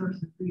is a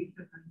source of grief.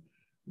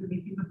 When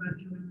we think about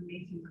doing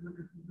amazing,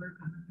 wonderful work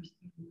on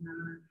understanding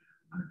that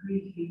our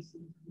grief is a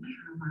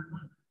measure of our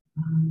love.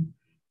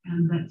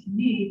 And that to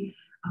me,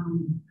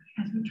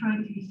 as we try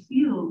to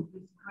heal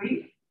this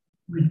great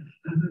rift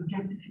of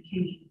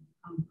objectification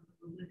of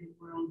the living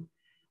world,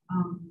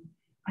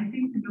 I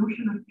think the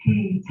notion of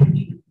paying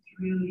attention is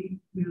really,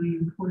 really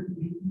important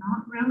and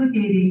not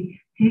relegating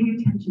paying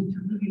attention to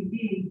living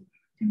beings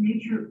to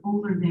nature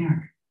over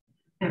there.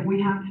 That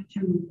we have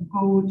to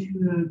go to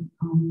the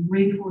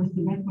rainforest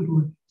of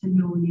Ecuador to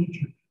know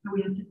nature. That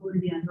we have to go to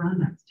the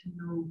Adirondacks to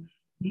know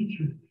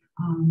nature.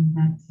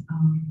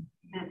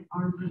 That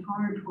our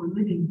regard for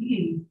living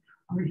beings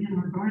are in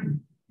our garden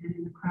and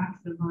in the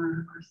cracks of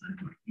our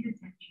sidewalk. Pay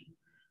attention.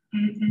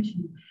 Pay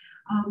attention.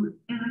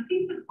 And I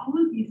think that all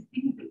of these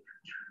things that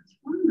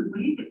transform the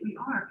way that we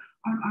are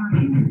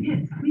human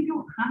is. We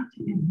don't have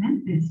to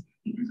invent this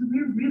because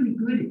we're really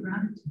good at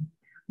gratitude.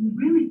 We're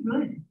really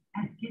good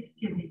at gift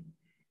giving.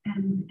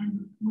 And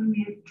when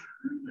we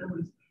turn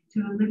those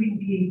to the living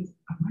beings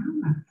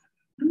around us,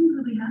 then we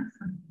really have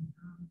something.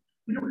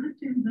 We don't have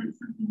to invent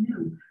something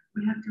new.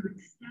 We have to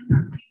extend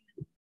our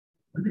payment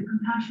with the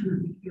compassion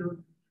that we feel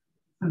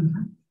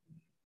sometimes,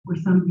 for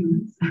some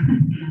humans,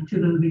 to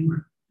the living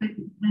world. But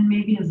then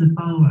maybe as a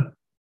follow-up,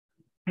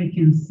 I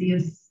can see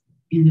us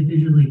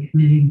individually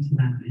committing to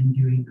that and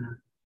doing that.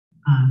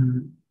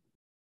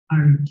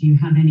 Do you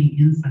have any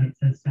insights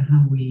as to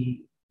how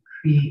we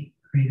create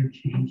greater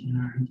change in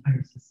our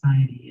entire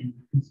society and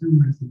the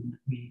consumerism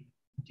that we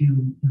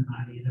do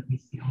embody, that we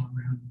see all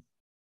around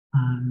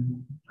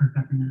our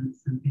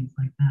governance and things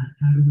like that?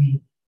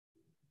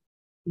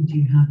 Do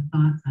you have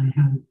thoughts on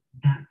how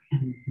that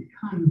can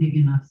become big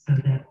enough so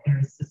that there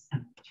is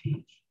systemic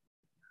change?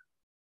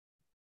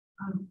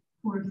 Of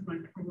course,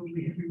 like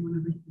probably every one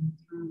of us in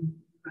this room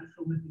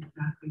wrestle with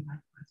exactly that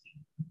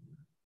question.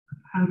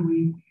 How do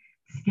we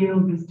scale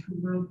this to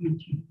worldview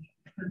change?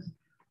 Because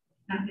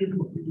that is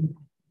what we do.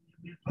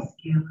 We have to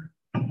scale it.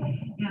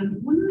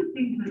 And one of the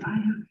things that I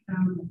have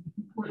found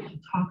important to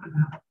talk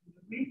about,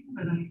 the reason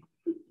that I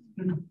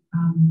spend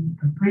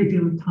a great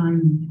deal of time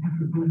and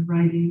effort both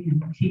writing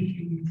and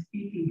teaching and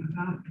speaking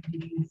about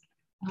Indigenous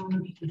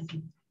knowledge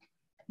systems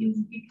is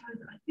because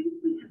I think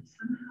we have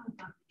somehow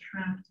got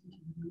trapped into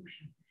the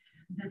notion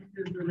that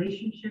the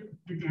relationship,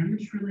 the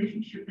damaged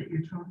relationship that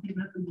you're talking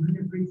about, the one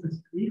that brings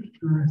us grief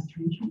through our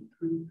estrangement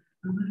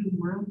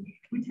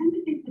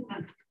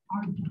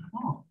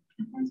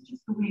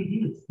it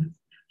is. That's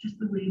just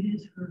the way it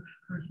is for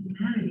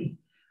humanity.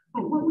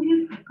 But what we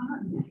have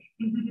forgotten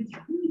is that it's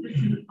really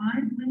just an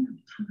odd length of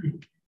time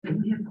that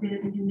we have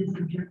been in this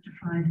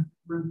objectified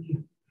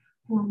worldview.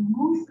 For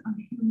most of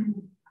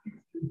human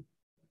history,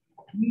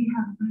 we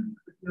have lived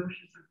with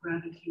notions of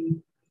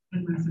gratitude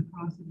and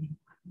reciprocity,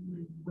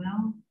 and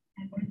well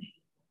and richly.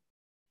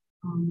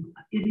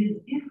 It is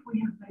if we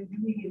have been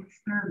doing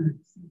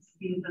experiments since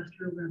the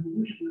Industrial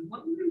Revolution of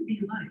what would it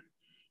be like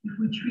if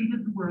we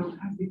treated the world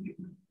as if it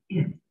was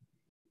it,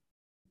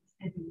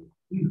 instead of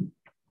you,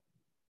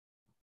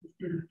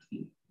 instead of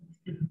he,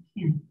 instead of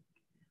him.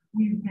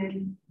 We've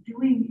been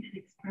doing an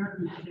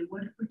experiment to say,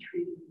 what if we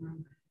treated the world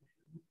as if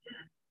it was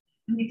dead?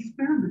 And the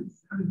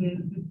experiments, or the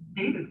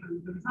data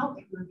from the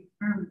results from those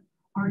experiments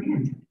are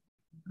in,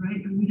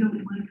 right? And we don't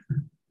like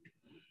them.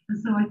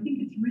 And so I think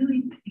it's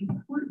really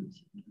important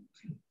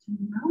to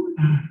know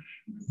that,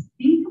 to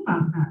speak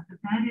about that,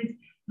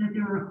 that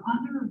there are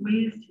other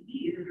ways to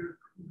be that are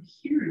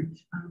coherent,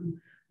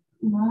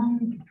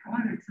 long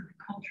products of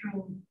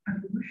cultural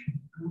evolution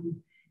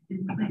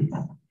in place.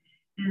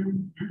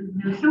 And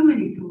there's so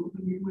many tools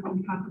when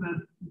we talk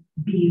about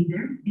being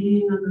there,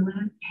 being on the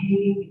land,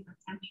 paying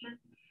attention,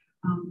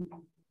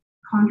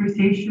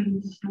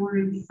 conversation,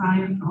 stories,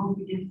 science, all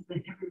the gifts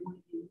that everyone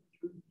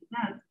through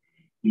that,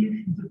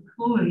 if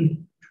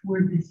deployed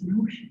toward this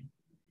notion,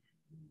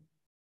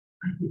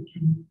 I think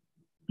can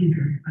be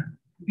very fun.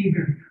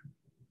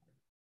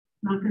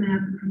 Not going to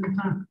happen from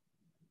the top.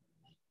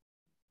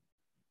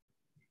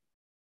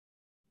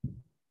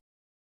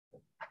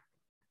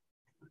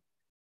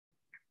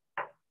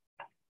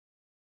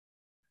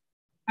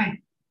 Hi,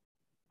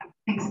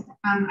 thanks.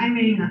 I'm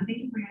Marina. Thank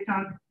you for your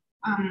talk.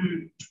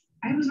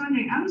 I was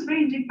wondering, I was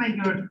very intrigued by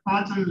your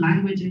thoughts on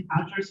language and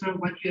culture, sort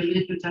of what you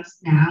alluded to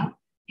just now.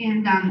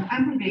 And I'm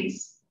from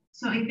Greece.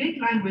 So in Greek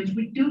language,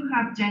 we do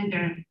have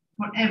gender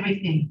for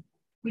everything.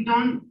 We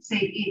don't say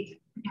it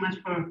pretty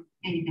much for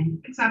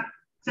anything, except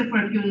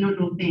for a few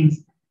neutral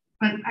things.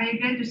 But I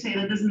regret to say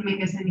that doesn't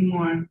make us any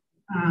more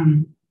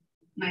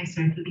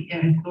nicer to the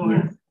earth or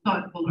yes.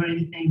 thoughtful or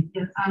anything.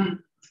 Yes.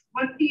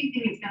 What do you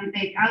think it's going to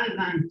take other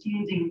than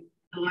changing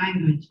the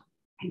language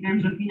in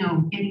terms of,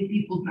 getting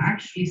people to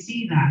actually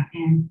see that?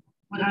 And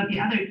what are the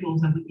other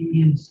tools that we can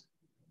use?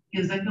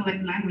 Because I feel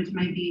like language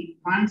might be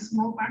one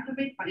small part of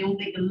it, but it will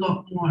take a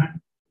lot more.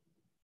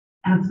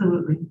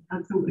 Absolutely,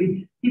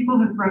 absolutely. People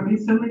have brought me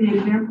so many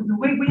examples of,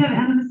 wait, we have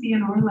animacy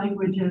in our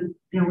language and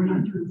we're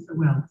not doing so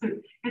well. So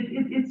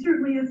it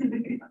certainly isn't,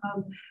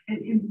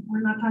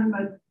 we're not talking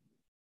about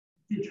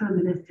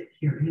deterministic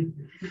here. It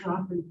is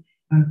often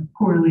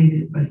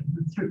correlated, but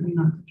certainly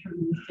not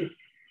deterministic.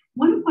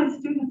 One of my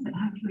students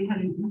actually had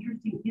an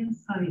interesting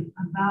insight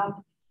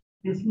about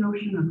this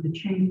notion of the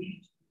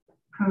changed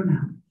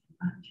pronoun.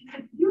 She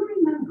said, you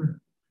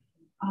remember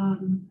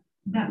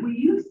that we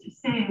used to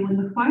say when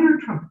the fire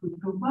truck would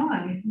go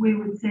by, we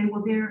would say,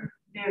 well, they're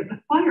the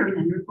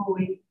firemen are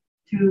going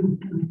to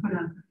put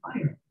out the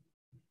fire.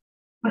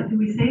 But do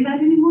we say that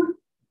anymore?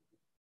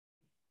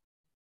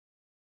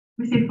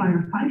 We say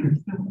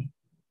firefighters, don't we?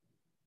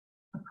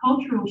 A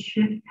cultural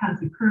shift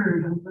has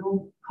occurred, a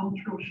little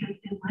cultural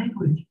shift in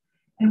language,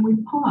 and we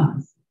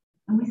pause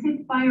and we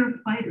say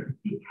firefighter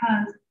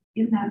because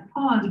in that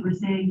pause we're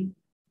saying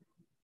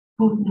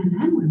both men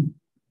and women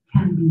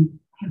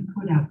can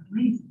put out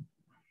blazes.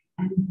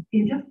 And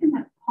just in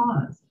that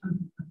pause of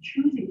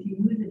choosing to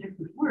use a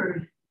different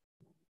word,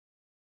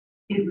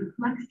 it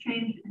reflects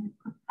change and it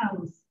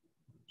propels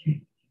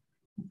change.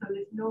 And so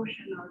this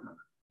notion of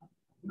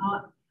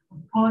not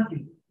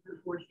pausing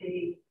before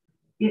saying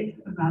it's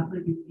about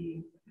living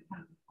beings that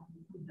have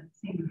that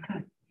same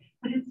effect.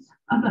 But it's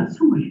about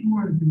so much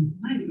more than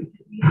language.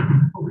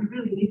 What we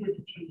really needed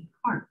to change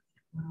hearts.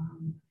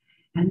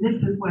 And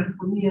this is what,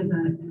 for me as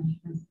a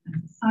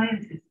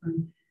scientist,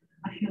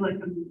 I feel like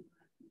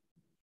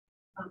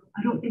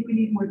I don't think we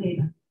need more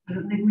data. I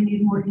don't think we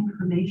need more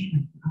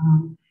information.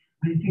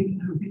 I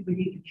don't think we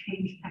need to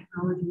change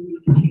technology. We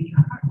need to change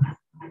our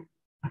hearts.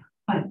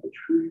 But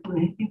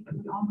truthfully, I think that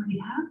we already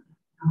have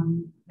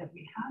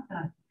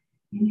that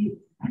innate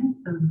sense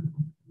of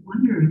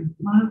wonder,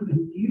 love,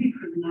 and beauty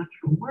for the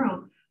natural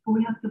world. But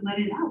we have to let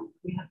it out.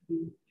 We have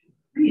to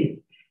free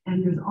it.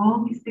 And there's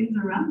all these things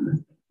around us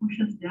that push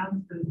us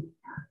down to the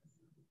path.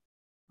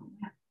 So we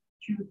have to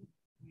choose.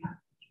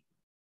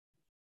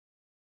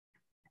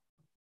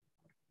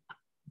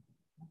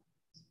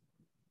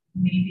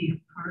 Maybe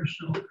a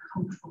partial,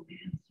 hopeful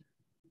answer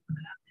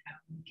about how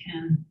we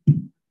can,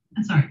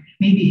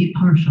 maybe a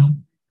partial,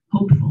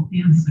 hopeful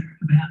answer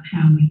about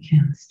how we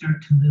can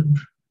start to move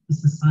the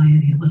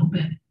society a little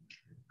bit.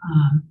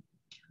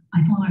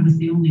 I thought I was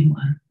the only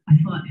one. I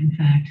thought, in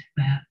fact,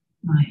 that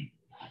my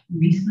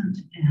recent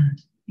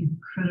and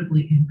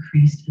incredibly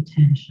increased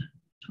attention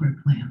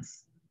toward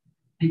plants.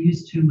 I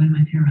used to, when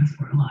my parents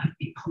were alive,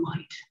 be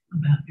polite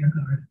about their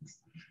gardens,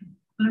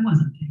 but I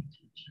wasn't paying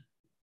attention.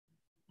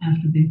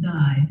 After they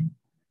died,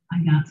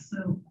 I got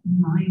so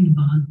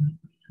mind-bogglingly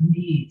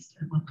amazed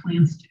at what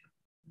plants do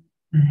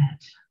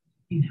that,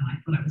 I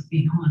thought I was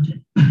being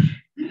haunted.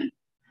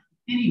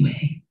 Anyway,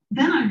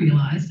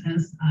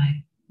 as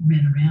I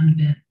read around a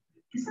bit,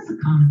 this is a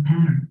common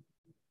pattern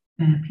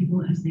that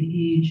people as they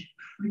age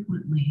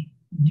frequently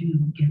do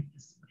get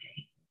this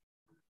way.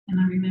 And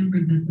I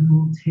remembered that the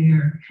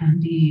Voltaire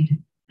Candide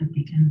at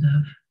the end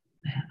of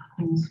that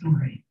whole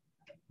story,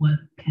 what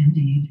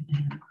Candide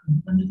and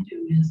Clementine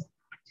do is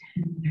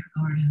tend their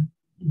garden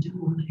into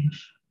old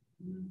age.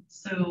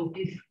 So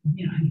if,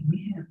 you know, we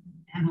have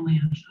an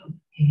avalanche of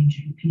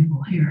aging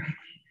people here,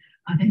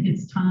 I think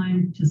it's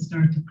time to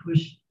start to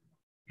push,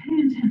 pay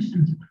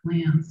attention to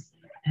plants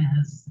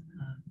as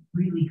a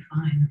really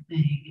fine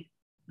thing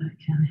that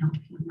can help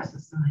heal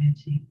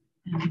society.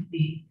 And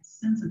the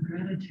sense of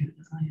gratitude,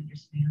 as I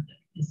understand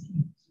it, is a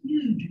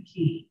huge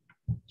key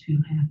to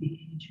happy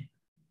aging.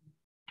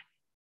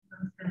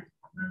 Well said,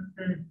 well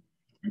said.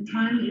 And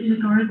time in the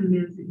garden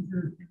is a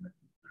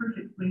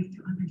perfect place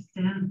to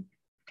understand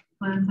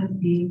plants as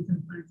beings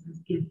and plants as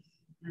gifts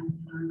and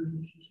our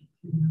relationship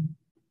to them.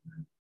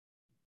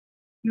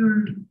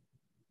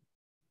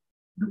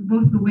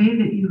 Both the way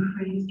that you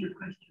phrased your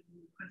question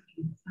and the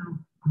question itself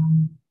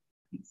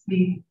makes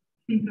me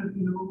think of,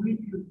 you know, we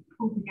could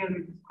pull together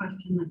this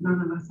question that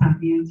none of us have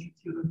the answer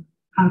to of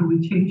how do we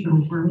change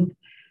our world.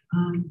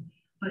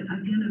 But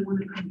again, I want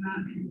to come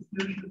back to this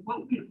notion of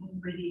what we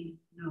already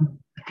know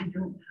that we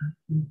don't have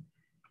to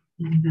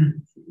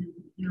invent. And,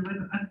 you know,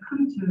 I've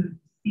come to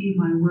see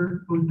my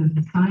work both as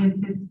a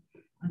scientist,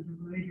 as a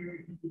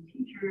writer, as a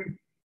teacher,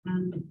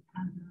 and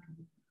as a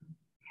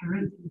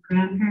parent and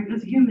grandparent,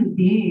 as a human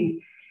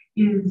being,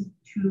 is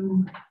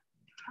to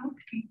help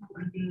people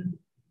again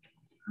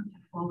come to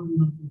fall in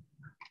love with them.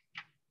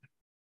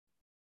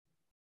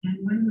 And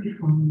when we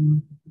fall in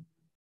love with them,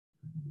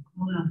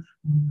 all else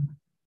falls.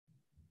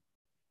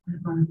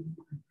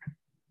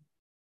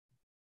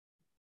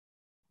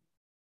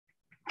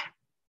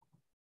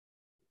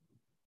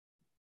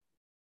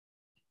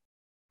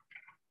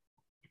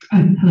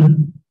 Hello.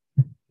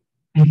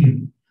 Thank you.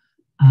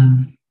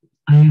 I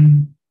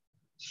am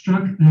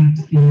struck that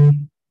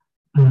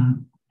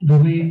the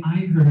way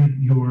I heard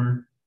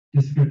your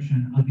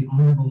description of the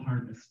honorable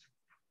harvest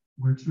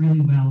works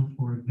really well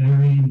for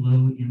very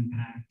low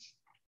impact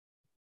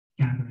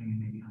gathering and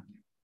maybe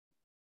hunting.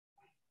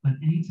 But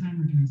anytime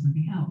we're doing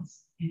something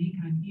else, any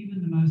kind,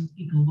 even the most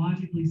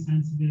ecologically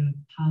sensitive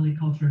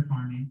polyculture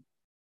farming,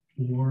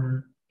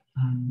 or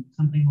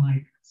something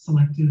like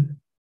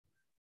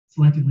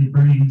selectively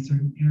burning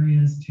certain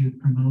areas to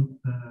promote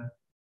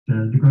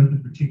the growth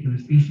of particular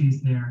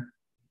species there,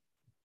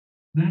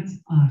 that's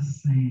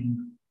us saying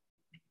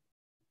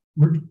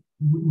we're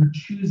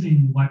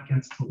choosing what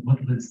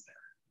lives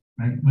there,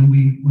 right? When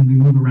we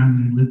move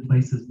around and live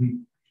places, we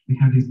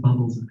have these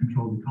bubbles of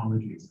controlled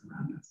ecologies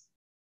around us.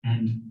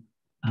 And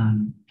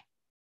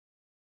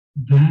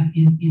that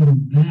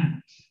in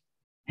that,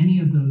 any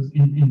of those,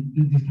 in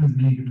these kinds of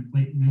many different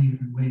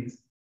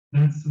ways,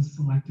 that's so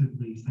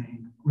selectively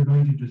saying we're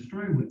going to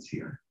destroy what's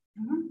here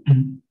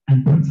and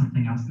put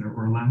something else there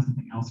or allow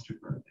something else to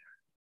grow there.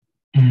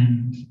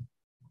 And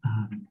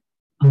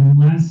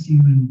unless you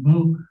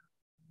invoke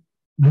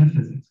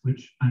metaphysics,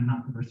 which I'm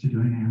not averse to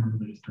doing, I am a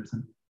religious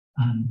person,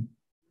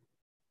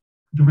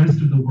 the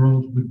rest of the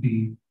world would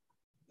be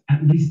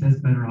at least as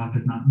better off,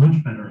 if not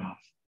much better off,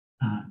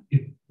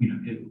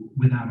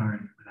 without our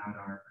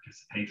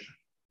participation.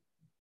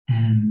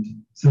 And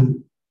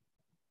so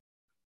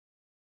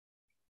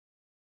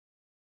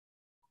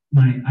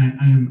I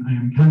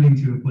am coming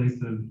to a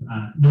place of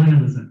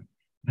nihilism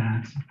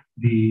that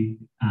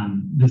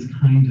this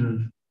kind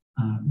of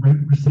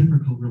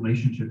reciprocal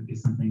relationship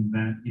is something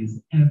that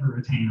is ever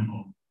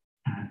attainable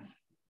at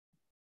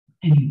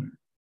anywhere.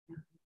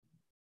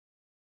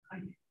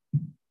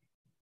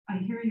 I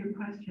hear your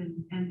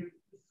question, and there's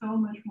so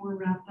much more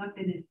wrapped up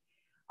in it.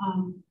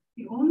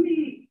 The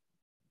only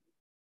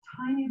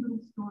tiny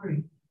little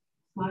story,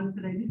 slides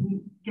that I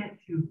didn't get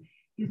to,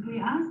 is we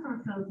asked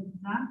ourselves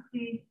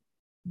exactly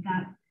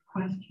that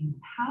question.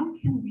 How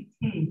can we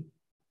take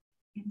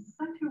in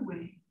such a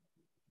way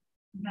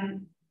that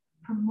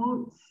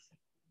promotes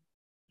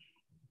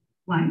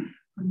life,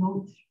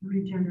 promotes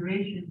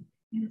regeneration,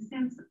 in a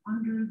sense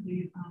under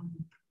the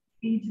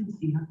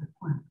agency of the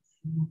plants?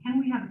 Can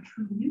we have a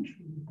true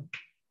mutualism?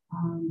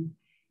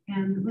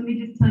 And let me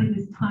just tell you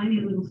this tiny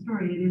little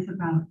story. It is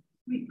about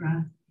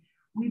sweetgrass.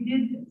 We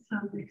did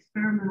some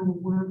experimental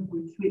work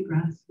with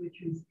sweetgrass,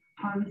 which is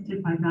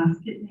harvested by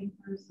basket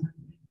makers and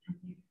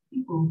Native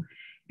people.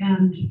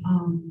 And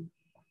I'm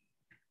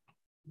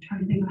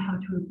trying to think of how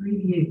to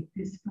abbreviate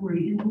this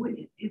story. In the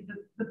way,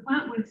 the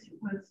plant was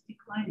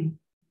declining.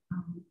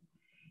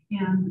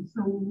 And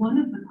so one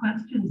of the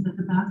questions that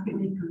the basket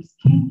makers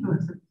came to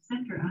us at the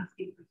center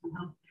asking for some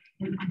help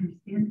in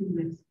understanding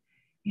this.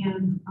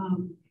 And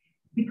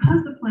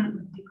because the plant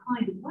was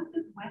declining, what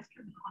does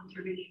Western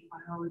conservation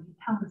biology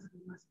tell us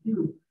we must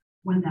do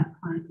when that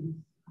plant is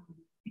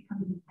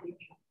becoming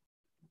endangered?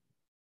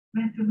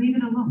 We have to leave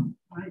it alone,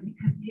 right?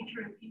 Because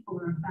nature and people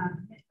are a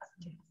bad mix.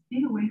 We have to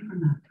stay away from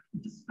that.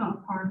 We just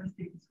stop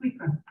harvesting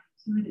sweetgrass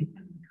so that it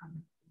can recover.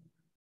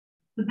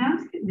 The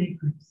basket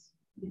makers,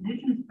 the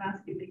indigenous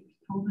basket makers,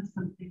 told us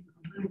something a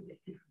little bit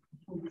different.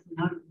 told us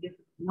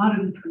a lot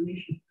of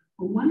information.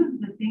 But one of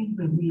the things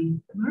that we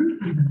learned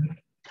from them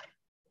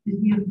is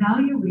we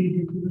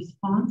evaluated the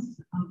response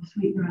of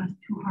sweetgrass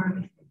to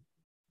harvesting.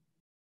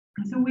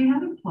 And so we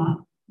had a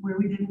plot where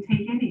we didn't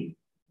take any.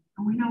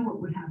 And we know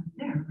what would happen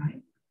there,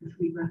 right? The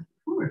sweetgrass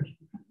would flourish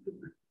because we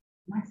were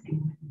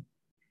messing with it.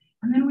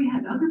 And then we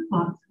had other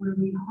plots where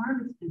we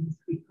harvested the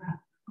sweetgrass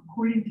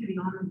according to the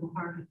honorable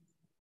harvest.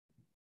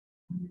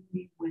 And then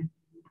we went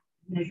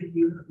and measured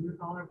the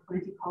dollar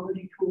plant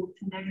ecology tool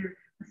to measure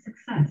the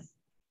success.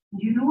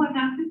 And do you know what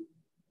happened?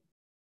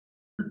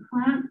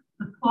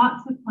 The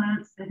plots of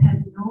plants that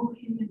had no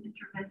human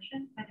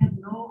intervention, that had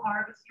no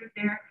harvester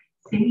there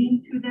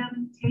singing to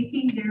them,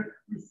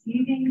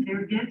 receiving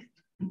their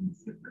gifts and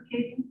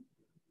reciprocating,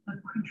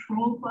 the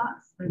control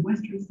plots that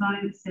Western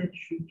science said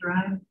should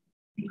thrive,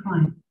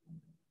 declined.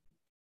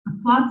 The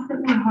plots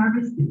that were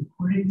harvested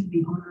according to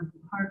the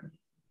honorable harvest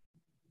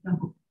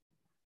doubled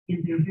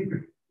in their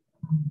vigor.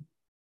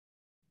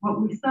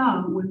 What we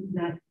saw was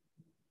that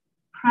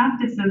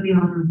practice of the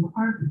honorable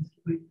harvest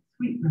with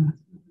sweetgrass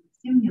was a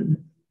stimulus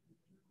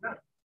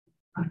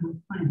of those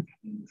plants,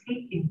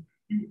 taking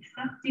and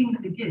accepting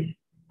the gift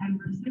and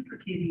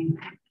reciprocating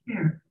with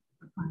care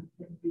the plants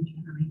that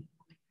regenerate.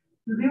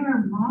 So there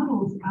are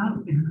models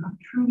out there of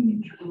true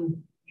mutual,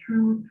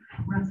 true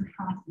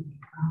reciprocity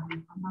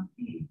among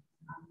beings.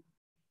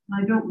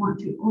 And I don't want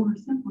to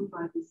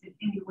oversimplify this in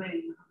any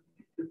way.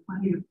 There are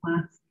plenty of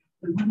plants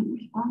that wouldn't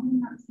respond in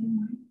that same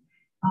way.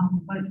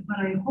 But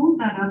I hold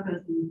that up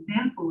as an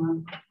example of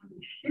when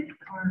we shift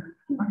our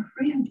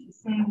freedom to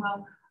say,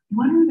 well,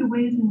 what are the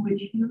ways in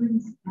which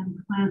humans and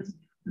plants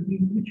would be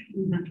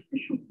mutually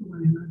beneficial to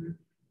one another?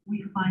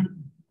 We find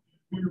them.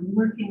 And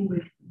working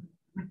with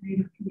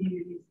native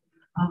communities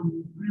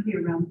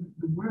really around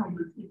the world,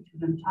 listening to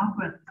them talk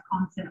about this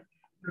concept,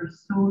 there are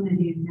so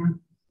many examples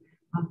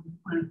of the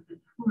plants that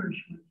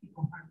flourish when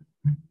people harvest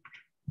them.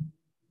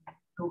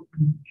 So, if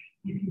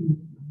you need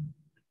them.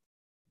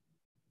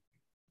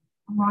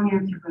 A long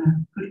answer, but a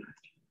good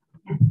question.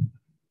 Yeah.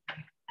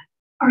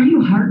 Are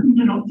you heartened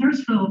at all?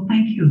 First of all,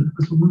 thank you. It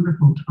was a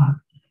wonderful talk.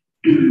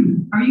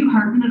 Are you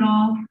heartened at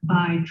all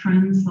by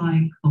trends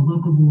like the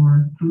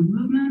locavore food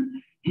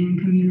movement in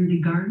community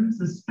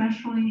gardens,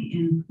 especially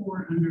in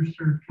poor,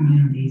 underserved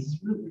communities?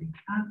 Absolutely,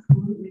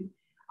 absolutely.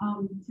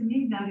 To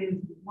me, that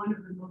is one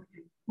of the most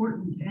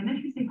important, and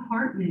as you say,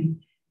 heartening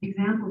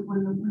examples.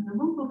 When the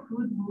local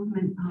food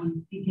movement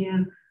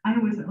began, I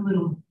was a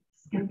little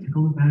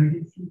skeptical about it.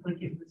 It seemed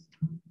like it was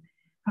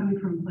coming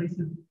from a place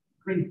of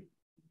great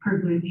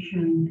privilege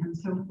and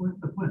so forth.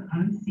 But what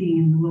I'm seeing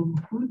in the local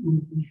food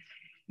movement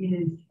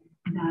is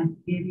that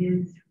it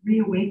is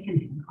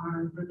reawakening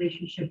our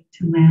relationship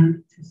to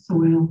land, to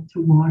soil,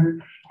 to water,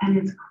 and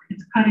it's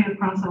cutting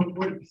across all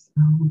borders,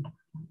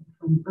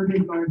 from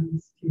urban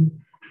gardens to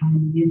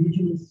the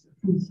indigenous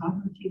food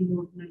sovereignty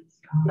movements,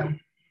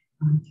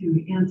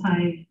 to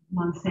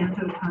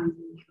anti-Monsanto kinds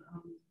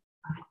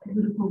of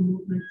political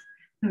movements.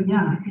 So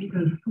yeah, I think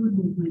the food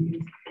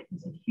movement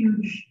is a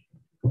huge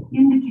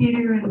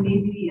indicator and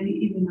maybe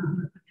even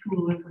a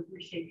tool of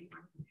reshaping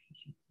our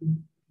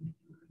relationships.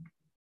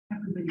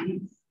 Everybody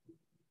eats.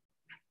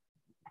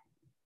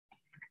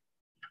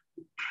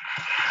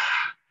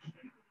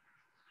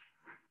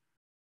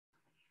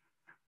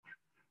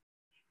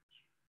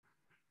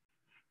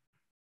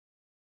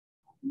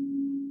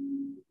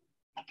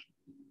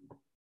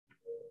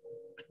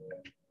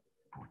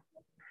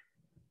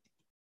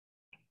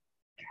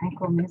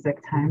 Tranquil music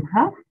time,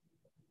 huh?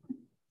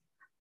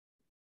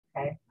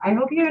 Okay, I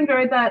hope you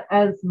enjoyed that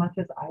as much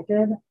as I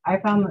did. I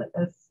found that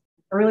this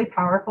a really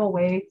powerful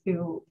way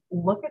to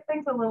look at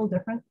things a little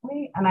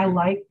differently, and I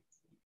really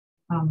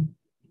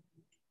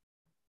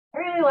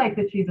like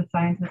that she's a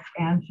scientist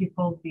and she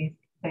pulls these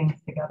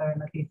things together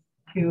and that these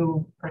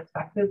two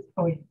perspectives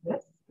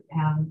coexist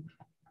and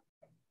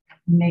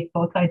make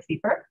both sides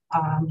deeper.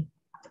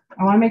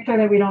 I want to make sure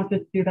that we don't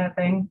just do that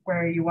thing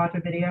where you watch a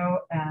video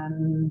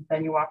and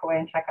then you walk away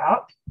and check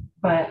out.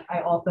 But I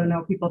also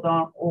know people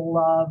don't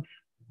love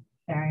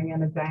sharing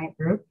in a giant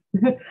group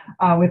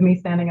with me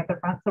standing at the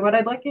front. So what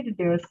I'd like you to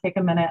do is take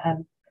a minute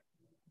and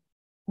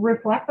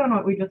reflect on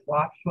what we just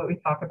watched, what we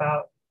talked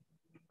about,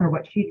 or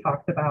what she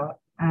talked about,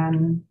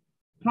 and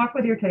talk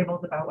with your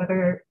tables about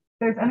whether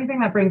there's anything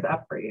that brings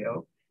up for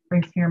you,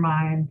 brings to your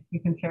mind.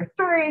 You can share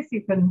stories,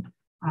 you can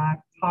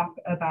talk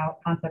about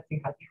concepts you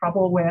had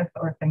trouble with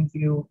or things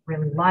you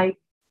really like,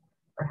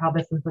 or how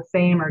this is the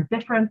same or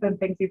different than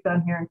things you've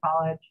done here in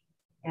college.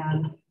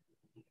 And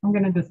I'm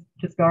going to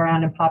just go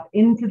around and pop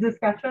into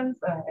discussions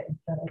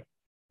instead of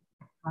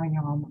telling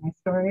you all my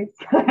stories.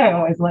 I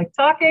always like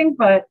talking,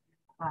 but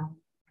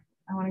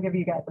I want to give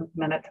you guys a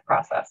minute to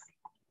process.